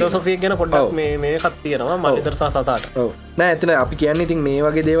නොලෙජ් එක ෆිලොසොෆි එක ගැන පොඩ්ඩක් මේ එකක් තියෙනවා මලින්දට සහ සතාට. ඔව්. නෑ එතන අපි කියන්නේ ඉතින් මේ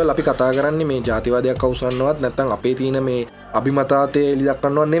වගේ දේවල් අපි කතා කරන්නේ මේ ජාතිවාදයක් අවසන්වවත් නැත්නම් අපේ තියෙන මේ අභිමතාතේ එලි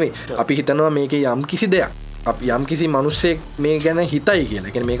දක්වන්නවත් නෙමෙයි. අපි හිතනවා මේකේ යම් කිසි දෙයක් යම් කිසි මනුස්සෙක් මේ ගැන හිතයි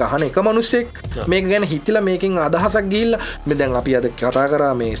කියලා මේ අහන එක මනුස්සෙක් මේ ගැන හිතල මේකින් අදහසක් ගිල්ල මේ දැන් අපි අද කතා කර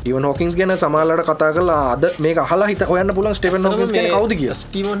මේ ස්ටීවන් හොකින්ස් ගැන සමාලට කතා කරලා අද මේ අහලා හිත හොයන්න පුලන් ස්ටීවන් හොකින්ස් ගැන කවුද කියලා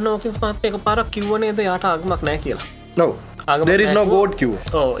ස්ටීවන් හොකින්ස් මහත්තයා එකපාරක් කිව්වනේද යාට ආගමක් නැහැ කියලා no there is no god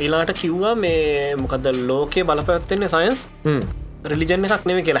කිව්වා ඊළාට කිව්වා මේ මොකද ලෝකයේ බලපැවැත්වෙන්නේ සයන්ස් රිලිජන් එකක්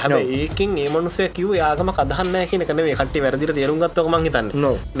නෙමෙයි කියලා. හැබැයි ඒකෙන් ඒ මනුස්සයා කිව්වේ ආගමක් අදහන්නේ නැහැ කියන එක නෙමෙයි. කට්ටිය වැරදිට තේරුම් ගත්තොත් මං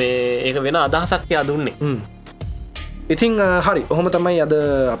හිතන්නේ. මේ ඒක වෙන අදහසක් එයා දුන්නේ. ඉතින් හරි ඔහොම තමයි අද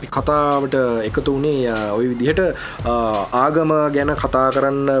අපි කතාවට එකතු වුණේ ওই විදිහට ආගම ගැන කතා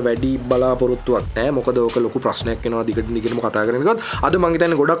කරන්න වැඩි බලාපොරොත්තුවක් නැහැ. මොකද ඕක ලොකු ප්‍රශ්නයක් වෙනවා දිගටම කතා කරන එකත්. අද මං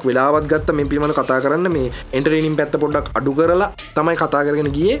හිතන්නේ ගොඩක් වෙලාවක් ගත්ත මේ පිළිබඳව කතා කරන්න මේ එන්ටර්ටේනින් පැත්ත පොඩ්ඩක් අඩු කරලා තමයි කතා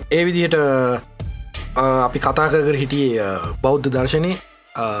කරගෙන ගියේ. ඒ විදිහට අපි කතා කර හිටියේ බෞද්ධ දර්ශනය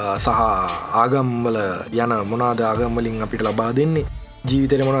සහ ආගම්වල යන මොනාද ආගම්වලින් අපිට ලබා දෙන්නේ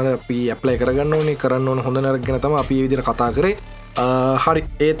ජීවිතේ මොනවද අපි ඇප්ලයි කරගන්න ඕනේ කරන්න ඕන හොඳ නරක ගැන තමයි අපි මේ විදිහට කතා කරේ. හරි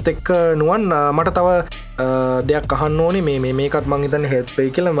ඒත් එක්ක නුවන් මට තව දෙයක් අහන්න ඕනේ මේ මේකත් මං හිතන්නේ හෙල්ප්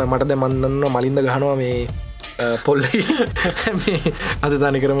වෙයි කියලා. මට දැන් මන් දන්නවා මලින්ද ගහනවා මේ පොල්ලේ මේ අද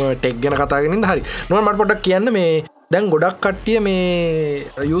තනිකරම ටෙක් ගැන කතා කරමින් හරි නුවන් මට පොඩ්ඩක් කියන්න මේ දැන් ගොඩක් කට්ටිය මේ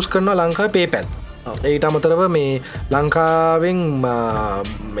යූස් කරනවා ලංකාවේ PayPal ඒට අමතරව මේ ලංකාවෙන්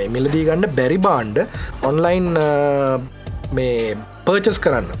මිලදී ගන්න බැරි බාන්්ඩ ඔන්ලයින් මේ පර්චස්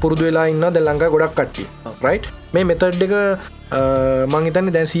කරන්න පුරුදු වෙලා ඉන්න ද ලංකා ගොඩක් කට්ටි රයි් මේ මෙතඩ් එක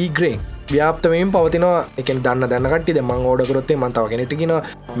මංහිතන්නේ දැන් සීග්‍රේන් ව්‍යාප්තමයෙන් පවතිනවා එක දන්න දැන්නකටි ද මං ඕඩකරොත්තේ මන්තාව කෙනෙටිගෙන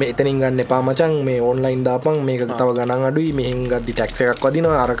මේ එතනින් ගන්න පාමචන් මේ ඔන්ලයින් දාපන් මේක තව ගණන් අඩුයි මෙහිගදදි ටැක්ස එකක්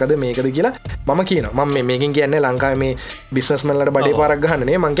වදිනවා අරකද මේකද කියලා මම කියන ම මේකින් කියන්නේ ලංකාව මේ බිස්නස්මල්ලට බඩේ පාරක්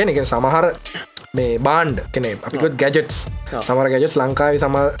ගහන්නේ මං කියන එක සමහර මේ බාන්්ඩ කෙනෙ අපිකොත් ගැජට්ස් සමර ගැජටස් ලංකාව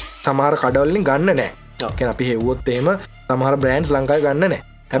සමහර කඩවලින් ගන්න නෑ කෙන අපි හෙව්වොත් එහෙම සමහර බ්‍රන්ඩ්ස් ලංකාව ගන්න නෑ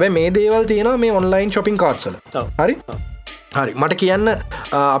හැබැ මේ දේවල් තියෙනවා මේ ඔන්ලයින් ශොපින් කාඩ්සල හරි හරි මට කියන්න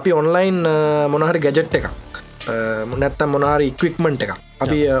අපි ඔන්ලයින් මොනහරි ගැජට් එක නැත්තම් මොනහරි ඉක්වික්මන්ට් එක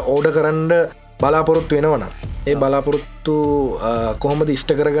අපි ඕඩ කරන්න බලාපොරොත්තු වෙනවන ඒ බලාපොරොත්තු කොහොම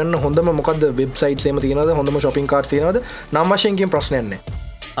ඉෂ්ට කරගන්න හොඳම මොකද වෙබ්සයිට් සේම තියෙනද හොඳම ශොපින් කාඩ් තියෙනවද නම් වශයෙන්කින් ප්‍රශ්නයන්නේ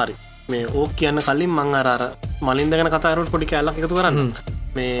හරි මේ ඕක කියන්න කලින් මං අර මලින්ද ගැන කතාරුවට පොඩි කැලක් එකතු කරන්න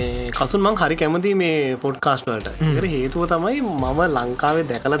මේ කසුන් මං හරි කැමති මේ පොඩ්කාස්ට්වලට ඒකට හේතුව තමයි මම ලංකාවේ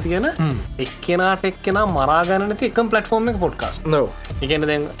දැකලා තියෙන එක්කෙනාට එක්කෙනා මරාගන්න නැති එකම ප්ලැට්ෆෝම් එක පොඩ්කාස්ට් ඒකෙන්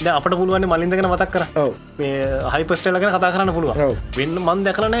දැන් අපට පුළුවන් මලින්ද ගැන මතක් කරා මේ හයිපර්ස්ටේල් ගැන කතා කරන්න පුළුවන් වෙන මං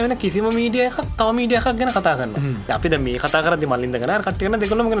දැකලා නැහැ වෙන කිසිම මීඩියා එකක් තව මීඩියා එකක් ගැන කතා කරන්න අපි දැන් මේ කතා කරද්දි මලින්ද ගැන අර කට්ටිය ගැන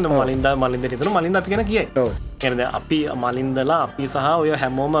දෙකලම ගැන මලින්ද හිතන මලින්ද අපි ගැන කියයි කියන්නේ අපි මලින්දලා අපි සහ ඔය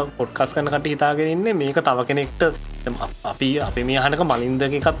හැමෝම පොඩ්කාස්ට් කරන කට්ටිය හිතාගෙන ඉන්නේ මේක තව කෙනෙක්ට අපි මේ අහනක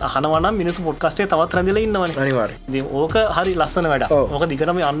මලින්දකත් අහනවනම් මිනිස්සු පොඩ්කාස්ටේ තවත් රැඳිලා ඉන්නවනේ අනිවාර්යයෙන්. ඉතින් ඕක හරි ලස්සන වැඩක්. ඕක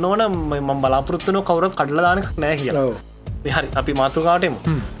දිගටම යන්න ඕන මම බලාපොරොත්තු වෙනවා කවුරුත් කඩලා දාන එකක් නැහැ කියලා. මේ හරි අපි මාතෘකාවට එමු.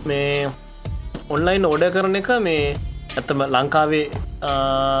 මේ ඔන්ලයින් ඕඩර් කරන එක මේ ඇත්තම ලංකාවේ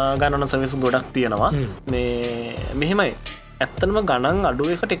ගණන සර්විස් ගොඩක් තියෙනවා. මේ මෙහෙමයි ඇත්තනම ගණන්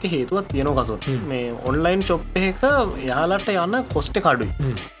අඩුව එකට එක හේතුවක් තියෙනවා කසොත්. මේ ඔන්ලයින් ෂොප් එකක යාලට යන කොස්ට් එක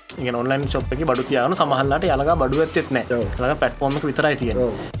අඩුයි. ඉගෙන ඔන්ලයින් ෂොප් එකේ බඩු තියාගෙන සමහරලාට යාලගා බඩු ඇත්තෙත් නැහැ. යාලගා ප්ලැට්ෆෝම් එක විතරයි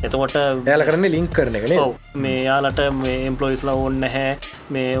තියෙන්නේ. එතකොට යාලා කරන්නේ ලින්ක් කරන එක නේද? ඔව්. මේ යාලට මේ එම්ප්ලොයිස්ලා ඕනේ නැහැ.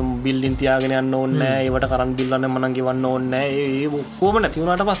 මේ බිල්ඩින් තියාගෙන යන්න ඕනේ නැහැ. ඒවට කරන් බිල් වන්න මනම් ගෙවන්න ඕනේ නැහැ. ඒ ඔක්කොම නැති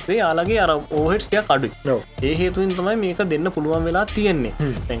වුණාට පස්සේ යාලගේ අර ඕවර්හෙඩ්ස් ටිකක් අඩුයි. ඒ හේතුවෙන් තමයි මේක දෙන්න පුළුවන් වෙලා තියෙන්නේ.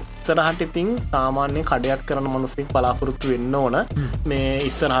 දැන් ඉස්සරහට ඉතින් සාමාන්‍ය කඩයක් කරන මිනිස්සෙක් බලාපොරොත්තු වෙන්න ඕන. මේ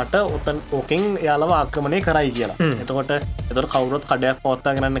ඉස්සරහට ඕකෙන් යාලව ආක්‍රමණය කරයි කියලා. එතකොට කවුරුත් කඩයක්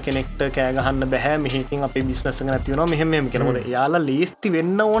පවත්වාගෙන යන්න කෙනෙක්ට කෑ ගහන්න බෑ මෙහෙකින් අපේ බිස්නස් එක නැති වෙනවා මෙහෙම කියලා. මොකද එයාලා ලීස්ති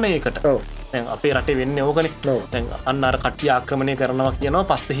වෙන්න ඕන ඒකට. දැන් අපේ රටේ වෙන්නේ ඕකනේ. දැන් අන්න අර කට්ටිය ආක්‍රමණය කරනවා කියනවා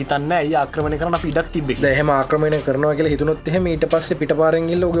පස්සේ හිතන්නේ ඇයි ආක්‍රමණය කරන්න අපි ඉඩක් තිබ්බේ කියලා. දැන් එහෙම ආක්‍රමණය කරනවා කියලා හිතුනොත් එහෙම ඊට පස්සේ පිටපාරෙන්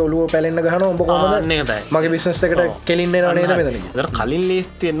ගිහලා ඔගේ ඔළුව පැලෙන්න ගහනවා උඹ කොහමද මගේ බිස්නස් එකට කෙලින්න එනවා නේද මෙතන. ඒතර කලින්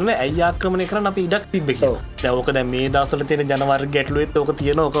ලීස්ති වෙන්න ඕනේ ඇයි ආක්‍රමණය කරන්න අපි ඉඩක් තිබ්බේ කියලා. දැන් ඕක දැන් මේ දවස්වල තියෙන ජනවර්ග ගැටලුවෙත් ඕක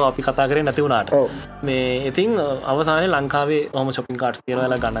තියෙනවා. ඕක අපි කතා කරේ නැති වුණාට. මේ ඉතින් අවසානයේ ලංකාවේ ඔහොම shopping carts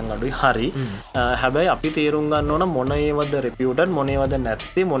තියෙනවා ගණන් අඩුයි. හරි. හැබැයි අපි තේරුම් ගන්න ඕන මොන ඒවද reputed මොන ඒවද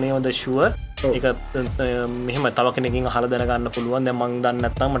නැත්තේ මොන ඒවද sure ඒක මෙහෙම තව කෙනකින් අහලා දැනගන්න පුළුවන්. දැන් මං දන්නේ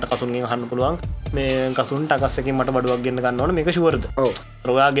නැත්නම් මට කසුන්ගෙන් අහන්න පුළුවන් මේ කසුන් ටකස් එකකින් මට බඩුවක් ගෙන්න ගන්න ඕන මේක ෂුවර්ද? ඔව්.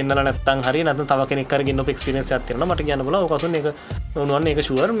 ඔයා ගෙන්නලා නැත්නම් හරි නැත්නම් තව කෙනෙක් කරගෙන ගෙන්නපු එක්ස්පීරියන්ස් එකක් තියෙනවා මට කියන්න පුළුවන්. ඔය කසුන් එක උනවන්නේ ඒක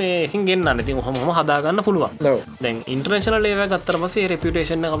ෂුවර් මේ එකකින් ගෙන්නන්න. ඉතින් ඔහොම හදා ගන්න පුළුවන්. ඔව්. දැන් ඉන්ටර්නැෂනල් ලේවල් ගත්තට පස්සේ ඒ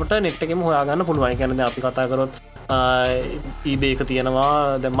රෙපියුටේෂන් එක අපිට net එකෙම හොයා ගන්න පුළුවන්. ඒ කියන්නේ දැන් අපි කතා කරොත් eBay එක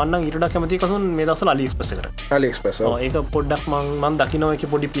තියෙනවා. දැන් මම නම් ඊටඩා කැමති කසුන් මේ දවස්වල AliExpress එකට. AliExpress. ඔව්. ඒක පොඩ්ඩක් මම දකින්න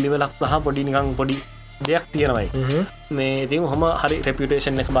ඒකේ පොඩි පිළිවෙලක් සහ පොඩි නිකන් පොඩි දෙයක් තියෙනවයි. මේ ඉතින් ඔහොම හරි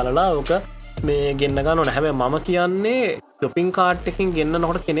රෙපියුටේෂන් එක බලලා ඕක මේ ගෙන්න්න ගන්න හැබ මම කියන්නේ ශොපින් කාට් එකින් ගෙන්න්න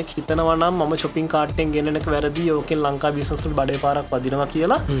නොට කෙනෙක් හිතනවනම් ම ශොපින් කාට්ටෙන් ගෙනනක වැරදි යෝකෙන් ලංකා බිසසුල් බඩේ පාරක් වදිනවා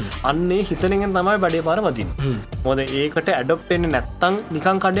කියලා අන්නේ හිතනෙන් තමයි බඩේ පාර වදින් මොද ඒකට ඇඩප්ෙන් නැත්තං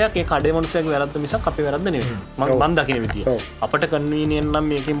නිකන් කඩයක් ඒ කඩේ මනුසයක් වැරද මිසක් අපි වැරදන මන් දකින විදිිය අපට කන්වීනියන්නම්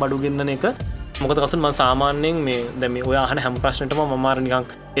මේකින් බඩු ගෙන්න්න එක මොකද කසන් ම සාමාන්‍යයෙන් මේ දැම ඔයාහන හැම ප්‍රශ්නටම මමාර නිකං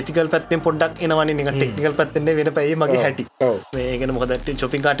එතිකල් පැත්තෙන් පොඩ්ඩක් එනවන්නේ නික ටෙක්නිකල් පැත්තෙන්නේ වෙන පැයි මගේ හැටි මේක මොකද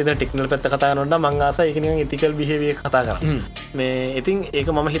චොපින් කාට ටෙක්නල් පැත්ත කතා නොන්න මංගස එක එතිකල් බිහිවිය කතා කර මේ ඉතින්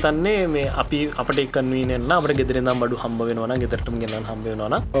ඒක මම හිතන්නේ මේ අපි අපට එක්කන්වීනන්න අපට ගෙදරෙනම් බඩු හම්බ වෙනවන ගෙදරටම ගෙනන් හම්බ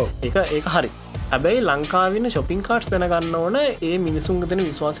වෙනවන ඒක හරි හැබැයි ලංකාවන්න ශොපින් කාට්ස් දැනගන්න ඕන ඒ මිනිසුන්ගතන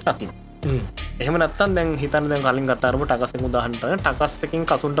විශ්වාස රකින් එහෙම නත්තන් දැන් හිතන් දැන් කලින් ගත්තාරම ටකසෙන් උදාහරණට ටකස්තකින්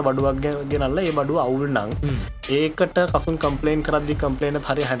කසුන්ට බඩුවක් ගෙනල්ල ඒ බඩුව අවුල් නම් ඒකට කසුන් කම්පලේන් කරද්දි කම්පලේන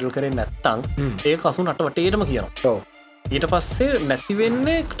හරි හැඩල් කරේ නැත්තං ඒ කසුන් අට වටේටම කියනවා ඊට පස්සේ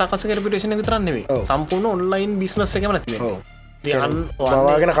නැතිවෙන්නේ ටකස කරපිටේෂන විතරන්නෙවේ සම්පූර්ණ ඔන්ලයින් බිස්නස් එකම නැතිවෙන්නේ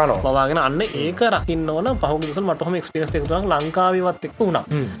බවාගෙන කන බවාගෙන අන්න ඒක රකින්න ඕන පහුගස මටහම එක්ස්පිරස් එක තුරක් ලංකාවේවත් එක්ක වුණා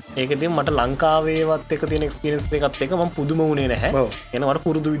ඒකති මට ලංකාවේවත් එක තියෙන එක්ස්පිරස් එකත් එක ම පුදුම වුණේ නැහැ එනවට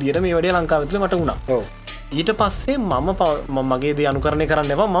පුරුදු විදිට මේ වැඩේ ලංකාවතුල මට වුණා ඊට පස්සේ මම මගේ දේ අනුකරණය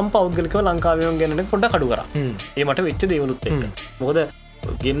කරන්නවා ම පෞද්ගලිකව ලංකාවයන් ගැන පොඩ කඩු කර ඒ මට වෙච්ච දේවලුත් එක්ක මොකද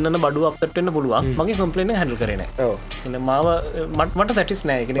ගෙන්න්න බඩු අපටන්න පුළුවන් මගේ කම්පලේන හැඩල් කරන මාව මට සැටිස්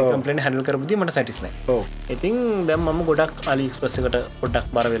නෑ කම්පලේන හැඩල් කරපුති මට සැටිස්න ඉතින් දැම් මම ගොඩක් අලික්ස්පස්සකට පොඩ්ඩක්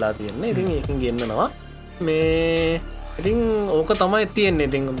බර වෙලා තියෙන්නේ ඉතින් ඒකින් ගෙන්න්නනවා මේ ඉතින් ඕක තමයි තියෙන්නේ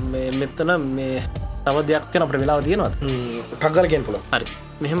ඉතින් මෙත්තන මේ තව දෙයක් තියන අපට වෙලා තියෙනවත් ටක්ගලගෙන් පුල හරි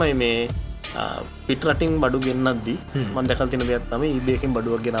මෙහෙමයි මේ පිටරටින් බඩු ගෙන්න්නද්දී මන්දකල් තින දෙයක් තම ඒබේකින්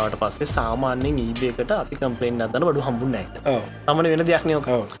බඩුවක් ගෙනාවට පස්සේ සාමාන්‍යෙන් ඒබේකට අපි කම්පලේන් අදන්න බඩු හම්බුන්න ඇත තමන වෙන දෙයක් නයෝක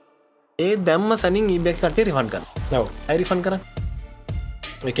ඒ දැම්ම සැනින් ඒබේ කටේ රිෆන් කර ඇරිෆන් කර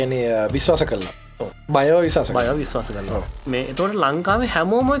එකන විශ්වාස කරලා බයෝ විශවාස බය විශ්වාස කරලා මේ එතවට ලංකාවේ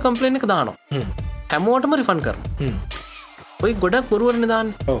හැමෝමයි කම්පලේන් එක දානවා හැමෝටම රිෆන් කරන ඔයි ගොඩක් පුරුවරණ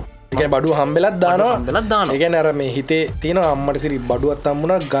දාන්න එක බඩු හම්බෙලත් දානවා හම්බෙලත් දාන එක නැර මේ හිතේ තියෙන අම්මට සිරි බඩුවත්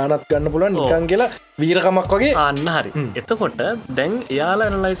අම්මුණ ගානත් ගන්න පුළුවන් නිකන් කියලා වීරකමක් වගේ අන්න හරි එතකොට දැන් එයාලා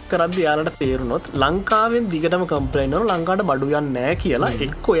ඇනලයිස් කරද්දි යාලට තේරුණොත් ලංකාවෙන් දිගටම කම්පලේන් වල ලංකාවට බඩු යන්නේ නැහැ කියලා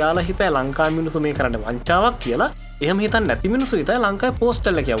එක්ක ඔයාලා හිතයි ලංකා මිනිස්සු මේ කරන්නේ වංචාවක් කියලා එහෙම හිතන්නේ නැති මිනිස්සු හිතයි ලංකාවේ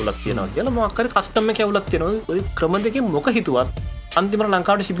පෝස්ටල් එක ඇවුලක් තියෙනවා කියලා මොකක් හරි කස්ටම් එක ඇවුලක් තියෙනවා ඔය ක්‍රම දෙකෙන් මොක හිතුවත් අන්තිමට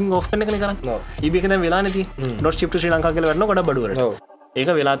ලංකාවට ශිපින් ඕෆ් කරන එකනේ කරන්නේ ඊබේ එක දැන් වෙලා නැති not ship to ශ්‍රී ලංකා කියලා වැඩන ගොඩක් බඩු වලට ඒක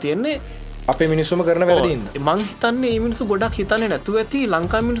වෙලා තියෙන්නේ අපේ මිනිස්සුම කරන වැරදින්න මං හිතන්නේ මිනිසු ගොඩක් හිතන්නේ නැතුව ඇති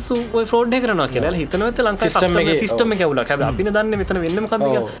ලංකා මිනිසු ඔය ෆ්‍රෝඩ් එක කරනවා කියලා හිතනවා ඇති ලංකා සිස්ටම් එක ඇවුලක් හැබැයි අපිනේ දන්නේ මෙතන වෙන්නේ මොකද්ද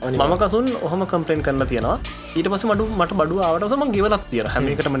කියලා මම කසුන් ඔහම කම්ප්ලේන් කරලා තියෙනවා ඊට පස්සේ මට බඩුව ආවට පස්සේ මං ගෙවලක් තියනවා හැම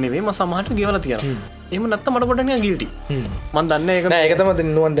එකටම නෙවෙයි මම සමහරට ගෙවලා තියෙනවා එහෙම නැත්නම් මට පොඩ්ඩක් නිකන් ගිල්ටි මං දන්නේ ඒක නෑ ඒක තමයි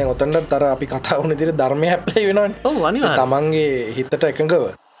දෙන්නුවන් දැන් ඔතනට අර අපි කතා වුණ විදිහට ධර්මය ඇප්ලයි වෙනවනේ ඔව් අනිවාර්යයෙන් තමන්ගේ හිතට එකඟව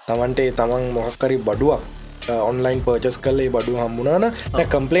තමන්ට තමන් මොකක් හරි බඩුවක් ඔන්ලයින් පර්චස් කල බඩු හම්බුණන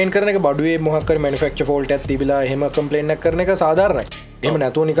කම්පලේන් කරන බඩුවේ මොහකර මනිෆක්ෂ ෆෝල්ට ඇතිබිලා හෙම කම්පලේන්න කරන එක සාධාරණයි එම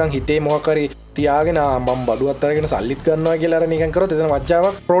නැතුව නිකන් හිතේ මොහකරි තියාගෙන මම් බඩුවත්තරගෙන සල්ලිත් කරන්නවා කියලාර නිකන් කරොත් එතන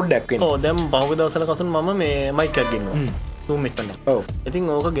වජ්ජාවක් ප්‍රෝඩ්ඩක් දැම් බහු දවසල කසුන් ම මේ මයිකක්ගන්න මෙතන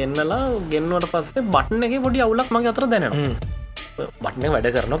ඉතින් ඕක ගෙන්න්නලා ගෙන්වට පස්සේ බට්න එක පොඩි අවුලක් මගේ අතර දැනවා බට්න වැඩ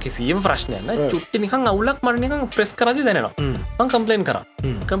කරන කිසිීම ප්‍රශ්නයන්න චුට්ටි නිකං අවුලක් මටනික ප්‍රෙස් කරදි දැනවා මං කම්පලේන් කර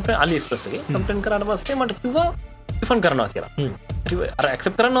කම්පේ අලිස් ප්‍රසගේ කම්පලේන් කරට පස්සේ මට කිවා ිෆන් කරනවා කියලා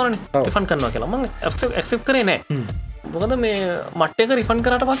ඇක්සප් කරන්න ඕන ිෆන් කරනවා කියලා මං ඇක්සප් කරේ නෑ මොකද මේ මට්ටක රිෆන්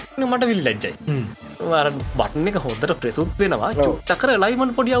කරට පස් මට විල් ලැජ්ජයි බටන එක හොදට ප්‍රෙසුත් වෙනවා චුට්ටකර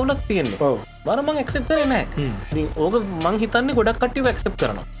ලයිමන් පොඩි අවුලක් තියෙන්නේ බරමං ඇක්සප් කරේ නෑ ඕක මං හිතන්නේ ගොඩක් කට්ටිව ඇක්සප්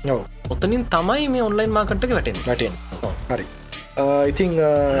කරනවා ඔත්තනින් තමයි මේ ඔන්ලයින් මාකට්ක වැටෙන් හරි ඉතිං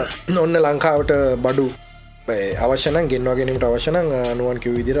ඔන්න ලංකාවට බඩු අවශ්‍යන ගෙන්වා ගැනීමට අවශ්‍යන නුවන්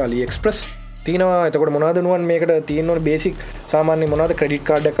කිව විදිර අලි එක්ස්ප්‍රස් තියනවා එතකොට මොනාද නුවන් මේකට තියනවන බේසික් සාමාන්‍ය මොනාද ක්‍රඩිට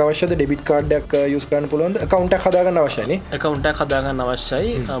කාඩක් අවශ්‍යද ඩෙබිට කාඩක් යස්කන්න පුළුවන් කවුන්ට හදාගන්න අවශ්‍යන කවුන්ට හදාගන්න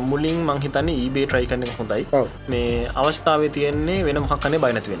අවශ්‍යයි මුලින් මංහිතන්නේ ඊබේ ට්‍රයි කරන හොඳයි මේ අවස්ථාව තියෙන්නේ වෙන මොහක්කනේ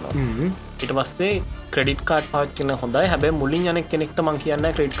බයිනති වෙනවා ඊට පස්සේ ක්‍රඩිට කාඩ් පාච්චන හොඳයි හැබැ මුලින් යන කෙනෙක්ට මං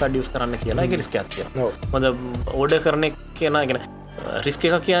කියන්න ක්‍රඩ් කාඩ ියස් කරන්න කියලා එක රිස්කඇතිය මොද ඕඩ කරන කියනගෙන රිස්ක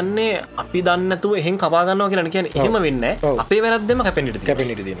එක කියන්නේ අපි දන්නතු එහෙන් කපාගන්නවා කියලා කියන එහෙම වෙන්න අපේ වැරද්දම කැපෙනට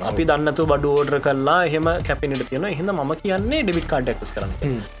අපි දන්නතු බඩු ෝඩර කල්ලා එහෙම කැපෙනට තියෙන එහෙම ම කියන්නේ ඩෙබිට කාඩ්ඩක්ස්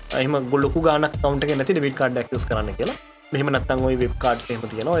කරන්න එහම ගොල්ලොකු ගානක් කවන්ට නැති ඩෙබිට කාඩ්ඩක්ස් කරන්න කියලා මෙහම නත්තන් ඔයි වෙබ් කාඩ් හෙම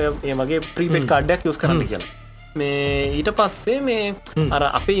තියෙන ඒමගේ ප්‍රීපෙට් කාඩ්ඩක් යස් කරන්න කියලා මේ ඊට පස්සේ මේ අර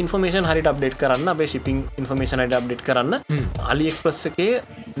අපේ ඉන්ෆර්මේෂන් හරිට අප්ඩේට් කරන්න අපේ ශිපින් ඉන්ෆර්මේෂන් හට අප්ඩේට් කරන්න අලි එක්ස්ප්‍රස් එකේ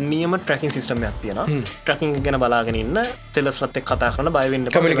නියම ට්‍රැකින් සිස්ටම්යක් තියෙනවා. ට්‍රැකින් ගැන බලාගෙන ඉන්න සෙලර්ස්ලත් එක්ක කතා කරන බය වෙන්න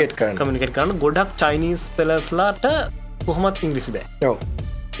කමියුනිකේට් කරන ගොඩක් චයිනීස් සෙලර්ස්ලාට කොහොමත් ඉංග්‍රීසි බෑ. ඔව්.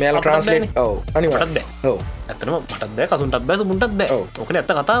 මෙයාලා ට්‍රාන්ස්ලේට් අනිවාර්යයෙන් බෑ. ඔව්. ඇත්තටම මටත් බෑ කසුන්ටත් බෑ සුමුන්ටත් බෑ. ඕකනේ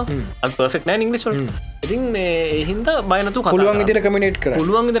ඇත්ත කතාව. අත් පර්ෆෙක්ට් නෑ ඉංග්‍රීසි වලට. ඉතින් මේ ඒ හින්දා බය නැතුව කතා පුළුවන් විදිහට කමියුනිකේට් කරන්න.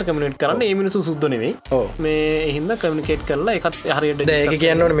 පුළුවන් විදිහට කමියුනිකේට් කරන්න. මේ මිනිස්සු සුද්ධ නෙවෙයි. මේ ඒ හින්දා කමියුනිකේට් කරලා ඒකත් හරියට ඩිස්කස් කරන්න. ඒක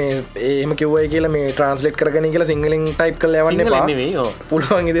කියන්න ඕනේ මේ එහෙම කිව්වයි කියලා මේ ට්‍රාන්ස්ලේට් කරගන්න කියලා සිංහලෙන් ටයිප් කරලා යවන්න එපා. සිංහලෙන් නෙවෙයි. ඔව්.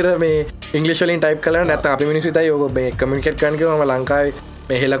 පුළුවන් විදිහට මේ ඉංග්‍රීසි වලින් ටයිප් කරලා නැත්නම් අපි මිනිස්සු හිතයි ඔක මේ කමියුනිකේට් කරන්න කිව්වම ලංකාවේ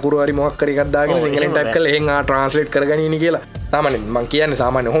මේ හෙලකුරු හරි මොකක් හරි එකක් දාගෙන සිංහලෙන් ටයිප් කරලා එහෙන් ට්‍රාන්ස්ලේට් කරගනින්න කියලා. සාමාන්‍යයෙන් මම කියන්නේ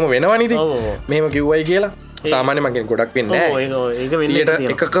සාමාන්‍යයෙන් ඔහොම වෙනවනේ ඉතින්. මෙහෙම කිව්වයි කියලා සාමාන්‍ය මගෙන් ගොඩක් වෙන්නේ නැහැ.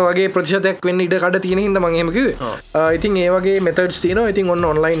 එකක වගේ ප්‍රතිශතයක් වෙන්න ඉඩ කඩ තියෙන හින්දා මම එහෙම කිව්වේ. ඉතින් ඒ වගේ මෙතඩ්ස් තියෙනවා. ඉතින් ඔන්න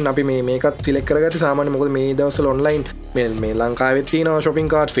ඔන්ලයින් අපි මේකත් සිලෙක්ට් කරගත්තේ සාමාන්‍ය මොකද මේ දවස්වල ඔන්ලයින් මේ ලංකාවෙත් තියෙනවා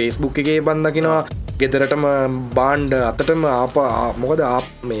shopping cart Facebook එකේ බන් දකිනවා. ගෙදරටම බාණ්ඩ අතටම මොකද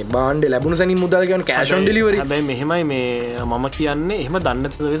මේ බාණ්ඩ ලැබුණු සැනින් මුදල් ගන්න කෑෂ් ඔන් ඩෙලිවරි. හැබැයි මෙහෙමයි මේ මම කියන්නේ එහෙම දන්නේ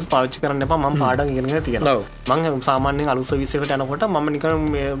නැති සර්විස් පාවිච්චි කරන්න එපා. මම පාඩම් ඉගෙනගෙන තියෙනවා. මම සාමාන්‍යයෙන් අලුත් සර්විස් එකකට යනකොට මම නිකන්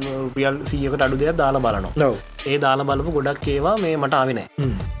රියල් 100කට අඩු දෙයක් දාලා බලනවා. ඒ දාලා බලපු ගොඩක් ඒවා මේ මට ආවේ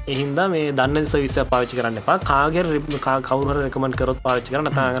නැහැ. ඒ හින්දා මේ දන්න සර්විස් එක පාවිච්චි කරන්න එපා. කවුරු හරි රෙකමන්ඩ් කරොත් පාවිච්චි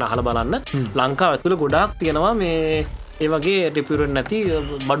කරන්න නැත්නම් අහලා බලන්න. ලංකාව ඇතුළේ ගොඩක් තියෙනවා මේ ඒ වගේ රිපියුර් නැති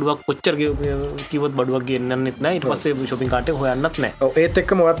බඩුවක් කොච්චර කිව්වොත් බඩුවක් ගෙන්නන්නෙත් නැහැ. ඊට පස්සේ shopping cart එක හොයන්නත් නැහැ. ඔව් ඒත්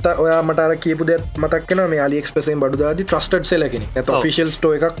එක්කම ඔයා මට අර කියපු දෙයක් මතක් වෙනවා මේ AliExpress එකෙන් බඩු දාද්දි trusted seller කෙනෙක්. නැත්නම් official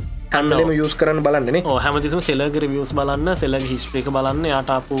store එකක් හැමදේම use කරන්න බලන්න නේ. ඔව් හැමදේම seller ගේ reviews බලන්න, seller ගේ history එක බලන්න, යාට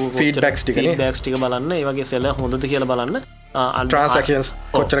ආපු feedbacks ටික බලන්න, ඒ වගේ seller හොඳද කියලා බලන්න. transactions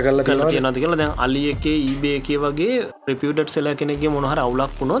කොච්චර කරලා තියෙනවද කියලා. දැන් Ali එකේ eBay එකේ වගේ reputed seller කෙනෙක්ගේ මොන හරි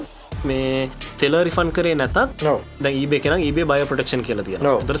අවුලක් වුණොත් මේ seller refund කරේ නැතත් දැන් eBay එක නම් eBay buyer protection කියලා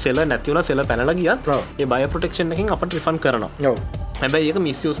තියෙනවා. ඒතර seller නැති වුණා seller පැනලා ගියත් ඒ buyer protection එකෙන් අපිට refund කරනවා. හැබැයි ඒක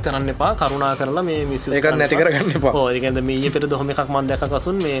misuse කරන්න එපා. කරුණා කරලා මේ misuse ඒකත් නැති කරගන්න එපා. ඔව් ඒ කියන්නේ මේ ඊයේ පෙර දොහම එකක් මම දැක්ක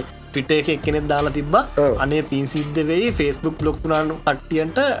කසුන් මේ Twitter එකේ එක්කෙනෙක් දාලා තිබ්බා. අනේ පින් සිද්ධ වෙයි Facebook block වුණාන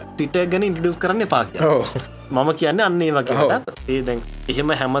කට්ටියන්ට Twitter ගැන introduce කරන්න එපා කියලා. ඔව් මම කියන්නේ අන්න ඒ වගේ එකක්. ඒ දැන් එහෙම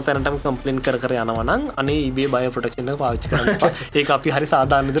හැම තැනටම කම්ප්ලේන් කර යනවා නම් අනේ eBay buyer protection එක පාවිච්චි කරන්න එපා. ඒක අපි හරි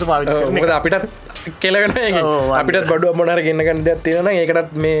සාධාරණ විදිහට පාවිච්චි කරන්නේ. මොකද අපිටත් කෙලවෙන එකෙන් අපිටත් බඩුවක් මොන හරි ගෙන්න ගන්න දෙයක් තියෙනවා නම්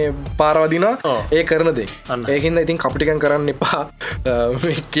ඒකටත් මේ පාර වදිනවා. ඒ කරන දේ. ඒකින්ද ඉතින් කපටිකම් කරන්න එපා.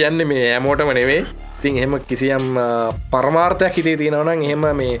 කියන්නේ මේ හැමෝටම නෙවෙයි. ඉතින් එහෙම කිසියම් පරමාර්ථයක් හිතේ තියෙනවා නම් එහෙම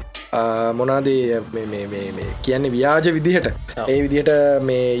මේ මොනාද මේ කියන්නේ ව්‍යාජ විදිහට ඒ විදිහට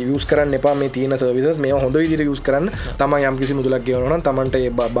මේ යූස් කරන්න එපා. මේ තියෙන සර්විසස් මේවා හොඳ විදිහට යූස් කරන්න. තමන් යම් කිසි මුදලක් ගෙවනවා නම් තමන්ට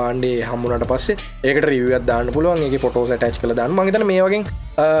ඒ බාණ්ඩේ හම්බුනාට පස්සේ ඒකට රිවිව් එකක් දාන්න පුළුවන්. ඒකේ ෆොටෝස් ඇටච් කරලා දාන්න. මම හිතන්නේ මේ වගේ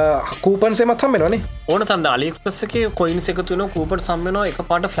කූපන්ස් එමත් හම්බෙනවනේ. ඕන තන්ද AliExpress එකේ කොයින්ස් එකතු වෙනවා, කූපන්ස් හම්බ වෙනවා,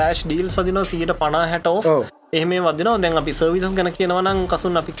 එකපාරට ෆ්ලෑෂ් ඩීල්ස් වදිනවා 150 60 off. එහෙම වදිනවා. දැන් අපි සර්විසස් ගැන කියනවා නම්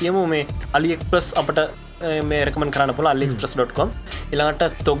කසුන් අපි කියමු මේ AliExpress අපිට මේ රෙකමන්ඩ් කරන්න පුළුවන් aliexpress.com.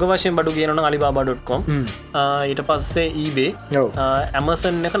 ඊළඟට තොග වශයෙන් බඩු ගේනවා නම් alibaba.com. ඊට පස්සේ eBay,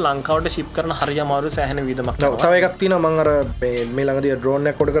 Amazon එක ලංකාවට ship කරන හරිය අමාරු සෑහෙන විදමක් තියෙනවා. තව එකක් තියෙනවා මම අර මේ ළඟදී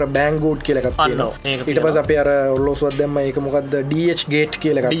drone එකක් order කරා Banggood කියලා එකක් තියෙනවා. ඊට පස්සේ අපි අර ඔල්ලෝසුවක් දැම්ම ඒක මොකද්ද DH Gate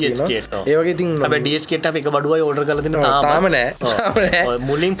කියලා එකක් තියෙනවා. ඒ වගේ ඉතින් හැබැයි DH Gate අපි එක බඩුවයි order කරලා දෙන්න තාම නෑ.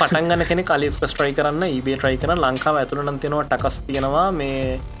 මුලින් පටන් ගන්න කෙනෙක් AliExpress try කරන්න, eBay try කරන්න. ලංකාව ඇතුළේ නම් තියෙනවා ටකස් තියෙනවා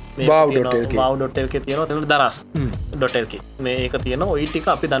මේ wow.lk තියෙනවා දරස්.lk මේ ඒක තියෙනවා. ඔය ටික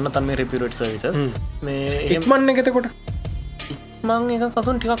අපි දන්න තමයි reputed services. මේ ඉක්මන් එක එතකොට ඉක්මන් එක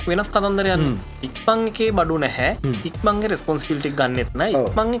කසුන් ටිකක් වෙනස් කතන්දරයක්. ඉක්මන් එකේ බඩු නැහැ. ඉක්මන්ගේ responsibility ගන්නෙත් නැහැ.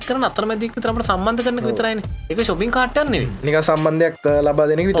 ඉක්මන් එක කරන අතරමැදික් විතර අපිට සම්බන්ධ කරන එක විතරයිනේ. ඒක shopping cart එකක් නෙවෙයි. නිකන් සම්බන්ධයක් ලබා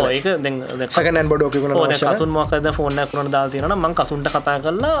දෙන එක විතරයි. ඔව් ඒක දැන් second hand බඩුවක් විකුණන අවශ්‍ය. ඔව් දැන් කසුන් මොකක්ද ෆෝන් එකක් කරන දාලා තියෙනවා නම් මම කසුන්ට කතා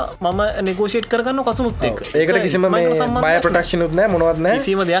කරලා මම negotiate කරගන්න කසුනුත් එක්ක. ඒකට කිසිම මේ buyer protection උත් නැහැ මොනවත් නැහැ.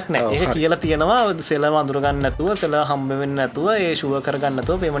 කිසිම දෙයක් නැහැ. ඒක කියලා තියෙනවා seller වඳුර ගන්න නැතුව, seller හම්බ වෙන්නේ නැතුව, ඒ sure කරගන්න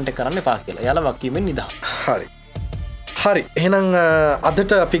නැතුව payment එක කරන්න එපා කියලා. එයාලා වකීමෙන් නිදහස්. හරි එහෙනම්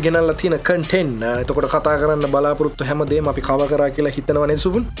අදට අපි ගෙනල්ලා තියෙන කන්ටෙන්ට් එතකොට කතා කරන්න බලාපොරොත්තු හැමදේම අපි කව කරා කියලා හිතනවා නේද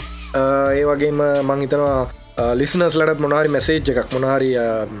සුබුන්? ඒ වගේම මම හිතනවා listeners ලටත් මොන හරි message එකක් මොන හරි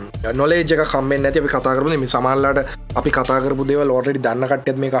knowledge එකක් හම්බෙන්නේ නැති අපි කතා කරමු. මේ සමහරලාට අපි කතා කරපු දේවල් already දන්න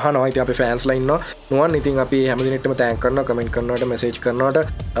කට්ටියත් මේක අහනවා. ඉතින් අපේ fans ලා ඉන්නවා. නුවන් ඉතින් අපි හැමදිනෙටම thank කරනවා, comment කරනවට, message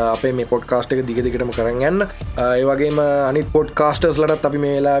කරනවට, අපේ මේ podcast එක දිග දිගටම කරන් යන්න. ඒ වගේම අනිත් podcasters ලටත් අපි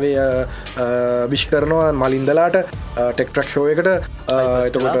මේ වෙලාවේ wish කරනවා මලින්දලාට tech track show එකට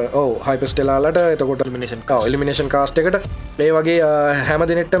එතකොට Hyperstellar ලට එතකොට elimination cast එකට ඒ වගේ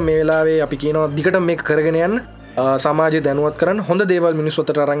හැමදිනෙටම මේ වෙලාවේ අපි කියනවා දිගටම මේක කරගෙන යන්න. සමාජය දැනුවත් කරන්න, හොඳ දේවල්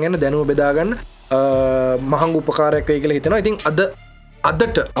මිනිස්සුන්ට අරන් යන්න, දැනුම බෙදා ගන්න මහඟු උපකාරයක් වෙයි කියලා හිතනවා. ඉතින්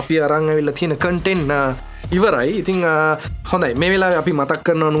අදට අපි අරන් ඇවිල්ලා තියෙන කන්ටෙන්ට් ඉවරයි. ඉතින් හොඳයි මේ වෙලාවේ අපි මතක්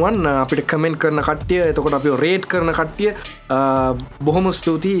කරනවා නුවන් අපිට කමෙන්ට් කරන කට්ටිය, එතකොට අපි රේට් කරන කට්ටිය බොහොම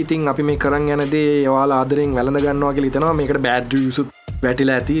ස්තුතියි. ඉතින් අපි මේ කරන් යන දේ ඔයාලා ආදරෙන් වැළඳ ගන්නවා කියලා හිතනවා. මේකට බෑඩ් රිවිව්ස්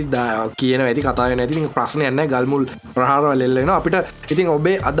වැටිලා ඇති කියන ඇති කතා වෙන ඇති. ඉතින් ප්‍රශ්නයක් නැහැ. ගල්මුල් ප්‍රහාරවල එල්ල වෙනවා අපිට. ඉතින්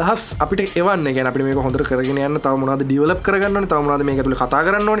ඔබේ අදහස් අපිට එවන්න. කියන්නේ අපිට මේක හොඳට කරගෙන යන්න තව මොනවද ඩෙවලොප් කරගන්න ඕනේ, තව මොනවද මේක ඇතුලේ කතා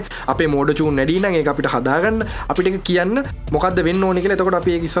කරන්න ඕනේ, අපේ මෝඩ චූන් නැඩි නම් ඒක අපිට හදාගන්න, අපිට ඒක කියන්න මොකද්ද වෙන්න ඕනේ කියලා. එතකොට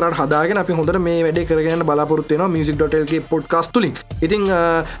අපි ඒක ඉස්සරහට හදාගෙන අපි හොඳට මේ වැඩේ කරගෙන යන්න බලාපොරොත්තු වෙනවා music.lk podcast තුලින්. ඉතින්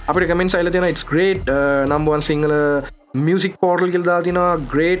අපිට කමෙන්ට්ස් අයලා තියෙනවා it's great number 1 Sinhala music portal කියලා දාලා තිනවා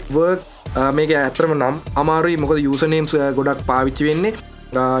great work. මේක ඇත්තටම නම් අමාරුයි මොකද user names ගොඩක් පාවිච්චි වෙන්නේ.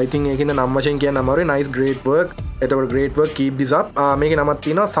 ඉතින් ඒකින්ද නම් වශයෙන් කියන්න අමාරුයි. nice great work. එතකොට great work keep this up. මේකේ නමක්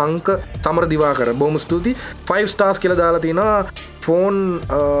තියෙනවා සංක සමර දිවාකර. බොහොම ස්තුතියි. 5 stars කියලා දාලා තිනවා phone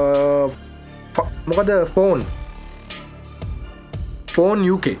මොකද phone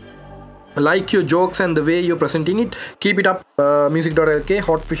UK. Like your jokes and the way you're presenting it. Keep it up. music.lk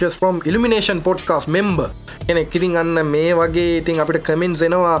hot fishes from Illumination podcast member කෙනෙක්. ඉතින් අන්න මේ වගේ ඉතින් අපිට comments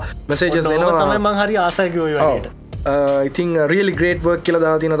එනවා, messages එනවා. තමයි මං හරි ආසයි කිව්වේ වැඩේට. ඉතින් really great work කියලා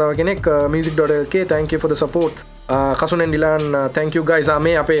දාලා තියෙනවා තව කෙනෙක් music.lk. thank you for the support. Kasun and Dilan thank you guys.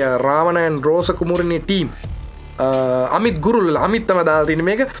 මේ අපේ රාවණ and රෝස කුමුරිනි team. අමිත් ගුරුල් අමිත් තම දාලා තියෙන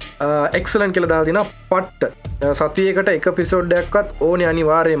මේක excellent කියලා දාලා තිනවා. පට්ට සතියකට එක එපිසෝඩ් එකක්වත් ඕනේ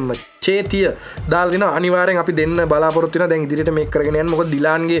අනිවාර්යෙන්ම චේතිය දාලා තිනවා. අනිවාර්යෙන් අපි දෙන්න බලාපොරොත්තු වෙනවා දැන් ඉදිරියට මේක කරගෙන යන්න. මොකද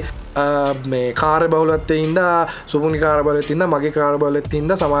ඩිලාන්ගේ මේ කාර්යබහුලත්වයෙන් ඉඳලා සුබුන්ගේ කාර්යබහුලත්වයෙන් ඉඳලා මගේ කාර්යබහුලත්වයෙන්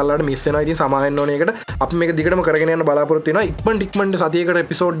ඉඳලා සමහරලාට මිස් වෙනවා. ඉතින් සමාවෙන්න ඕනේ ඒකට. අපි මේක දිගටම කරගෙන යන්න බලාපොරොත්තු වෙනවා. ඉක්මනට සතියකට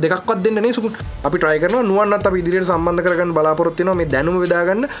එපිසෝඩ් දෙකක්වත් දෙන්න නේ සුබුන්. අපි try කරනවා. නුවන්වත් අපි ඉදිරියට සම්බන්ධ කරගන්න බලාපොරොත්තු වෙනවා. මේ දැනුම බෙදා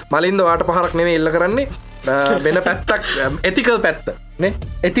ගන්න. මලින්ද වාට පහරක් නෙමෙයි එල්ල කරන්නේ. වෙන පැත්තක් ethical පැත්ත නේ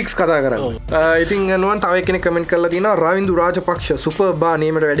ethics කතා කරන්න. ඉතින් නුවන් තව කෙනෙක් කමෙන්ට් කරලා තියෙනවා රවින්දු රාජපක්ෂ සුපර් බා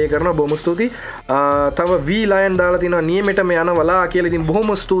නියමයට වැඩේ කරනවා. බොහොම ස්තුතියි. තව V ලයන් දාලා තියෙනවා නියමෙටම යනවලා කියලා. ඉතින්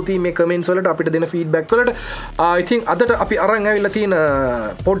බොහොම ස්තුතියි මේ කමෙන්ට්ස් වලට අපිට දෙන ෆීඩ්බැක් වලට. ඉතින් අදට අපි අරන් ඇවිල්ලා තියෙන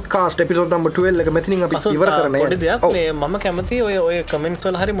පොඩ්කාස්ට් එපිසෝඩ් නම්බර් 12 එක මෙතනින් අපි ඉවර කරන්නේ. පොඩි දෙයක් මේ මම කැමතියි ඔය කමෙන්ට්ස්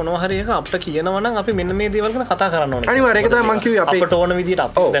වල හරි මොනවා හරි එක අපිට කියනවා නම් අපි මෙන්න මේ දේවල් ගැන කතා කරන්න ඕනේ. අනිවාර්යයෙන් ඒක තමයි මම කිව්වේ අපිට ඕන විදියට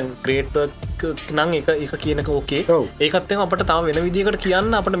අපි දැන් great work නම් එක කියනක ඕකේ. ඒකත් එක්ක අපිට තව වෙන විදියකට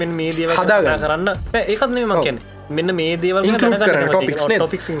කියන්න අපිට මෙන්න මේ දේවල් කතා කරන්න බෑ. ඒකත් නෙමෙයි මම කියන්නේ. මෙන්න මේ දේවල් ගැන දැනගන්න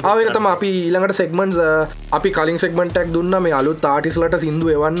ටොපික්ස් නේ. ආවෙන තමයි අපි ඊළඟට සෙග්මන්ට්ස් අපි කලින් සෙග්මන්ට් එකක් දුන්නා මේ අලුත් ආටිස්ට්ලාට සින්දු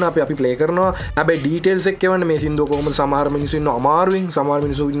එවන්න අපි ප්ලේ කරනවා. හැබැයි ඩීටේල්ස් එක්ක එවන්න මේ සින්දුව කොහොමද සමහර මිනිස්සු ඉන්නවා අමාරුවෙන්, සමහර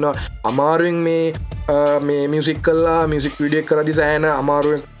මිනිස්සු ඉන්නවා අමාරුවෙන් මේ මියුසික් කළා මියුසික් වීඩියෝ එක කරද්දි සෑහෙන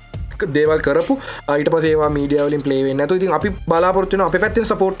අමාරුවෙන් දේවල් කරපු. ඊට පස්සේ ඒවා මීඩියා වලින් ප්ලේ වෙන්නේ නැතු. ඉතින් අපි බලාපොරොත්තු වෙනවා අපේ පැත්තෙන්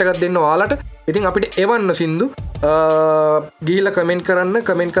සපෝට් එකක් දෙන්න ඔයාලට. ඉතින් අපිට එවන්න සින්දු ගිහිල්ලා කමෙන්ට් කරන්න,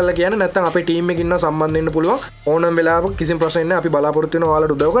 කමෙන්ට් කරලා කියන්න. නැත්නම් අපේ ටීම් එකේ ඉන්නවා සම්බන්ධ වෙන්න පුළුවන්. ඕනම වෙලාවක කිසිම ප්‍රශ්නයක් නැහැ. අපි බලාපොරොත්තු වෙනවා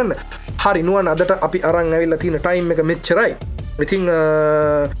ඔයාලට උදව් කරන්න. හරි නුවන් අදට අපි අරන් ඇවිල්ලා තියෙන ටයිම් එක මෙච්චරයි. ඉතින්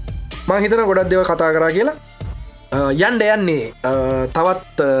මම හිතනවා ගොඩක් දේවල් කතා කරා කියලා. යන්නේ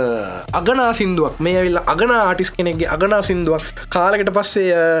තවත් අගනා සින්දුවක් මේ ඇවිල්ලා අගනා ආටිස්ට් කෙනෙක්ගේ අගනා සින්දුවක් කාලෙකට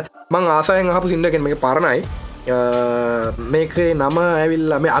පස්සේ මං ආසාවෙන් අහපු සින්දුවක් මේක පරණයි. මේකේ නම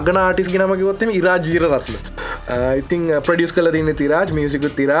ඇවිල්ලා මේ අගනා ආටිස්ට්ගේ නම කිව්වොත් එimhe ඉරාජ් වීරරත්න. ඉතින් ප්‍රොඩියුස් කරලා තින්නේ තිරාජ්, මියුසික්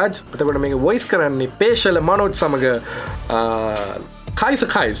උත් තිරාජ්. එතකොට මේක වොයිස් කරන්නේ පේෂල මනෝජ් සමග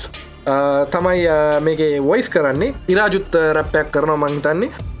කයිස් තමයි මේකේ වොයිස් කරන්නේ. ඉරාජුත් රැප් එකක් කරනවා මං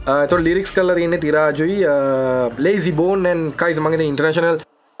හිතන්නේ. එතකොට ලිරික්ස් කරලා තින්නේ තිරාජුයි ලේසි බෝන් and කයිස් මගේ ඉන්ටර්නැෂනල්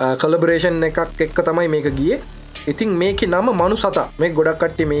කොලැබොරේෂන් එකක් එක්ක තමයි මේක ගියේ. ඉතින් මේකේ නම මනුසතා. මේක ගොඩක්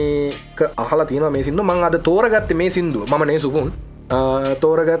කට්ටිය මේක අහලා තියෙනවා මේ සින්දුව. මම අද තෝරගත්තේ මේ සින්දුව. මම නේ සුපුන්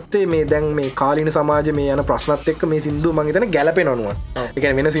තෝරගත්තේ මේ දැන් මේ කාලීන සමාජයේ මේ යන ප්‍රශ්නත් එක්ක මේ සින්දුව මම හිතන්නේ ගැලපෙනවා නුවන්. ඒ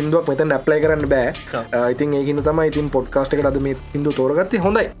කියන්නේ වෙන සින්දුවක් මෙතන ඇප්ලයි කරන්න බෑ. ඉතින් ඒකින්ද තමයි ඉතින් පොඩ්කාස්ට් එකට අද මේ සින්දුව තෝරගත්තේ.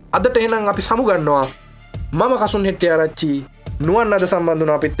 හොඳයි. අදට එහෙනම් අපි සමු ගන්නවා. මම කසුන් හෙට්ටිආරච්චි නුවන් අද සම්බන්ධ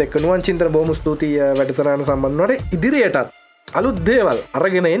වුණා අපිත් එක්ක. නුවන් චින්තන බොහොම ස්තුතියි වැඩසටහන සම්බන්ධ වුණාට. ඉදිරියටත් අලුත් දේවල්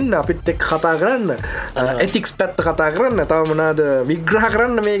අරගෙන එන්න අපිත් එක්ක කතා කරන්න. එතික්ස් පැත්ත කතා කරන්න. තව මොනවාද විග්‍රහ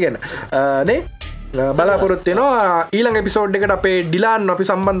කරන්න මේ ගැන. නේ බලාපොරොත්තු වෙනවා. ඊළඟ එපිසෝඩ් එකට අපේ ඩිලාන් අපි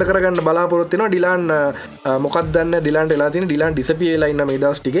සම්බන්ධ කරගන්න බලාපොරොත්තු වෙනවා. ඩිලාන් මොකක්ද දන්නේ ඩිලාන්ට වෙලා තියෙන්නේ. ඩිලාන් ඩිසපියර් වෙලා ඉන්න මේ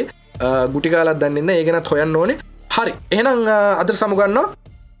දවස් ටිකේ. ගුටි කාලක් දන්නේ නැහැ. ඒක නත් හොයන්න ඕනේ. හරි. එහෙනම් අද සමු ගන්නවා.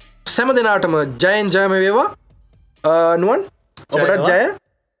 සෑම දිනාටම ජයෙන් ජයම වේවා. නුවන් ඔබට ජය.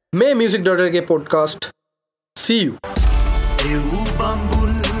 මේ music.lk podcast. See you.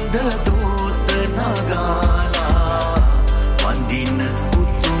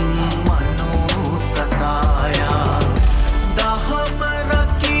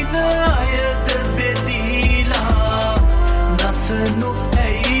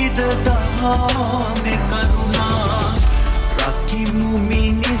 රකිමු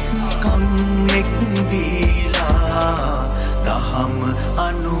මිනිස්කම් එක් වේලා දහම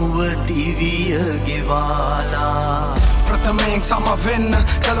අනුව දිවිය ගෙවාලා ප්‍රථමයෙන් සමවෙන්න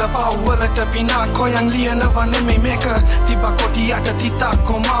කළ පව්වලට පිනක් හොයන් ලියනව නෙමෙයි මේක තිබ කොටියට තිතක්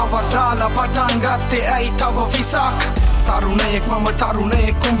කොමාව දාලා පටන් ගත්තේ ඇයි තව විසක් තරුණයෙක් මම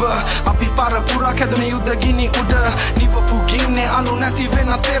තරුණයෙක් උඹ අපි පරපුරක් හැදුනේ යුද්ධ ගිනි උඩ නිවපු ගින්නේ අලු නැති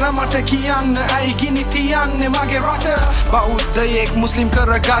වෙන තෙර මට කියන්න ඇයි ගිනි තියන්නේ මගේ රට බෞද්ධයෙක් මුස්ලිම්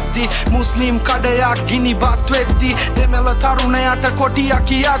කරගද්දි මුස්ලිම් කඩයක් ගිනි බත් වෙද්දි දෙමළ තරුණයට කොටියක්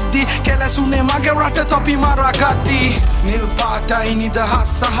කියද්දි කෙලසුනේ මගේ රට තොපි මරාගද්දි නිල් පාටයි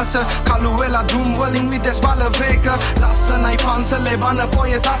නිදහස් සහස කළු වෙලා දුම් වලින් විදෙස් බලවේග ලස්සනයි පන්සලේ බන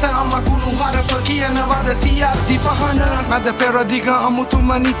පොය තට අම්ම කුණු හරප කියනවද තියද්දි පහන මැද පෙරදිග අමුතුම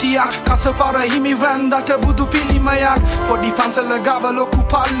නිතියක් කසපර හිමි වැන්දට බුදු පිළිමයක් පොඩි පන්සල ගාව ලොකු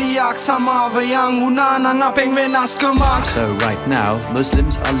පල්ලියක් සමාවයන් වුණා නම් අපෙන් වෙනස්කමක්. So right now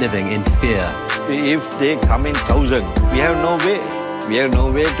Muslims are living in fear. If they come in thousand, we have no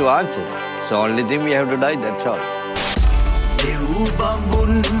way to answer. So only thing we have to die, that's all. දෙව්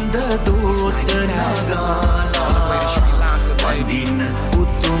බඹුන්ද දෝත නගාලා වඳින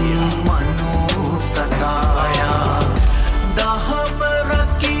උතුම් මනෝසතායා දහම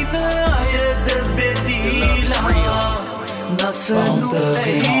රකින අයද බෙදීලා නසනු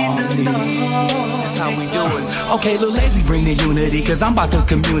That's how we do it. Okay, Lil Lazy, bring the unity, cause I'm about the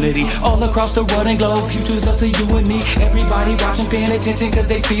community. All across the world and globe, future's up to you and me. Everybody watching, paying attention, cause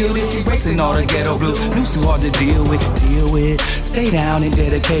they feel this. Erasing all the ghetto blues. News too hard to deal with. Stay down and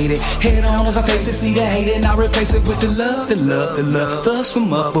dedicated. Head on as I face it, see the hate and I replace it with the love. Thugs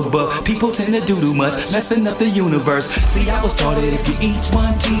from up above. People tend to do too much, messing up the universe. See, I was taught that if you each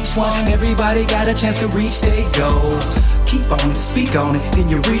one, teach one. Everybody got a chance to reach their goals. Keep on it, speak on it, then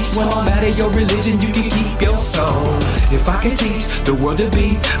you reach one. No matter your religion, you can keep your soul. If I could teach the world to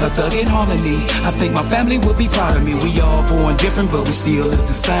be a thug in harmony, I think my family would be proud of me. We all born different, but we still is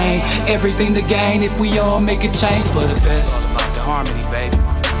the same. Everything to gain if we all make a change for the best. All about the harmony, baby.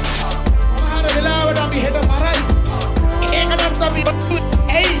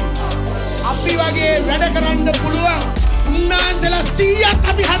 අපි වගේ වැඩ කරන්න පුළුවන් උන්නාන්සලා 100ක්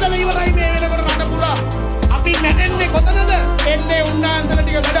අපි හදලා ඉවරයි මේ වෙනකොට රට පුරා අපි නැටෙන්නේ කොතනද එන්නේ උන්නාන්සලා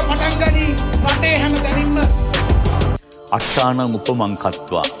ටික වැඩ පටන් ගනි රටේ හැමතැනින්ම අට්ඨාන උපමං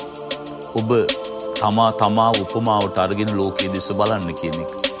කତ୍වා ඔබ තමා උපමාවට අරගෙන ලෝකයේ දෙස බලන්න කියන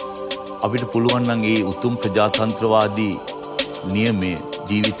එක අපිට පුළුවන් නම් ඒ උතුම් ප්‍රජාතන්ත්‍රවාදී නියමයේ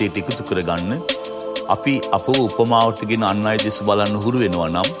ජීවිතයට එකතු කරගන්න අපි අපව උපමාවටගෙන අන් අය දෙස බලන්න හුරු වෙනවා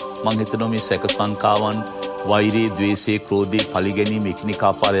නම් මම හිතනවා මේ සැක සංකාවන් වෛරය, ද්වේෂය, ක්‍රෝධය, පරිගැනීම,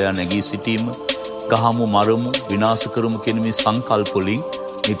 එකිනෙකා පාරලා නැගී සිටීම, ගහමු මරමු, විනාශ කරමු කියන මේ සංකල්ප වලින්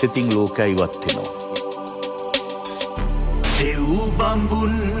නිතින් ලෝකය ඉවත් වෙනවා. දෙව්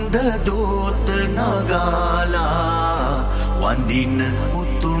බඹුන්ද දෝත නගාලා වඳින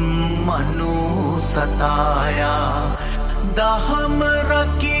උතුම් මනෝසතායා දහම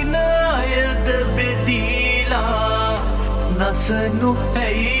රකින අයද බෙදීලා නසනු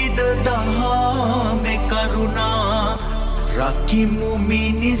ඇයිද දහමෙ කරුණා රකිමු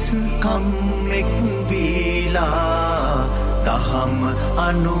මිනිස්කම් එක් වේලා දහම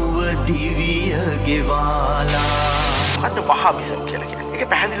අනුව දිවිය ගෙවාලා මොකද්ද වහාබිසම් කියලා කියන්නේ? ඒක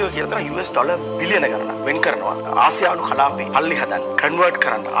පැහැදිලිව කියලා තමයි US ඩොලර් බිලියන ගණනක් වෙන් කරනවා. ආසියානු කලාපේ පල්ලි හදන්න, කන්වර්ට්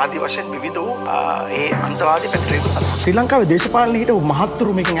කරන්න ආදී වශයෙන් විවිධ වූ ඒ අන්තවාදී පැතිරෙක සඳහා. ශ්‍රී ලංකාවේ දේශපාලන හිට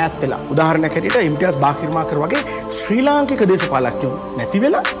මහත්තුරු මේකෙන් ඈත් වෙලා. උදාහරණයක් හැටියට ඉම්තියාස් බාකිර්මාකර් වගේ ශ්‍රී ලාංකික දේශපාලකයෝ නැති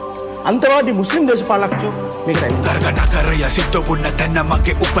වෙලා අන්තවාදී මුස්ලිම් දේශපාලකයෝ මේකට කරගටකරය සිද්ධ වුණ තැන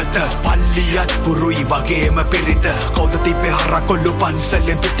මගේ උපත පල්ලියත් පුරුයි වගේම පිරිත කවුද තිබ්බේ හරකොල්ලු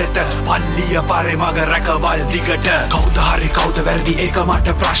පන්සලෙන් පිටට පල්ලිය පාරේ මග රැකවල් දිගට කවුද හරි කවුද වැරදි ඒක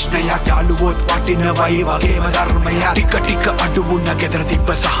මට ප්‍රශ්නයක් යාළුවොත් වටිනවයි වගේම ධර්මයක් ටික ටික අඩු වුණ ගෙදර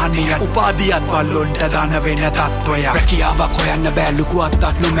තිබ්බ සහනිය උපාධියත් වලොන්ට දාන වෙන තත්වය රැකියාවක් හොයන්න බෑ ලුකු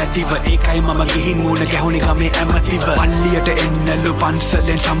අත්තක් නොමැතිව ඒකයි මම ගිහින් මූණ ගැහුනේ ගමේ ඇමතිව පල්ලියට එන්නලු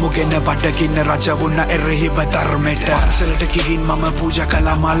පන්සලෙන් සමුගෙන බඩගින්න රජ වුණ එරෙහි ධර්මයට පන්සලට ගිහින් මම පූජා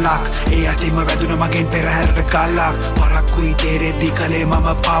කළා මලක් ඒ අතිම වැදුන මගෙන් පෙරහැරට කලක් පරක්කුයි තේරෙද්දී කලේ මම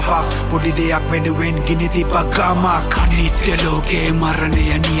පාවක් පොඩි දෙයක් වෙනුවෙන් ගිනි තිබ්බ ගමක් අනිත්‍ය ලෝකේ මරණය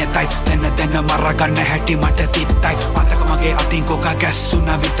නියතයි දැන මරගන්න හැටි මට තිත්තයි මතක මගේ අතින් කොක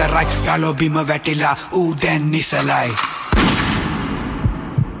ගැස්සුණා විතරයි යාළෝ බිම වැටිලා ඌ දැන් නිසලයි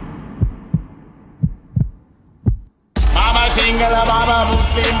මාමා සිංහල මාමා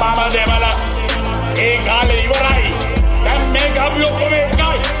මුස්ලිම් මාමා දෙමළ ඒ කාලේ ඉවරයි දැන් මේක අපි ඔක්කොම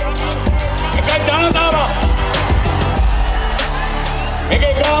එකයි එක ජනතාව මේක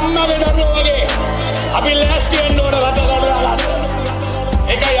ගම්මගේ දරුවෝ වගේ අපි ලෑස්ති වෙන්න ඕන රට කඩලා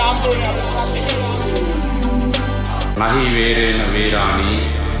එකයි ආම්තුරුනේ නහි වේරේන වේරාණී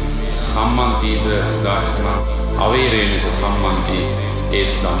සම්මන්තිද දාශන අවේරේනස සම්මන්ති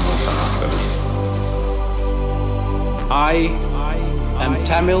ඒස් ධම්මෝ සනක්කල I am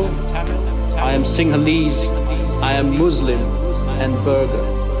Tamil, I am Sinhalese, I am Muslim and Burgher.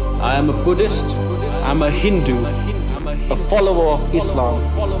 I am a Buddhist, I am a Hindu, a follower of Islam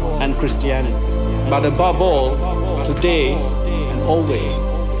and Christianity. But above all, today and always,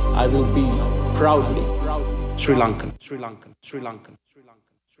 I will be proudly Sri Lankan.